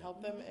digging to Yeah.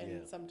 help them, and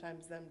Yeah.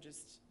 sometimes them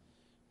just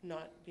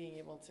not being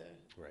able to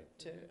Right.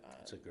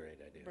 It's a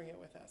great idea. bring it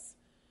with us.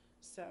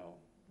 So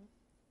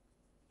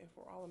if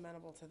we're all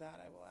amenable to that,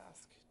 I will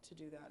ask to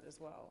do that as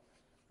well.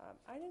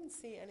 I didn't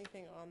see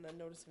anything on the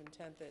notice of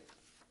intent that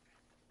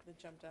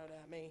jumped out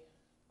at me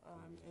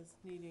as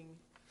needing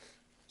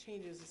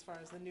changes as far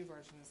as the new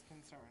version is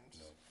concerned.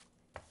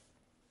 No.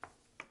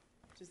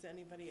 Does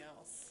anybody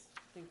else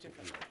think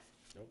differently?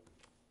 Nope.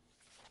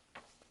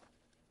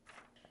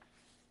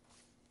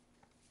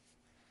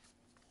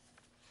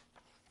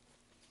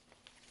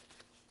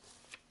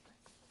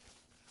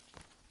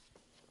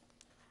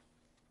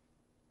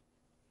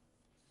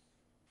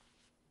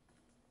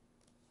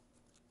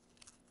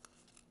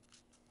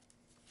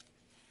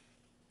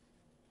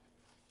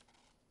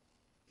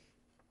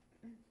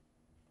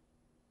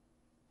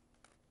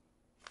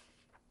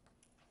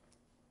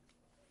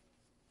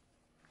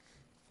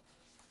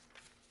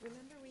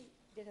 Remember, we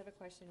did have a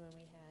question when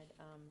we had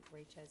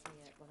Ray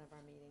Chesney at one of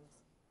our meetings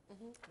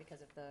Mhm.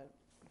 because of the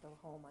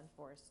home on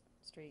Forest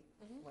Street,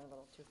 Mhm. went a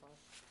little too far.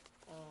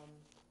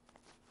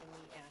 And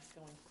we asked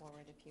going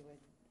forward if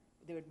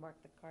they would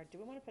mark the card. Do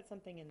we want to put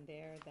something in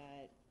there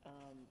that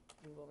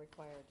we will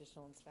require was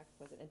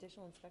it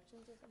additional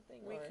inspections or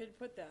something? We or- could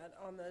put that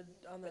on the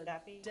Would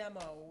that be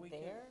demo. We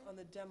can, there? on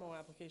the demo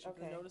application for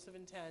the Okay. notice of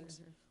intent,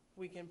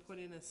 we can put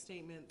in a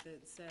statement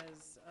that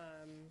says,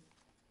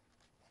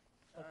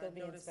 Like there'll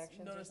be notice,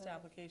 inspections or notice to something?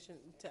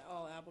 application, to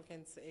all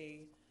applicants,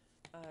 a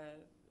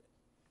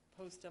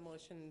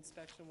post-demolition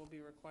inspection will be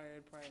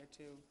required prior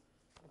to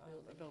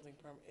a building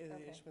permit, the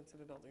Okay. issuance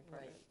of a building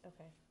permit. Right.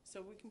 Okay.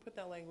 So we can put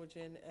that language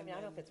in, I and mean,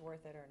 I don't know if then- it's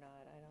worth it or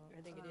not. I don't.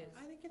 I think it is.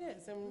 I think it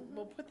is, and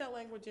we'll put that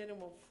language in and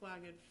we'll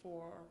flag it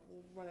we'll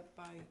run it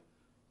by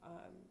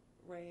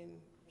Ray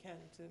and Ken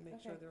to make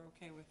sure Okay. they're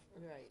okay with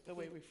Right. the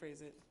way we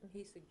phrase it.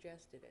 He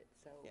suggested it,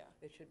 so Yeah.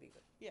 it should be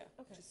good. Yeah,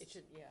 Okay. just It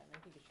should, yeah, and I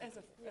think it should as be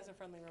a, good. as a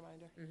friendly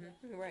reminder.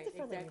 Right, It's a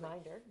friendly exactly.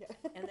 reminder. Yeah.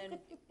 And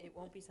then it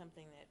won't be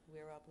something that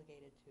we're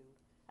obligated to,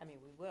 I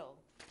mean, we will,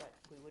 but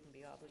we wouldn't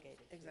be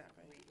obligated to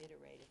Exactly.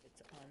 reiterate if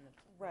it's on the,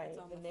 Right, on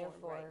the and form,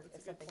 therefore, right. It's a if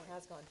good something point.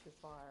 has gone too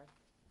far,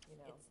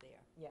 it's there.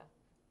 yeah.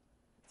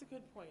 It's a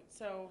good point.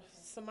 So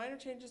some minor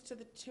changes to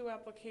the two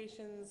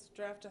applications,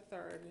 draft a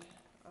third.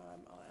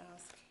 I'll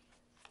ask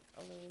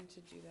Elaine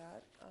to do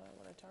that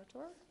when I talk to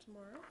her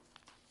tomorrow.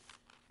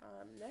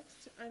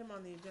 Next item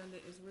on the agenda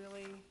is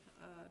really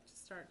to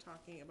start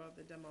talking about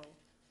the demo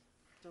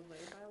delay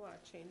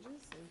bylaw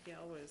changes. And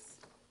Gail was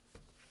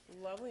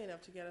lovely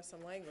enough to get us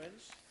some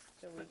language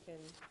that we can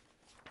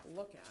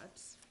look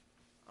at.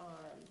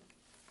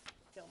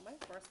 Gail, my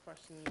first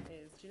question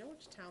is, do you know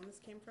which town this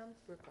came from?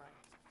 Brookline.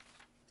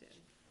 Did.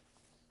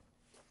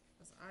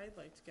 Because I'd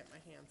like to get my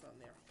hands on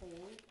their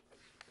whole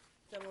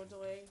demo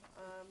delay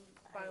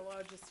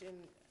bylaw, just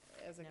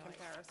as a No,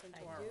 comparison to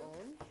I our do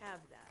own. have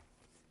that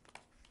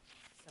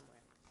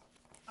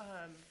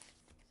somewhere,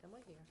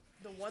 somewhere here.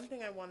 The one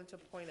thing I wanted to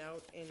point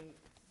out in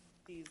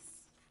these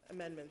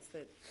amendments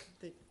that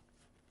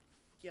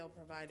Gail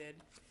provided,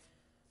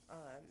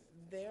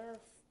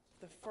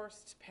 the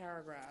first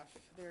paragraph,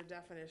 their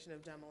definition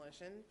of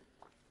demolition,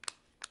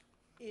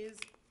 is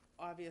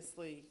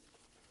obviously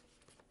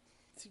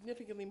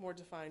significantly more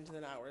defined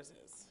than ours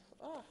is.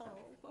 Oh,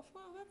 well,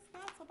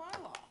 that's a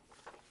bylaw.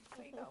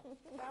 There you go.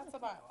 That's a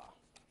bylaw.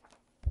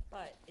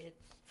 But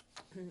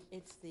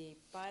it's the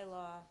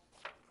bylaw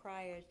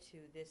prior to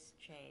this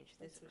change.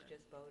 This That's was right.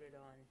 just voted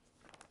on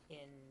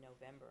in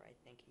November, I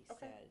think he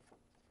Okay. said.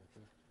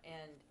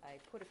 And I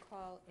put a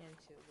call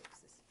into,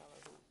 what's this fellow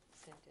who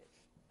sent it?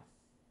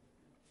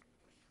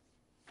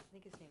 I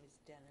think his name is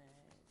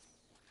Dennis,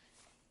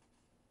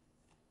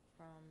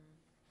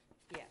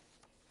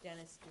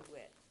 Dennis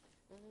DeWitt.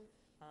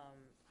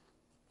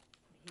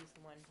 He's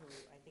the one who,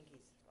 I think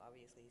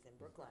obviously he's in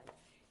Brookline,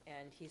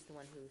 and he's the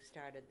one who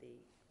started the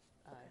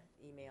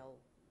email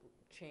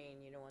chain,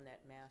 on that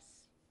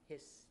mass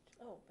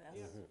Oh, that's,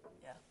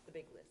 yeah. the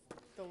big list.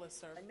 The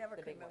listserv. I never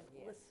The could big one,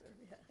 remember, yes. listserv,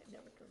 yeah, I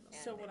never could remember.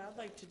 So what I'd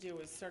like to do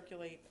is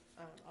circulate,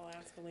 I'll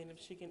ask Elaine if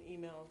she can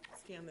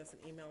scan this and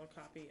email a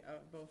copy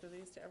of both of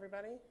these to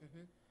everybody.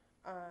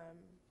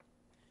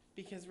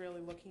 Because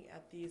really looking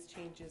at these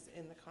changes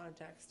in the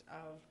context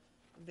of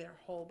their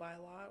whole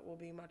bylaw will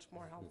be much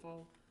more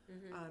helpful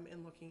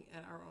in looking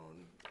at our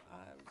own.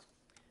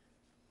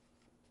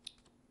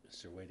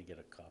 Is there a way to get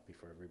a copy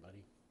for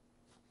everybody?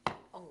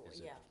 Oh, Is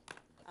it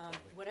yeah.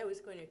 What I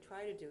was going to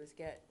try to do is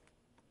get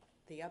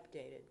the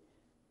updated,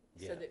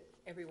 so Yeah. that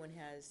everyone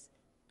has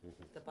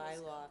the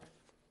bylaw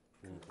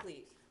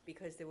complete,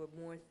 because there were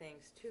more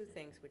things, two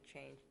things would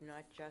change,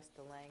 not just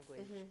the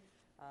language.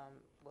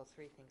 Well,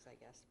 three things, I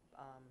guess.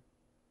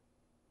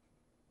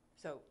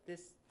 So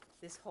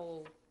this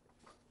whole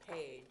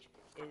page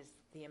is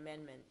the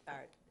amendment,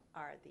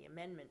 are the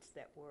amendments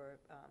that were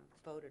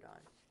voted on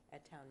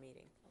at town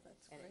meeting. Oh,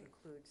 that's And it great.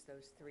 includes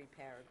those 3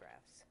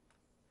 paragraphs.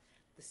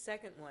 The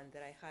second one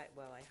that I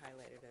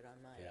highlighted it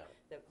on mine.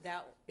 Yeah.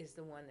 That is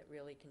the one that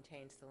really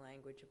contains the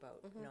language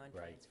about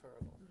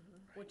non-transferable.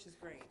 Which is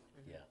great.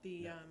 Yeah. The,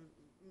 yeah.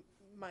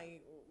 my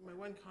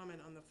one comment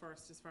on the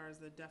first, as far as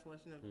the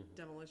definition of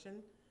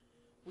demolition,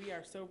 we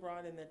are so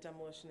broad in that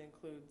demolition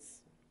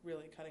includes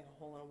really cutting a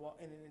hole in a wall,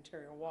 in an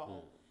interior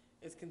wall,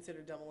 is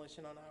considered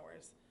demolition on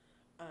ours.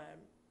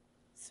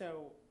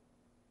 So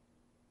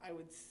I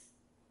would,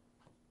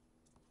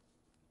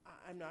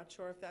 I'm not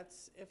sure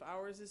if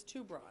ours is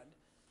too broad.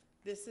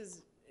 This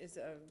is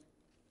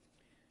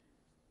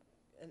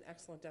an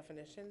excellent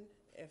definition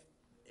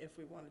if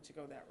we wanted to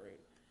go that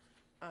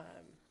route.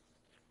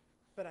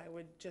 But I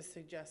would just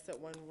suggest that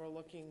when you're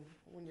looking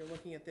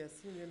at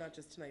this, and you're not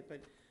just tonight,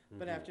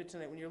 but after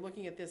tonight, when you're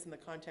looking at this in the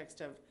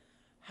context of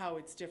how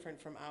it's different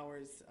from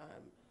ours,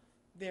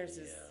 theirs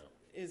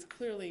is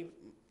clearly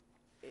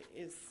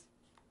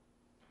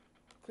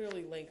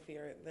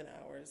lengthier than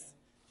ours,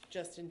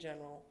 just in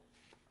general.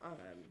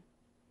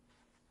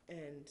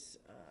 And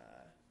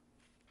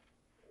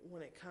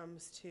when it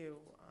comes to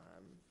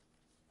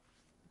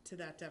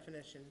that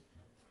definition,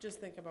 just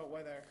think about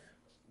whether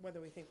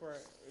we think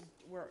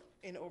we're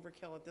in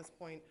overkill at this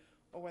point,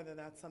 or whether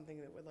that's something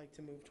that we'd like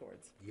to move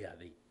towards. Yeah,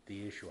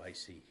 the issue I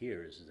see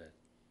here is that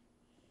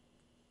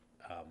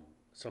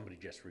somebody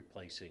just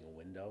replacing a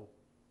window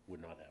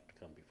would not have to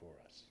come before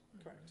us.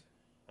 Correct.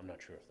 I'm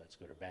not sure if that's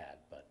good or bad,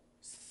 but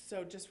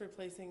So just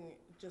replacing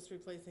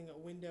a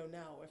window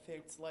now, if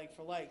it's like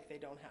for like, they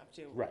don't have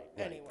to. Right.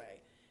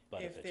 Anyway.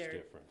 but if If it's they're-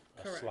 different,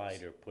 a correct.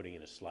 slider, putting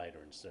in a slider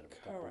instead of a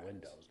couple Correct.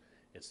 windows,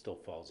 it still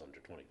falls under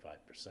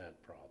 25%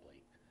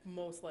 probably,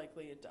 Most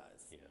likely it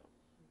does. you know.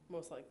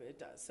 Most likely it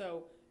does.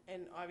 So,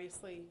 and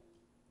obviously,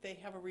 they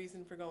have a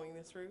reason for going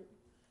this route.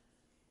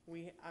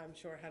 We, I'm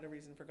sure, had a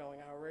reason for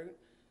going our route.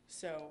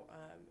 So,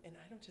 and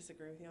I don't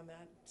disagree with you on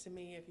that. To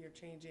me, if you're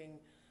changing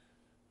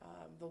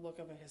the look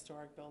of a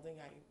historic building,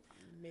 I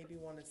maybe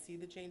want to see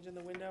the change in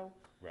the window.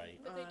 Right.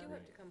 But they do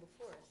have to come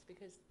before us,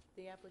 because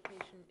the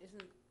application,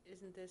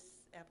 isn't this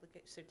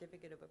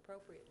certificate of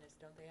appropriateness,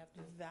 don't they have to?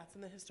 That's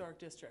in the historic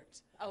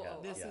district. Yeah,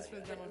 This yeah, is for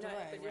yeah. the demo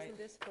delay, But right? isn't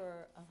this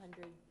for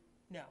 100,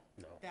 No,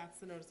 No. that's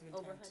the notice of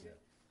intent. over 100?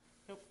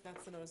 Nope,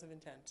 that's the notice of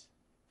intent.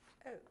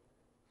 Oh,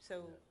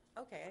 so,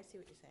 okay, I see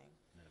what you're saying.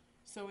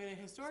 So in a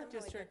historic Somehow I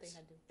thought district, they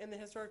had to. in the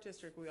historic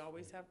district, we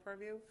always have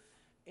purview.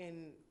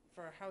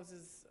 For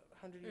houses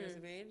 100 years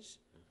of age,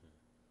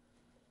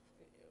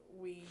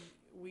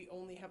 we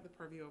only have the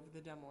purview over the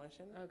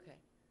demolition. Okay.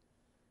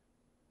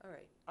 All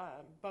right,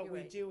 But You're we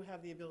right. do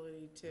have the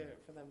ability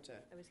for them to,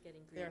 I was getting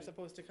they're greedy.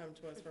 supposed to come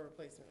to us for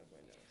replacement of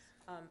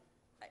windows.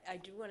 I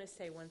do want to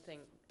say one thing.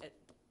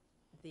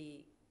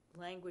 The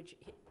language,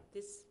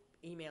 this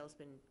email's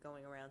been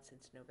going around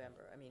since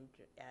November,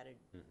 added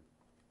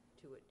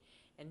to it.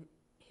 And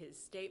his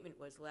statement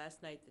was,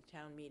 last night, the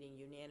town meeting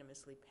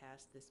unanimously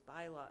passed this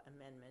bylaw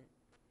amendment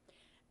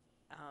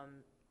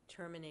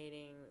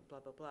terminating blah,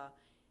 blah, blah.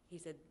 He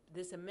said,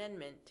 this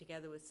amendment,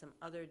 together with some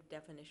other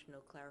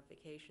definitional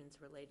clarifications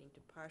relating to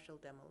partial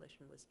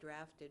demolition, was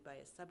drafted by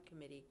a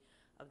subcommittee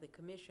of the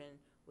commission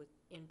with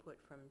input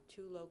from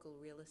 2 local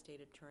real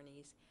estate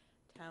attorneys,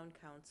 town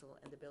council,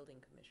 and the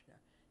building commissioner.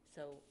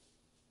 So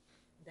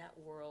that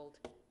world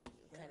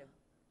kind of,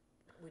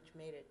 which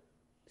made it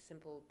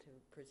simple to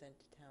present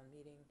to town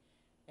meeting,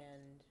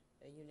 and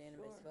a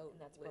unanimous Sure. vote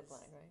And that's was.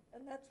 Brookline, right?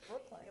 And that's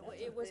Brookline. Yeah, well,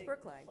 That's a it was big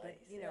Brookline, but, place,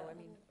 you know, yeah. I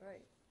mean-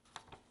 Right.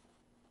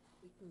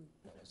 We can,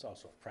 Well, it's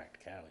also a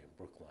practicality, and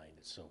Brookline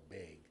is so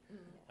big.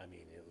 I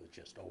mean, it was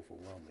just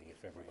overwhelming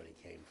if everybody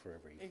came for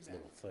every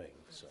little thing,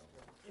 so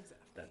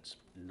Exactly. that's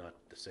not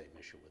the same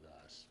issue with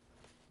us.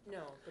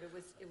 no, but it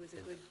was a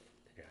And- good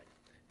Right.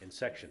 In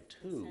section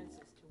 2,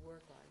 consensus to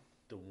work on.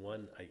 the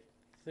one I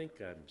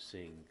think I'm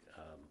seeing,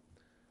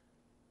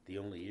 the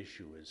only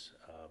issue is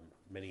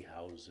many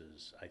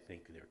houses, I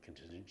think they're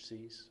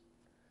contingencies.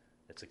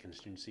 It's a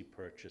contingency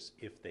purchase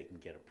if they can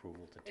get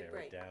approval to tear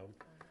Right. it down.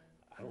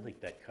 I don't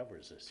think that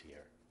covers this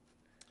here.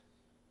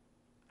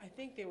 I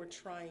think they were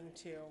trying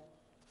to,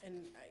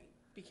 and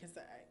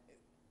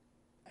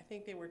I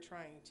think they were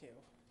trying to.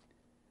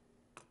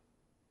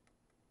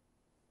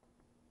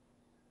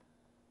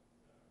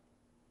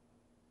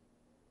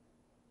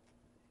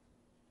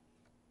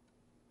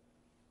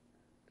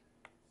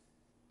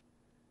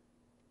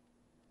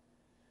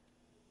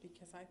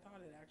 Because I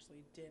thought it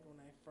actually did when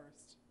I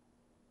first,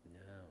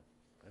 No,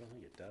 I don't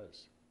think it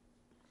does.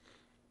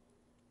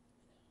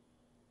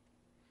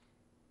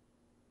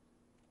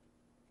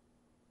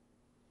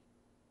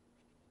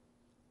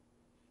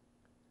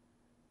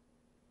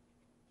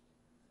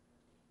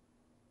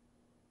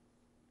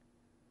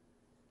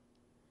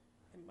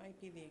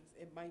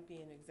 it might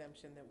be an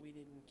exemption that we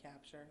didn't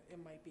capture.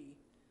 It might be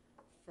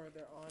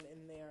further on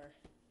in there,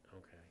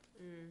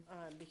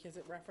 Okay. because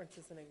it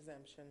references an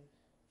exemption.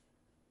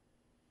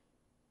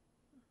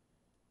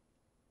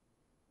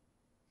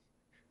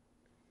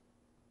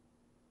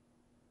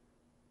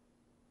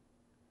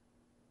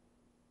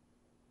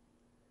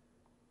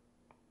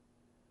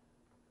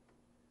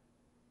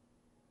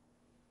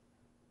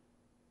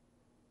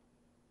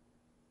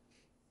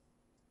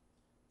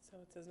 So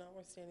it says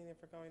notwithstanding the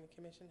foregoing, the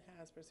commission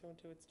has pursuant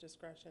to its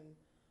discretion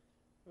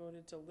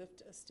voted to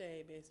lift a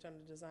stay based on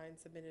a design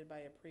submitted by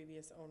a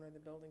previous owner. The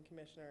building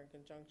commissioner, in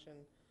conjunction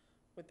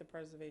with the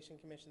Preservation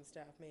Commission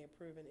staff, may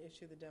approve and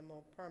issue the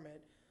demo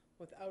permit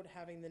without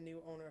having the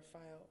new owner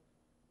file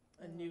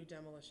a new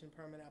demolition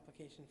permit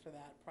application for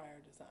that prior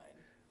design.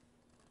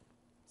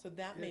 So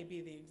that may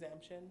be the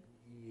exemption,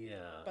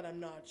 Yeah. but I'm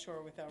not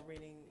sure without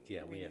reading,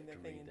 Yeah, we reading have the to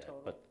thing read in that.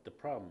 total. But the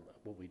problem,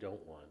 what we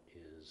don't want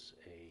is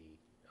a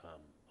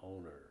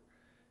owner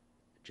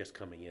just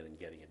coming in and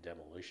getting a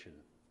demolition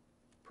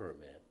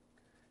permit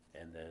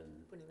and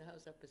then, Putting the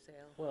house up for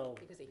sale. well,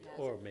 Because he has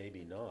or it.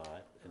 maybe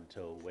not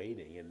until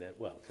waiting and then,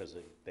 well, because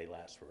they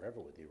last forever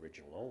with the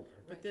original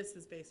owner. But this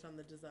is based on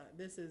the design,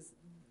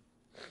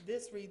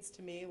 this reads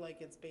to me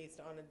like it's based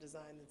on a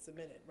design that's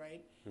submitted,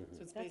 right? So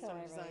it's That's based how on I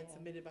a read design it, yeah.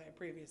 submitted by a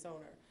previous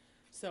owner.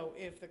 So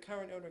if the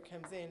current owner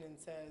comes in and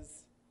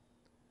says,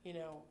 you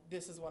know,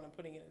 this is what I'm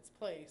putting in its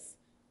place,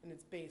 and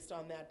it's based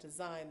on that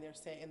design, they're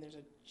saying, and there's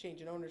a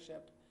change in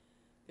ownership,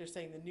 they're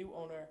saying the new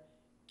owner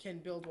can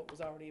build what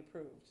was already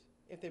approved,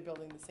 if they're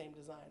building the same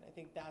design. I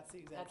think that's the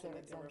That's exemption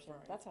their that they're exemption.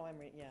 referring. That's how I'm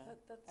reading, yeah.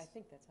 That's I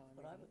think that's how I'm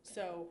what I reading would it. think.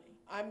 So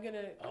I'm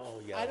gonna,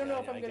 Oh, yeah. I don't know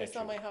if I I'm gonna get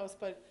sell you. my house,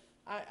 but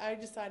I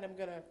decide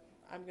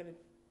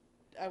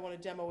I wanna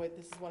demo it,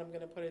 this is what I'm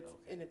gonna put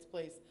in its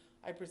place.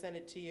 I present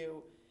it to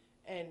you,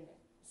 and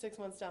 6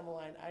 months down the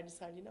line, I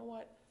decide, you know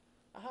what?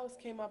 A house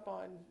came up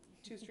on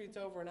 2 streets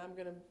over, and I'm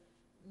gonna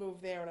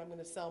move there, and I'm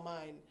gonna sell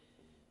mine.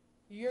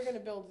 You're gonna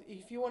build,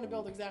 if you wanna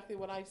build exactly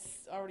what I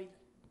already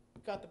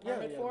got the Yeah,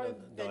 permit yeah, for, no,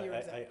 then no, you're I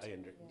exempt.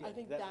 yeah, I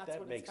think that- that's that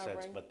what it's makes sense,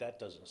 covering. but that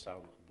doesn't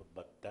sound,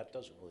 but that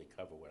doesn't really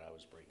cover what I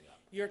was bringing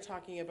up. You're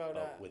talking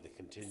about With the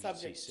contingency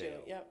subject to,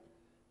 sale. yep.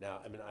 Now,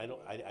 I mean,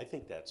 I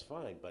think that's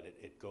fine, but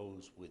it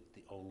goes with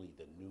only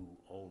the new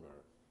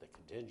owner, the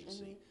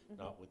contingency,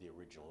 not with the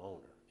original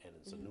owner. And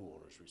it's the new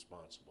owner's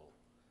responsible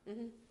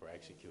for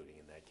executing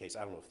in that case.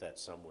 I don't know if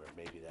that's somewhere,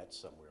 maybe that's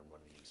somewhere in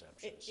one of the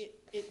exemptions.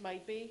 It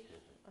might be,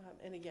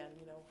 and again,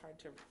 you know,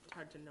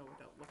 hard to know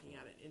without looking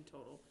at it in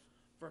total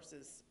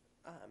versus,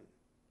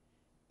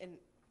 and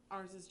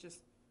ours is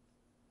just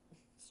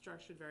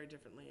structured very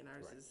differently, and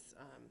ours Right. is,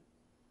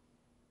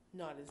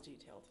 not as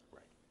detailed.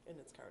 Right. In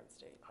its current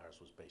state. Ours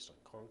was based on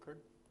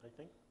Concord, I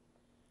think.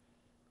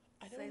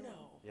 I don't Salem.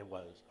 know, It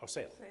was, oh,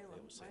 Salem. Salem,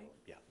 It was Salem, right?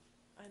 yeah,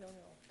 I don't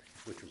know.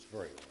 which was a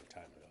very long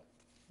time ago.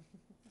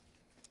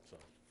 So,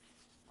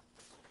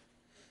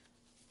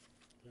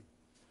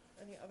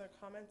 Any other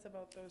comments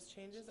about those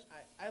changes?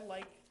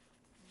 I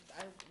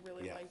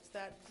really Yeah. liked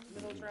that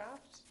middle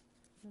draft.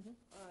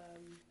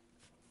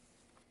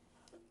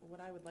 What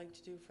I would like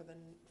to do for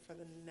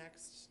the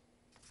next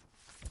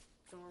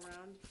go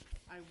around,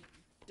 I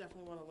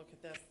definitely wanna look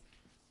at this,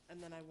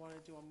 and then I wanna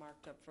do a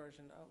marked up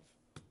version of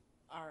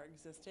our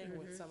existing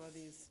with some of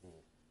these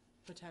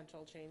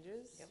potential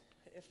changes. Yep.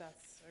 If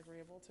that's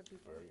agreeable to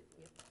people. very,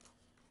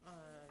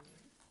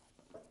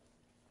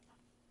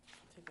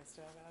 Take a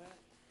stab at it.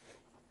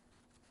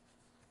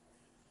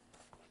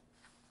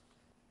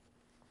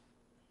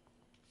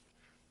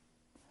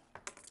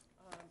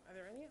 Are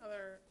there any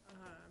other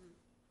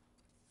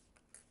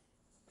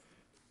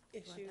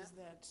issues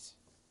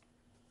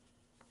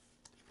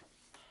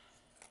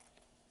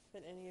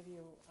that any of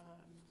you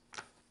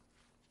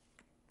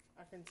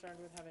are concerned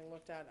with, having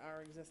looked at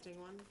our existing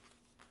one?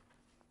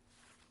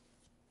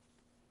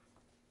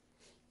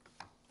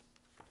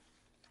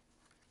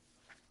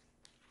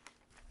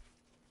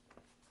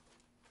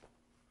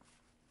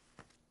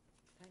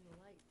 Kind of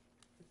light.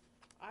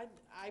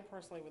 I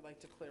personally would like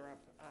to clear up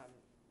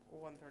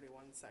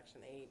 131,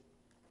 Section 8,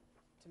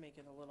 to make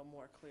it a little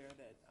more clear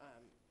that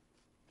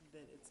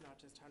it's not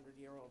just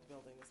 100-year-old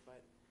buildings, but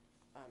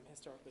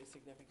historically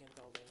significant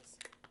buildings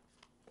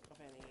of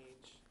any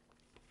age.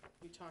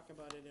 We talk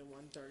about it in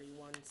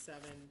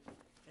 131.7,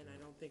 and I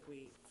don't think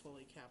we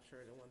fully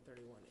capture it in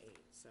 131.8,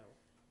 so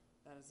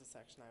that is a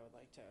section I would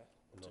like to,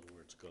 in other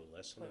words, go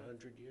less than Clear.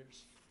 100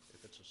 years,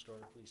 if it's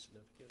historically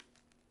significant?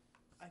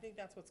 I think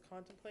that's what's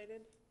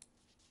contemplated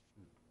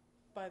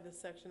by the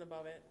section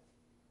above it.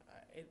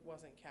 It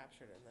wasn't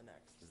captured in the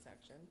next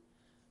section.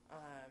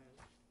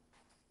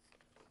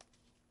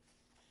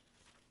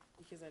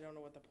 Because I don't know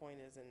what the point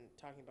is in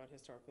talking about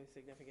historically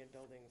significant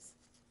buildings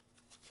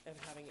and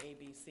having A,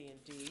 B, C,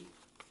 and D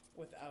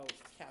without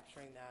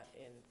capturing that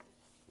in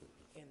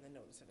the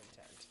notice of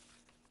intent.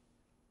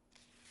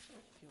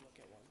 If you look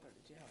at 130,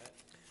 do you have it?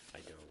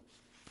 I don't.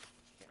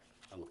 Here.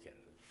 I'll look at it.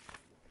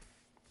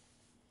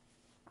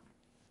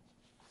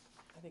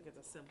 I think it's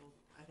a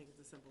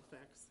simple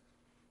fix.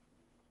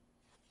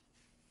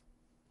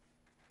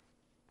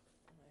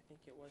 And I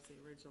think it was the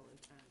original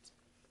intent.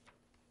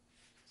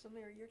 So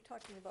Mary, you're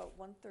talking about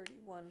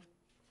 131.7,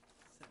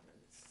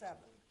 7.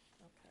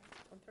 okay.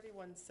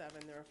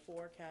 131.7, there are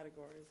 4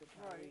 categories of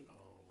how we, Right.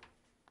 Oh,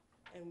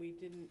 and we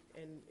didn't,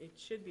 and it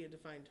should be a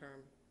defined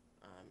term.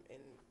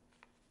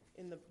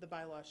 In the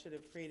bylaw should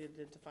have created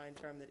a defined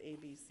term that A,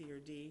 B, C, or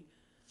D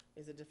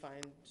is a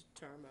defined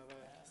term of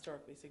a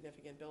historically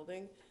significant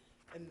building.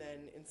 And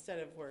then instead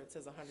of where it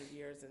says 100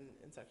 years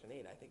in section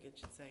 8, I think it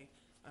should say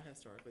a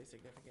historically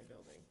significant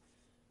building.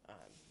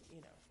 You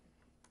know,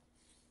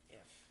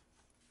 if,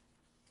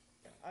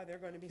 are there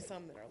going to be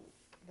some that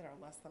are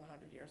less than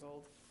 100 years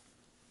old?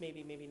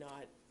 Maybe, maybe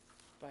not,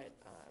 but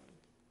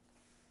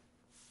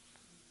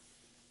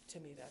to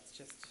me, that's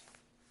just,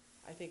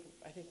 I think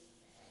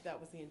that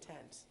was the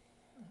intent,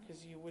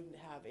 because you wouldn't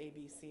have A,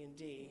 B, C, and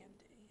D And,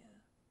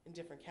 yeah. in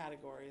different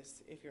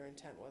categories if your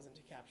intent wasn't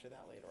to capture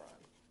that later on.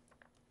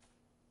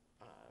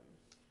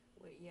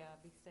 Well, yeah,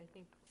 because I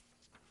think,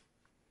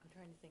 I'm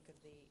trying to think of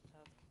it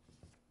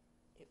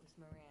was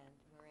Moran,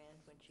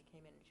 when she came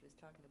in and she was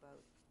talking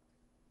about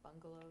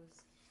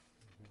bungalows,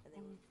 and they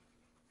were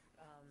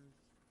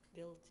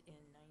built in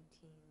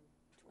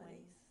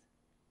 1920s,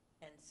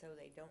 and so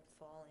they don't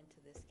fall into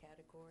this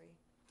category,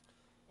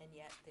 and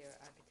yet they're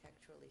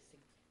architecturally,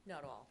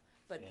 not all,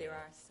 but there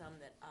Yeah. are some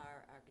that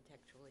are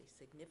architecturally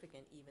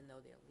significant, even though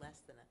they're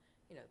less than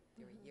they're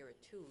a year or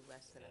two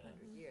less than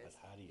 100 years.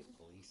 But how do you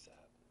police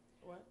that?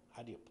 What?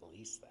 How do you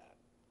police that?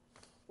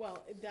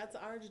 Well, that's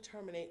our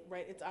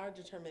right, it's our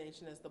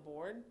determination as the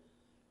board.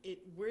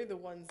 We're the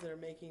ones that are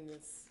making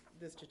this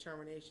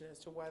determination as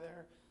to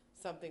whether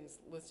something's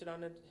listed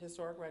on a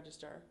historic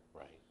register,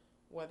 Right.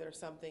 whether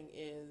something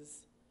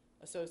is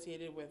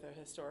associated with a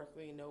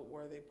historically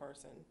noteworthy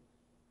person,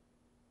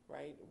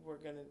 right?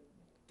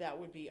 That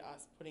would be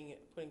us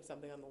putting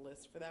something on the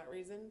list for that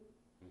reason.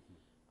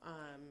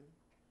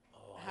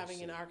 Oh, I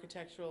Having an see.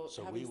 architectural,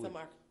 So having we some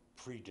would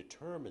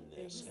predetermine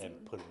this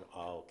and put it,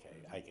 oh,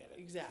 okay, I get it.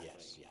 Exactly.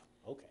 Yes, yeah,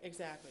 okay.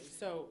 Exactly,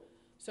 so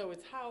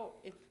it's how,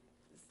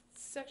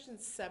 section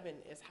 7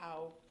 is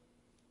how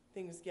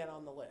things get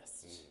on the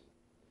list.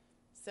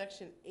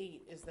 Section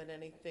 8 is that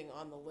anything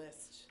on the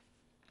list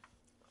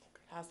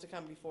has to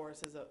come before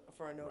us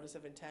for a notice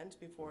of intent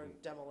before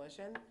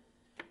demolition.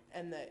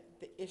 And the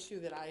issue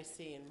that I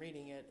see in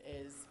reading it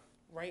is,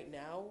 right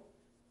now,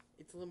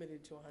 it's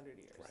limited to 100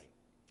 years. Right,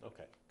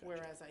 okay. Gotcha.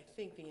 Whereas I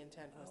think the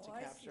intent was to Oh, I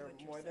see capture what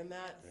you're more than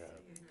saying, that. yes,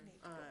 so you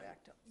need to go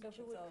back to So each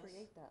who of would those.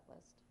 create that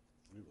list?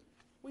 We would.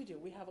 We do,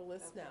 we have a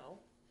list Okay. now,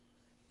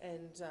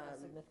 and,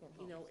 significant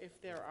you know, homes. if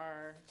there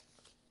are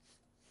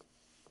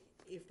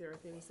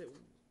things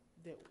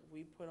that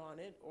we put on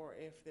it, or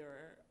if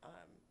there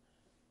are,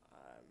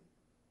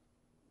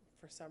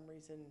 for some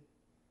reason,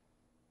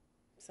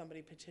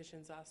 somebody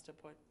petitions us to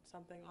put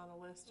something on a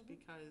list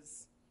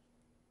because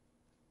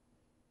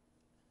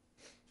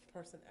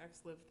person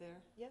X lived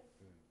there. Yep.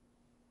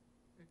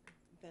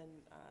 Then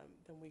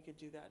we could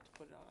do that to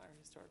put it on our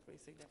historically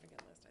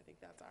significant list. I think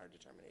that's our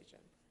determination,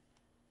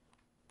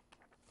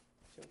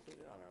 to include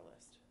it on our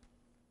list.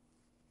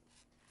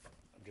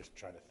 I'm just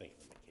trying to think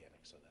of the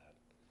mechanics of that.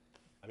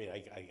 I mean,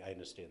 I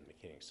understand the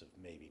mechanics of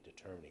maybe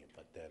determining it,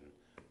 but then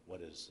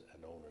what is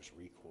an owner's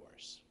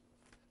recourse?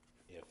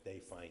 If they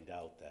find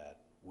out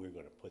that we're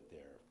gonna put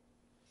their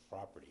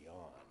property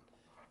on,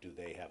 do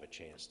they have a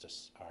chance to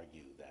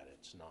argue that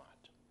it's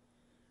not?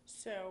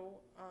 So,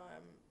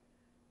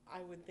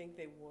 I would think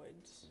they would.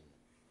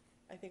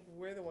 I think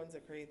we're the ones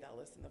that create that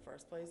list in the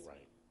first place.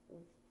 Right,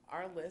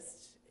 Our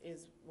list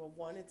is, well,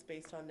 one, it's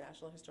based on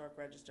National Historic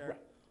Register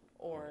Right.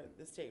 or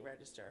the State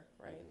Register,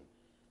 right?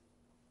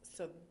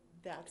 So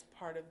that's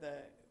part of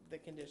the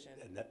condition.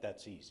 and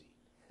that's easy.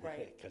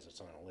 Right. Because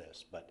it's on a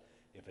list, but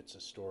if it's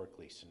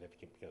historically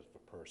significant because of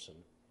a person,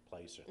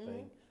 place, or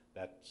thing,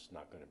 that's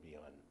not gonna be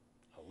on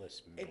a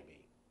list,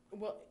 maybe.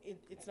 Well,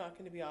 it's not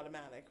gonna be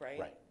automatic, right?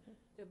 Right,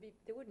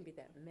 There wouldn't be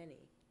that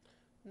many.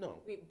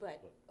 no,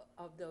 But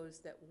of those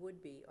that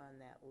would be on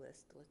that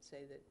list, let's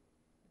say that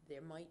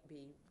there might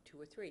be 2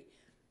 or 3.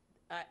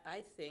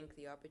 I think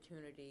the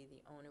opportunity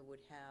the owner would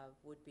have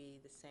would be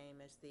the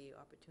same as the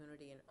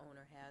opportunity an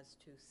owner has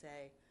to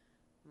say,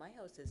 my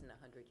house isn't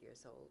 100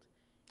 years old.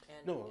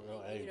 And,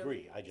 no, I you know,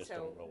 agree, I just so-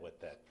 don't know what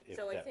if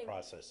so I that think-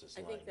 process is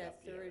I lined think that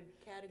up here.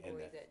 third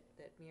category that-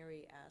 that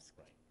Mary asked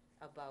Right.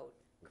 about,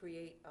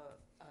 create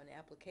an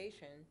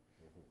application,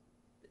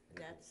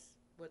 that's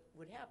what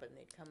would happen.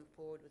 They'd come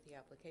forward with the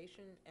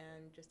application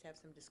and just have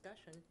some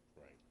discussion.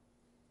 Right.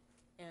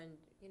 And,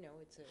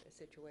 it's a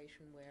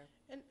situation where,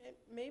 And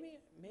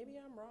maybe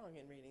I'm wrong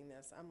in reading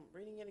this. I'm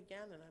reading it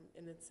again,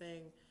 and it's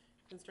saying,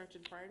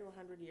 constructed prior to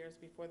 100 years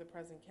before the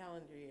present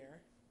calendar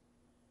year.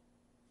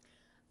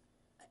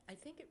 I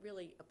think it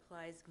really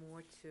applies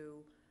more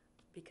to,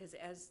 because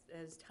as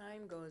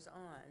time goes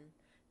on,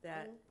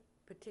 that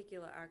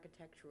particular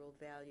architectural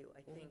value,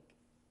 I think,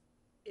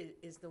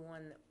 is the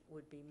one that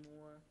would be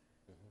more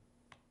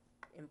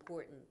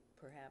important,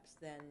 perhaps,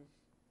 than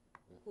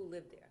who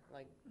lived there,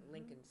 like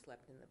Lincoln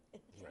slept in the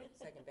Right.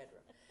 second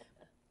bedroom.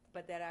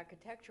 But that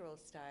architectural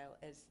style,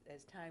 as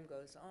time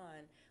goes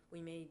on,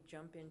 we may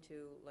jump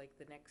into like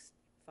the next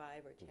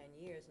 5 or 10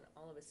 years, and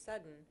all of a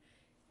sudden,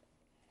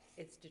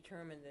 it's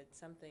determined that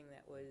something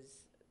that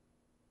was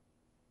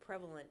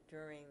prevalent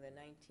during the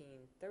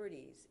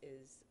 1930s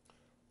is,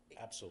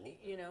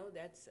 Absolutely.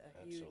 that's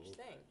a huge Absolutely.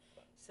 thing.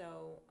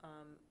 So,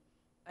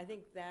 I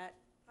think that,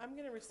 I'm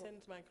gonna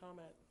rescind my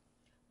comment.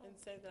 and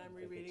say that I'm I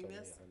think it's rereading only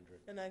this. 100.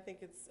 And I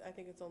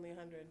think it's only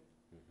 100.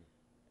 Mhm.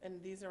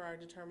 And these are our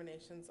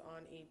determinations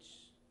on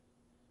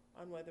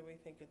whether we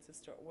think it's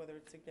whether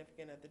it's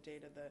significant at the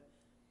date of the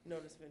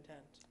notice of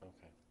intent.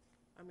 Okay.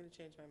 I'm gonna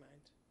change my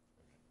mind.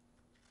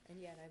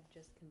 And yet I've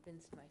just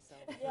convinced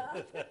myself.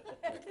 Yeah.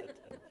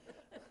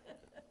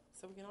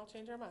 So we can all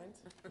change our minds.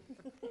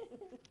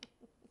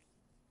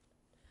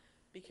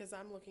 Because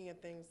I'm looking at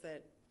things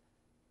that,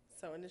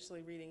 so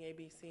initially reading A,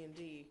 B, C, and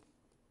D,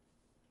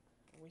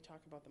 we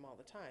talk about them all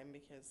the time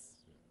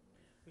because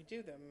we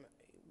do them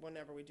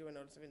whenever we do a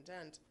notice of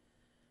intent.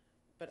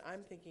 But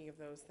I'm thinking of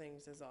those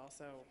things as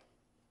also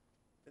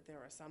that there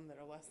are some that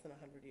are less than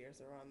 100 years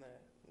that are on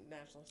the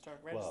National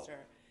Historic Well, Register.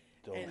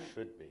 Those And-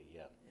 should be,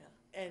 yeah.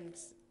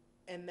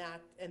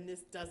 And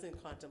this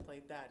doesn't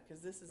contemplate that,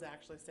 because this is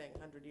actually saying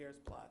 100 years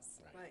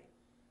plus. Right.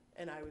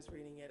 And I was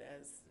reading it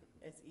as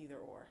either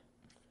or.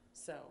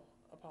 So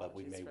But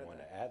we apologies may for want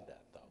that. to add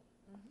that,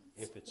 though,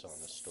 if it's on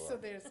the So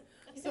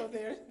store.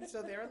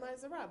 therein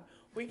lies the rub.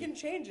 We can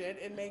change it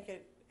and make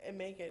it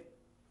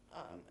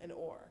an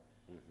or,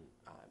 Mhm.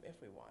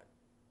 if we want.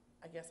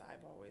 I guess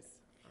I've always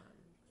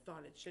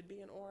thought it should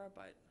be an or,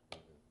 but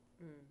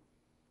Mm.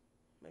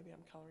 maybe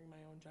I'm coloring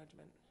my own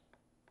judgment.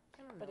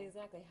 I don't But know.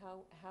 exactly,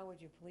 how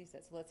would you police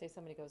it? So let's say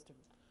somebody goes to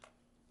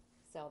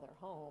sell their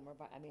home or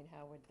buy, I mean,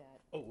 how would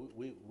that? Oh,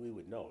 we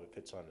would know. If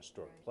it's on a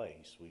historic Right.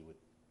 place, we would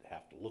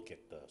have to look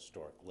at the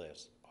historic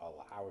list, all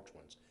the Harwich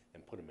ones,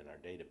 and put them in our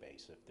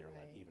database if they're,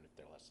 Right. even if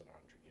they're less than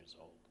 100 years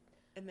old.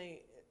 And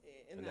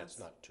And that's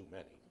not too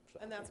many. So.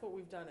 And that's what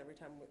we've done every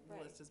time the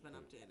Right. list has been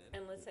updated.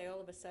 And let's say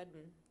all of a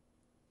sudden,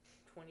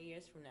 20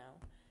 years from now,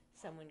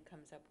 someone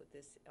comes up with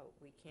this, oh,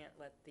 we can't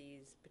let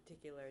these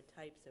particular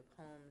types of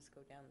homes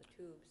go down the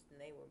tubes, and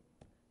they were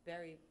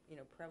very,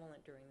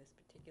 prevalent during this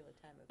particular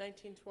time of.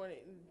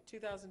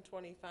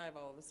 2025,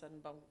 all of a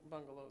sudden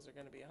bungalows are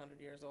gonna be 100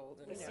 years old.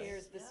 And This we're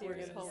year's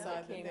gonna home decide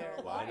that that came they're-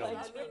 out. Well, I know- I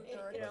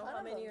mean,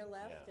 how many are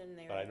left, Yeah. and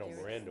they're. But I know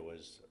they're- Miranda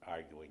was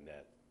arguing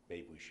that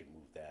maybe we should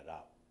move that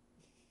up.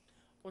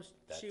 Well,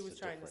 That's she was a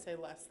trying to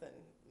different- say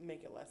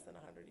make it less than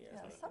 100 years,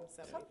 Yeah, like some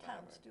 75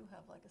 towns or- do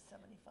have like a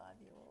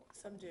 75-year-old.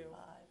 Some do.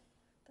 75.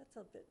 That's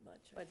a bit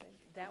much, I But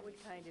think. that would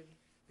kind of,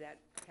 that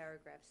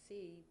paragraph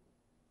C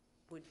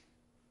would,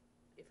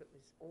 if it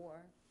was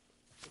or,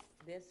 if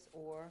this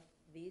or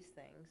these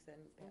things, then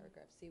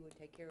paragraph C would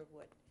take care of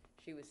what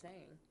she was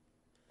saying.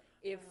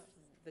 If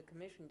the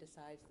commission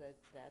decides that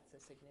that's a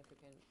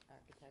significant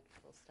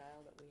architectural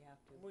style that we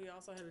have to. We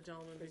also had a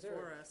gentleman Preserve.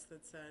 before us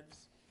that said,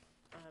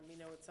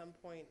 at some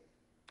point,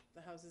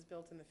 the houses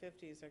built in the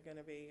 50s are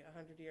gonna be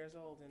 100 years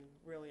old, and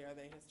really, are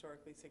they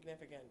historically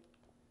significant?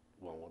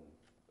 Well,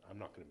 I'm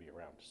not going to be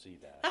around to see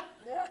that.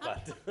 Yeah.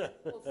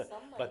 But,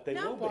 Some but they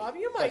Now, will be. Bob,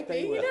 you But might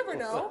they be, you will. never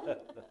know.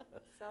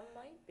 Some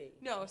might be.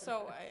 No,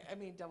 so, I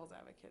mean, devil's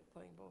advocate,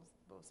 playing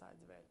both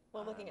sides of it.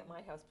 Well, looking at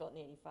my house built in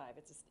 85,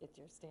 it's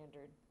your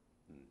standard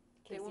Hmm.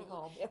 They Casey won't-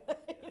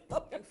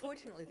 home.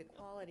 Unfortunately, the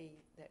quality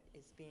that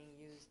is being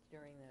used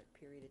during that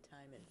period of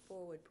time and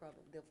forward,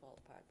 probably, they'll fall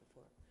apart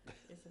before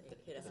Isn't they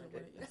hit isn't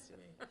what 100. it used to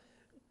be.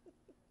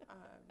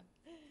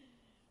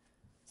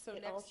 So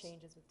It all next,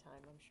 changes with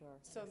time, I'm sure.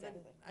 so then,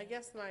 Exactly. I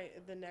guess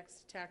the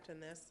next tact in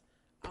this,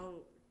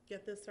 I'll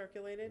get this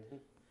circulated.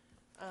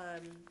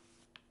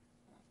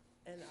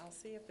 And I'll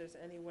see if there's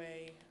any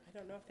way, I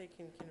don't know if they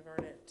can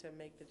convert it to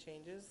make the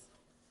changes.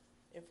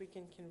 If we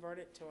can convert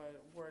it to a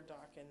Word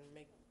doc and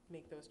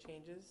make those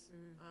changes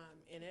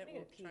in it, Make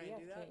we'll it a try and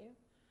do PDF, that. can't you?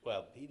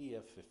 Well,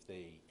 PDF,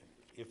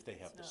 if they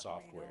have the It's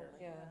not software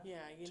read-only. Yeah.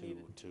 Yeah, you need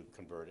it. to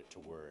convert it to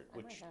Word, I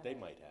might which have they it.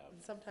 might have.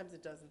 And sometimes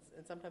it doesn't,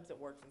 and sometimes it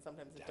works, and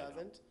sometimes it I know.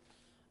 doesn't.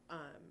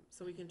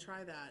 So we can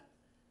try that.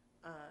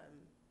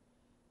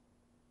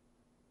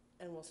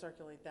 And we'll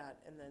circulate that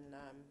and then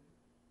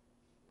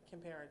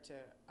compare it to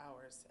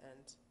ours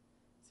and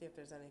see if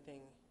there's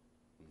anything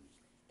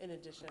in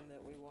addition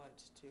that we want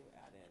to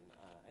add in.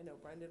 I know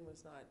Brendan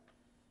was not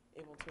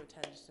able to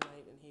attend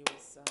tonight, and he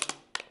was,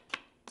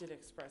 did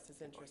express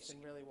his interest in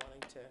really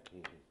wanting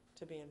Mhm.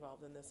 to be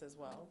involved in this as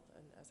well.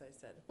 And as I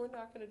said, we're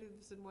not gonna do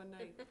this in one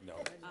night.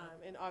 No,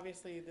 And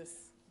obviously,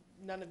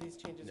 none of these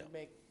changes No. would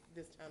make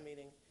this town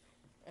meeting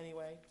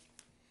anyway.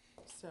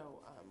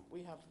 So,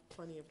 we have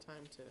plenty of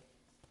time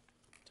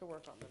to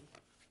work on them.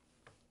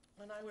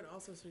 And I would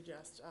also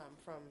suggest,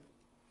 from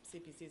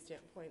CPC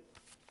standpoint,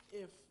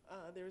 if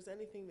there's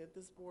anything that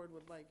this board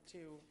would like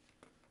to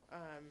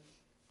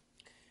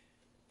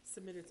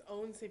submit its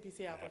own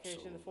CPC application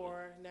Absolutely.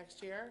 for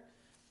next year,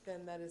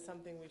 then that is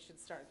something we should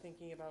start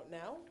thinking about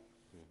now,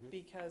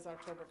 because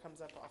October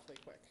comes up awfully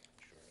quick.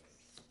 sure.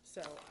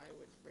 So I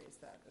would raise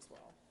that as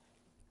well.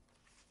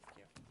 Thank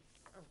you.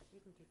 Oh, you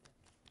can keep that.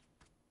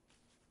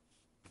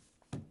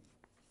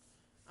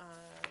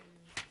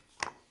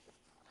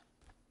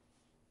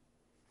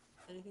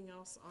 Anything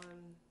else on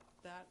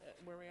that,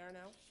 where we are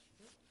now?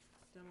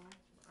 Demo,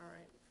 all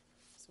right,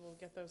 so we'll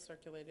get those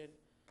circulated.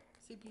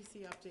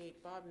 CPC update,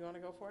 Bob, you wanna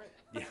go for it?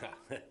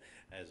 Yeah,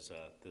 as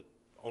the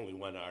only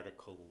one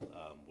article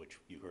which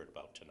you heard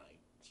about tonight,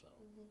 so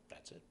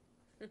that's it.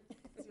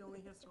 It's the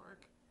only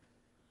historic.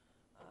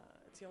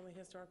 It's the only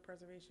historic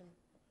preservation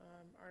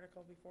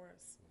article before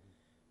us.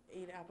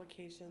 8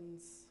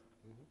 applications.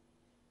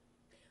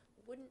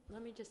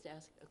 Let me just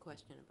ask a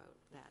question about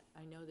that.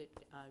 I know that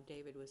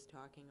David was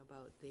talking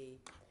about the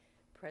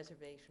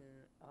preservation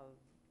of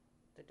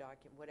the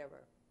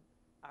whatever,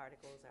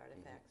 articles,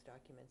 artifacts,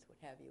 documents, what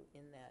have you,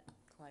 in that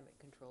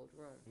climate-controlled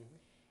room.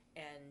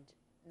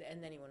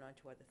 And then he went on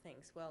to other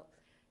things. Well,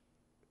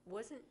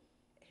 wasn't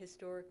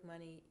historic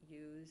money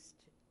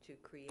used to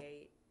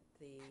create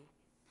the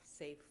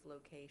safe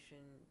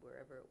location,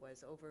 wherever it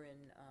was, over in,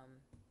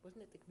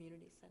 wasn't it the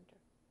community center?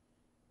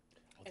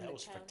 Well, And that the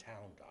was for town-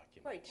 town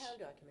documents. Right, town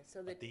documents, so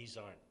that, But these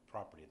aren't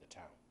property of the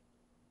town.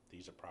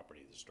 These are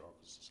property of the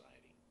Historical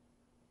Society.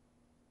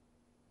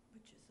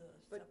 Which is a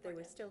but they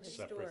were still entity,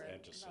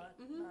 Separate historic.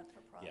 entity. not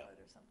for profit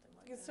or something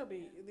like It can that. still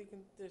be,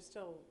 they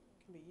still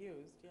can be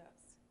used,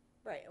 yes.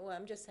 Right, well,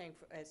 I'm just saying,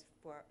 as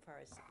far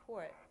as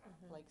support,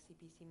 like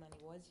CPC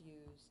money was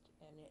used,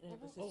 and it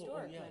was Oh,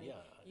 historic yeah, money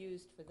yeah.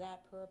 used for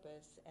that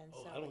purpose, and so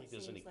Oh, I don't it think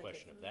there's any seems like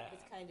question of that.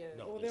 it's kind of.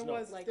 No, Well, there's there no-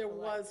 was, Like there for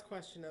like. was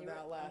question of There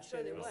that were- I'm last sure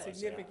year. there There was was.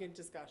 significant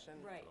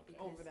discussion Right, Okay.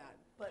 because. over that.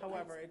 But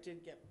However, it did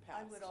get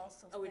I passed. would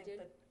also Oh, it think did?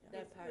 that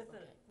That part, with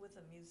okay. with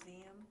a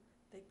museum,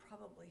 they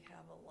probably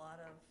have a lot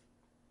of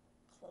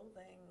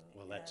clothing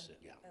Well, that's and,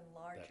 it, yeah. and That's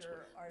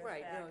larger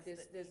Right, no, artifacts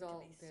there's- that there's need to all-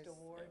 be there's-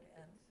 stored,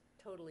 and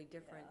Totally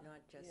different, Yeah,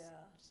 not just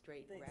yeah.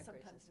 straight they records and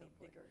sometimes so need forth.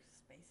 bigger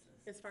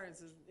spaces. As far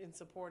as in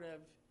support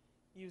of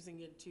using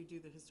it to do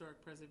the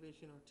historic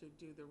preservation or to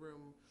do the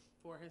room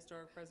for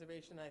historic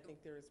preservation, I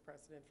think there is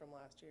precedent from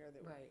last year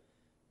Right,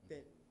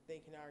 that they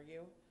can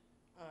argue.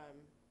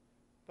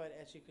 But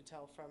as you could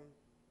tell from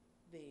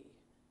the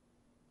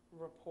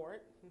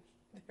report,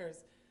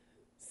 there's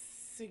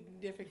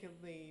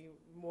significantly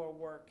more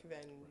work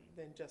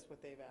than just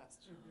what they've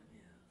asked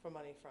Yeah, for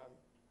money from.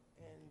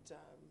 And,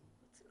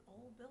 it's an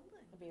old building.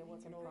 It'll be a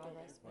work in an old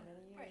progress building. for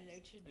many years. right,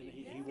 it should And be.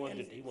 he Yeah. wanted,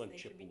 And he wanted They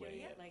chip should be away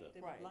doing it at like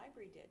the Right.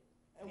 library did.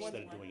 and what,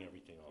 instead of doing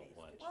everything all at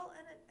once. Well,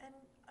 and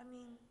I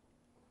mean,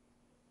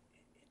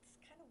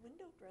 it's kind of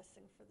window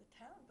dressing for the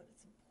town, but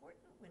it's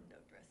important window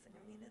dressing.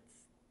 I mean,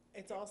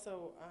 it's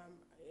also,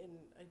 and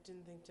I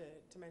didn't think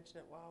to mention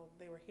it while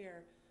they were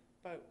here,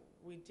 but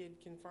we did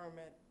confirm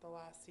at the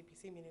last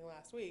CPC meeting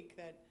last week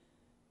that,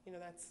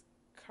 that's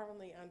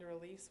currently under a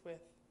lease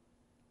with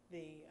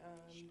the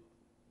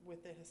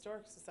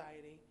Historic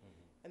Society.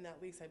 And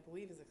that lease, I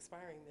believe, is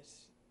expiring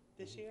this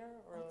year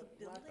or oh,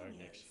 the last. Our building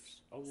next,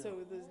 is. oh, yeah.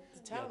 So the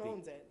town Yeah, the-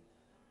 owns it.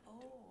 Oh,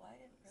 I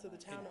didn't realize So the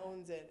town that.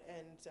 owns it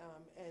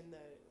and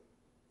the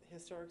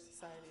Historic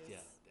Society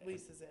Yeah.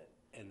 leases it.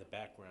 And the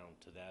background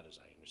to that, as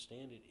I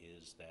understand it,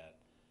 is that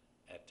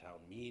at town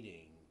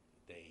meeting,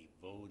 they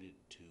voted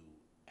to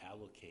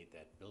allocate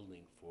that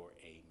building for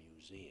a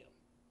museum.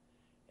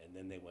 And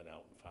then they went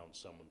out and found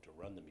someone to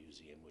run the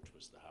museum, which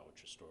was the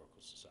Harwich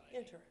Historical Society.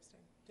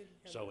 Interesting. Didn't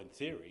hear So that. in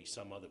theory,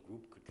 some other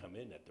group could come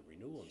in at the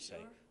renewal and say,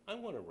 Sure. I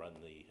want to run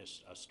the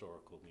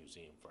historical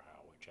museum for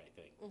Harwich, I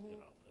think,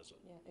 as a,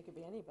 Yeah, it could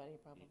be anybody,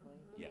 probably.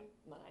 yeah,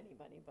 Not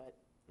anybody, but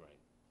right.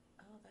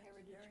 Oh, that's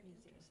Heritage very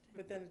Museum. interesting.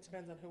 But then it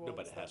depends on who owns No,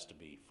 but it the- has to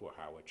be for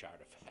Harwich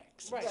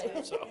artifacts. Right.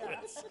 So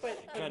Yeah. it's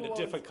But kind who of owns-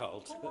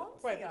 difficult. Who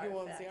owns Right, the but who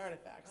owns the artifacts?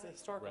 artifacts? The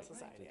Historical Right.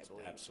 Society, I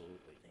believe.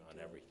 Absolutely, They on do.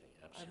 everything,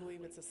 I absolutely.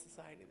 believe it's a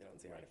society that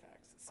owns the Right.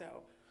 artifacts.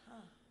 So,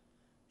 Huh.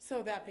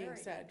 so that being Very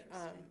said,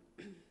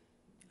 interesting.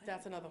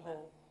 that's another know that.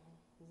 whole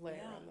layer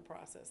Yeah. on the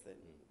process that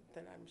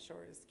I'm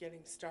sure is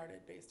getting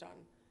started based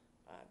on,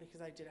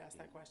 because I did ask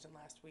that question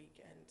last week,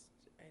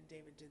 and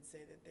David did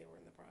say that they were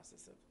in the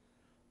process of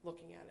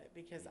looking at it,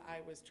 because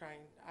I was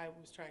trying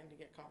to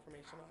get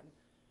confirmation on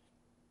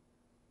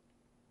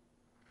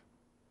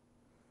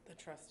the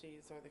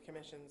trustees or the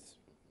commission's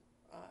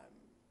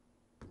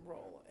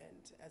role,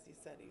 and as he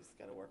said, he's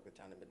gotta work with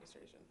town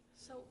administration,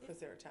 So because if,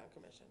 they're a town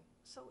commission.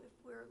 so if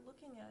we're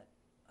looking at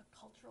a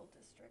cultural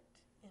district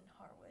in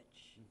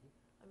Harwich,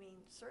 I mean,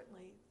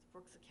 certainly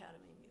Brooks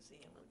Academy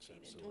Museum would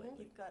feed into it.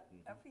 Absolutely. You've got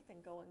Mhm.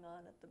 everything going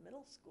on at the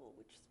middle school,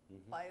 which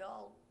Mhm. by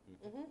all,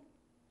 Mm-hmm.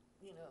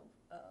 you know,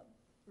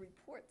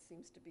 reports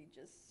seems to be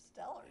just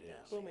stellar It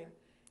down is. there. Booming.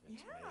 It's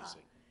Yeah.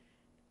 amazing.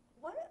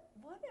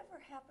 Whatever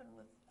happened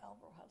with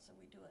Albro House? Are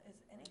we doing,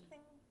 is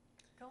anything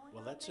going on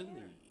Well, that's in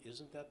there?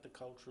 isn't that the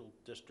cultural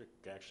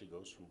district actually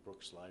goes from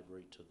Brooks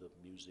Library to the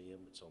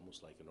museum? It's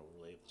almost like an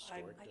overlay of the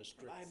historic I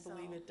district. I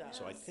believe it does.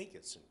 So I yes. think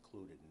it's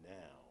included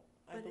now.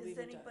 I But believe is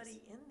it does.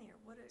 anybody in there?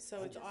 What are?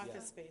 So it's just-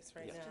 office space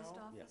right Yeah. It's just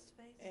now, Yeah. office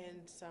space?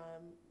 and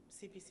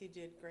CPC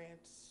did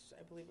grant,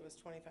 I believe it was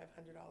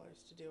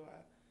 $2,500 to do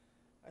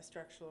a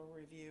structural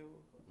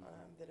review,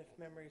 that if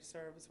memory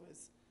serves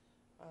was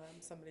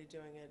somebody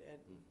doing it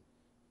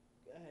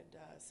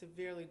at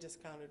severely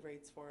discounted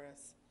rates for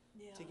us,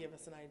 Yeah. to give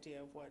us an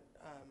idea of what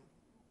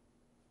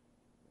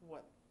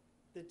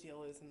the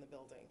deal is in the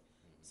building.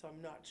 So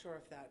I'm not sure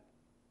if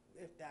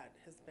that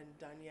has been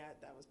done yet.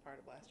 That was part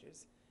of last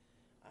year's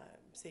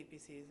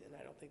CPCs, and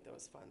I don't think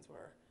those funds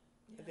were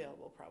Yeah.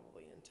 available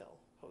probably until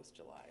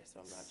post-July, so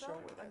I'm not So, sure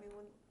where I that, mean,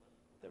 when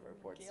the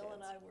report stands. Gail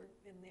and I were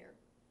in there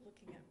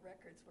looking at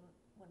records,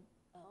 when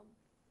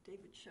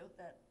David showed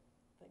that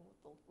thing with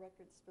the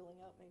records spilling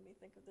out made me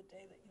think of the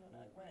day that you and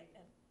I went,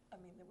 and, I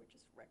mean, there were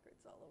just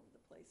records all over the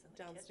place in the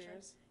kitchen.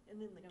 Downstairs?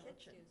 And in the No,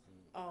 kitchen, upstairs.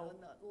 you know, Oh. in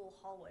that little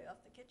hallway off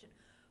the kitchen.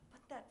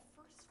 But that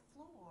first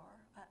floor,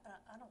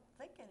 I don't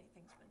think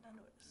anything's been done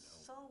to it.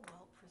 So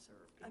well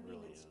preserved. It I mean,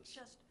 really it's is.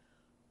 just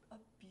a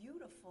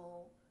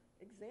beautiful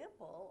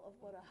example of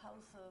what a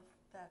house of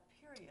that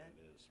period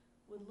It is.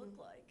 would look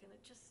like, and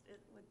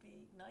it would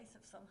be nice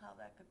if somehow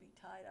that could be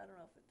tied, I don't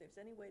know if there's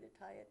any way to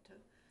tie it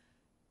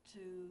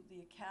to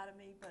the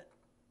academy, but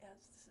as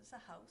this is a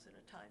house in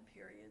a time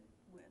period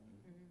when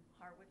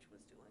Harwich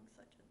was doing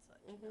such and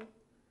such, you know,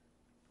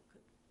 people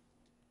could,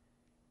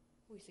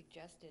 We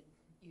suggested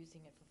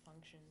using it for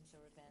functions or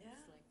events,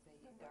 Yeah. like the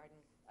Remember?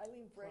 garden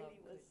Eileen Brady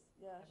Club was,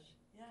 could yeah, have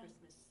a yeah.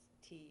 Christmas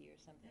tea or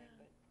something, Yeah.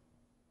 but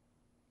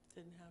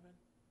Didn't happen.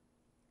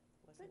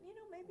 But, wasn't. you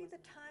know, maybe the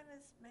wasn't time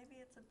is,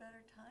 maybe it's a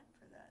better time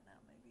for that now,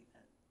 maybe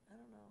that, I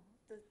don't know.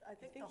 I I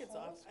think think the it's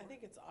off, holes I were,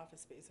 think it's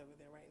office space over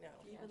there right now.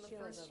 even the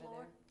Sheila's first over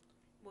floor. there.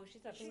 Well,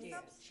 she's She's upstairs. Sheila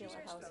upstairs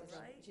House though, is,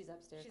 right? she's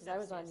upstairs, She's because I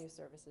was on upstairs. Youth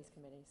Services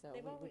Committee, so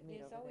They've we always, would meet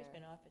there's over always there.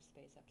 been office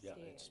space Yeah, upstairs.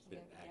 it's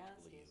been The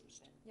actively downstairs has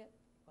used. been Yep.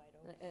 wide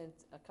And- open. And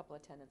a couple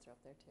of tenants are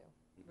up there too,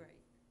 Right.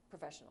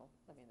 professional,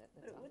 I mean, that's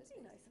But it would office be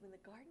space. nice, I mean, the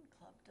garden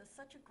club does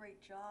such a great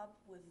job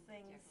with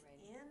things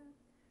Decorating. in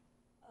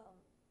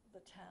the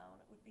town.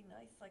 It would be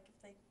nice, like,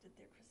 if they did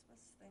their Christmas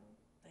thing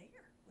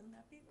there. Wouldn't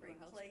that be a Or a great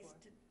house place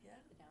tour. to, yeah,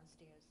 The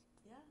downstairs.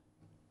 yeah,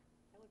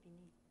 That would be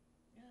neat.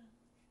 yeah.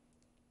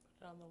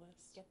 Put it on the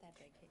list. Get that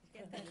vacation,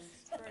 get that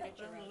Put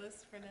furniture it on the out.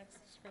 list for next.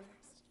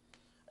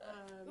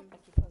 I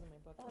keep closing my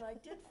book. Oh, and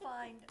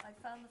I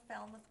found the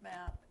Falmouth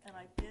map, and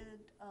I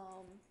did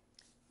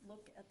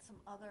look at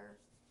some other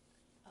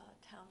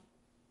town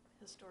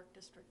historic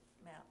district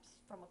maps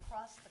from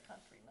across the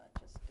country, not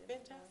just in.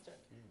 Fantastic.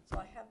 So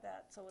I have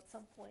that, so at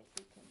some point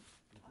we can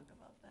talk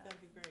about that.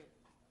 That'd be great.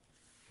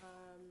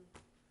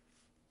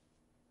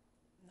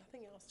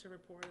 Nothing else to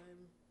report.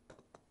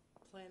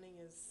 Planning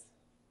is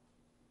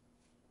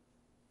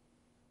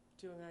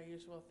doing our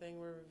usual thing.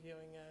 We're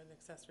reviewing an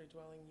accessory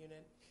dwelling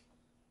unit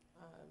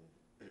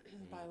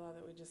bylaw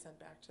that we just sent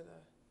back to the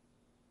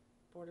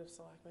Board of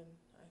Selectmen,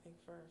 I think,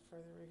 for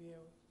further review.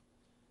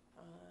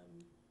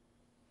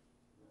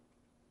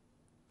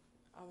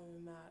 Other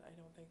than that, I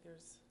don't think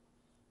there's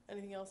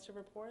anything else to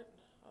report,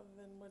 other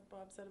than what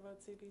Bob said about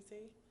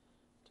CPC.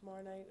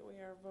 Tomorrow night, we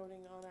are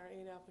voting on our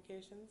 8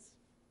 applications.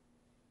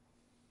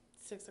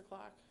 6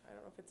 o'clock. I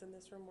don't know if it's in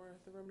this room or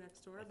the room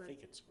next door, I but think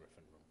it's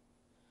Griffin Room.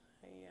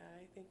 yeah,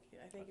 I think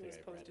it think was I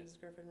read posted it. as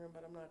Griffin Room,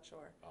 but I'm not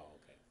sure. Oh,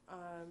 okay.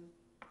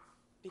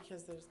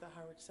 Because there's the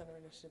Harwich Center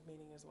Initiative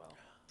meeting as well.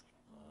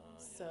 Yeah.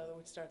 So,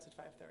 which starts at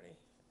 5:30,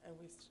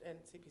 and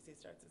CPC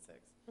starts at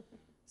 6.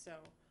 So,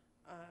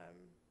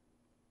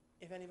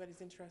 if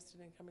anybody's interested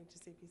in coming to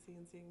CPC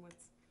and seeing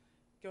what's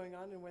going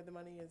on and where the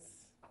money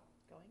is,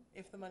 Going?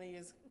 if the money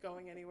is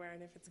going anywhere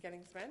and if it's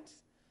getting spent,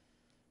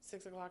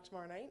 6 o'clock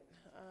tomorrow night.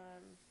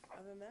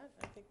 Other than that,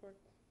 I think we're,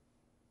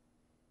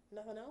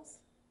 nothing else?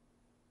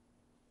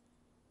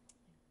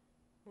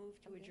 Move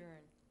to Okay.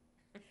 adjourn.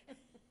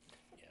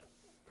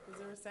 Is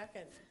there a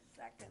second?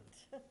 Second.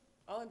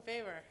 All in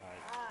favor?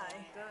 Aye.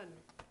 Aye. Done.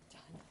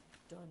 Done,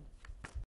 done.